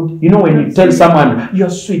God you know when you tell someone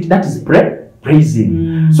you're sweet that is praising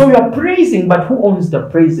so you are praising but who owns the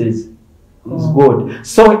praises is God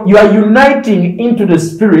so you are uniting into the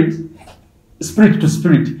spirit to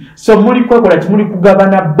spirit so muli kwekola kimuli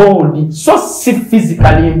kugabana bond so si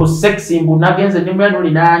physically mbu sex mbu nagenze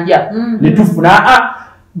nemyanuli nanja netufuna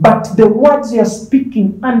but the words you are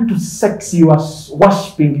speaking unto sex you are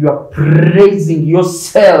worshipping you are praising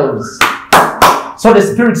yourselves so the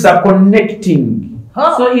spirits are connecting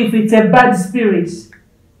so if it's a bad spirit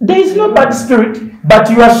there is no bad spirit but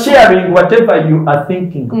you are sharing whatever you are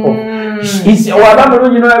thinking of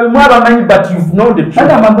but you've known the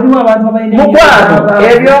truth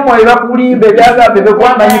ebyomo ebakulimba ebyagambe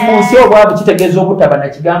ebekwamanyi ku nsi obwavu kitegeeza obutaba na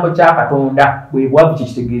kigambo kya Katonda bwe bwavu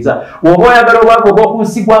kitegeeza oba oyagala obwavu obw'oku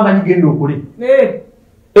nsi gw'amanyi genda okule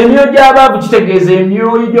emyoyo gy'abaavu kitegeeza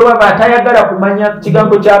emyoyo gy'obwava atayagala kumanya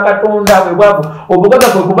kigambo kya Katonda bwe bwavu obugaga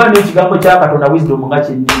kwe kuba n'ekigambo kya Katonda wisdom nga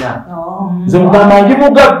kyenina nze mugamba ndi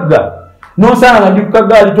mugagga nosanga ndi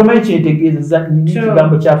kukagaali tomanyi kyentegeezeza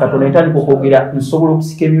kigambo kya Katonda etandika okwogera nsobola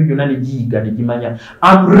okusika emyoyo gyonna ne giyiga ne gimanya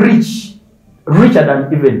I'm richer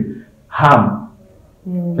than even harm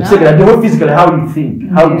the whole physically how you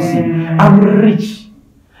think how you see I'm rich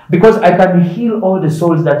because I can heal all the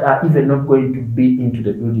souls that are even not going to be into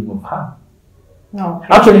the building of harm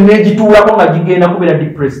actually negituulako nga gigenda kubeera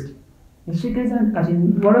depressed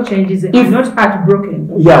if not heartbroken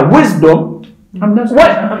wisdom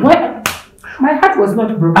My heart was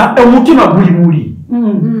not broken. Omutima guli muli.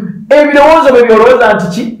 Ebirowoozo bwe byolowooza nti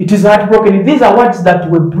ki? It is heartbroken. These are words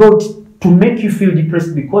that were brought to make you feel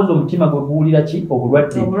depressed because omutima gwe guwulira ki?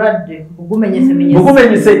 Obulwadde.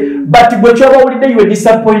 Bugumenyese. But bwe kyoba owulidde you were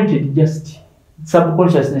disappointed just.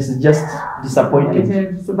 Subconsciousness is just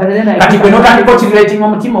disappointed. Kati kwe notandika okirelating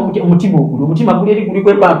omutima oguli. Omutima guli eri guli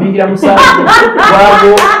kwepampingira mu saawa.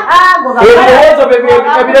 Waago. Ebirowoozo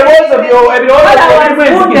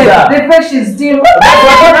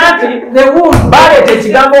baleeta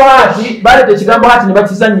ekigambo hati ne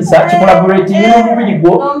bakizanyisa kikolaborate n'omubiri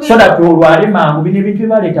gwo so that olwale mangu bino ebintu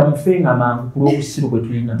byebaleeta mufenga mangu ku lw'obusiru bwe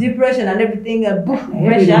tulina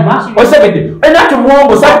osegedde enatu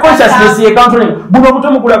muwongo subconsciousness ye counseling buno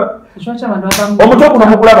omuto mukulaba omuto guno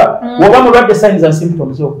mukulaba woba mulwadde signs and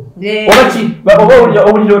symptoms oba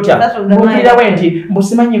owulira otya muwulirawo nti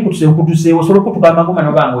mbusimanyi nkutuseewo osobola okutuka amaguma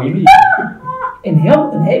nobanga oyimiri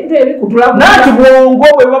nati bwongo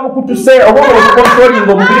bwe bamukutuse oba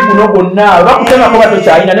obukontrolinga omubiri guno gwonna bakutemako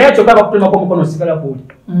batokyalina naye kyokka bakutemako omukono osigala kuuli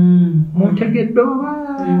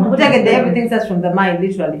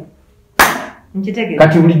Muntegedde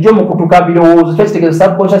kati bulijjo mukutuka birowoozo kitegeeza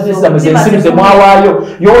subconsciousness ensiru zemwawaayo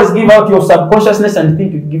you always give out your subconsciousness and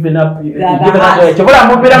think you've given up kyobola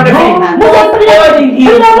mubeera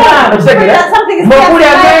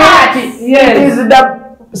it is the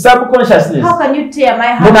subconsciousness. How can you tear my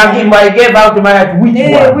heart? When I gave out my heart,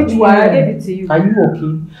 which one? I gave it to you. Are you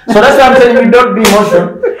okay? So that's why I'm saying you don't be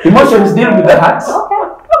emotion. Emotions deal with the heart.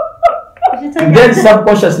 Okay. Then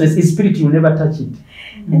subconsciousness is spirit, you never touch it.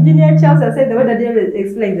 Engineer Charles said the way that they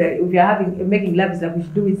explained that if you're making love is that we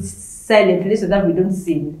should do it silently so that we don't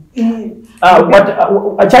sin.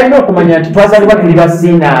 Akyalina okumanya nti twazaalibwa tuli ba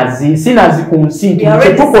sinners ku nsi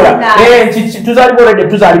kyetukola tuzaalibwa olwedde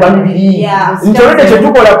tuzaalibwa mibiri nti olwedde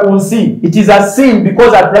kyetukola ku nsi it is a sin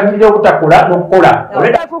because atulagirira obutakola n'okukola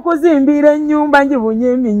kukuzimbira ennyumba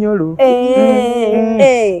njibunye eminyolo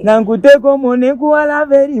nga nkuteeka omwo ne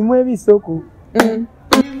kuwalaba erimu ebisoko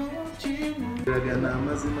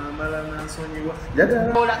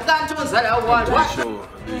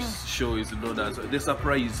This show is known as the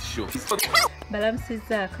surprise show.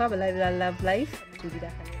 Balamusizzaako abalabira Love Life.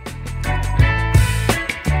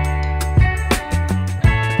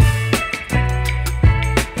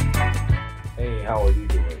 Hey, how are you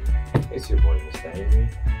doing? It's your boy, Mr. Henry,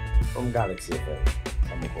 from Galaxy FM.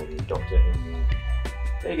 Some call me Dr. Henry.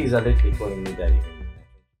 Ladies are literally calling me Daddy Henry.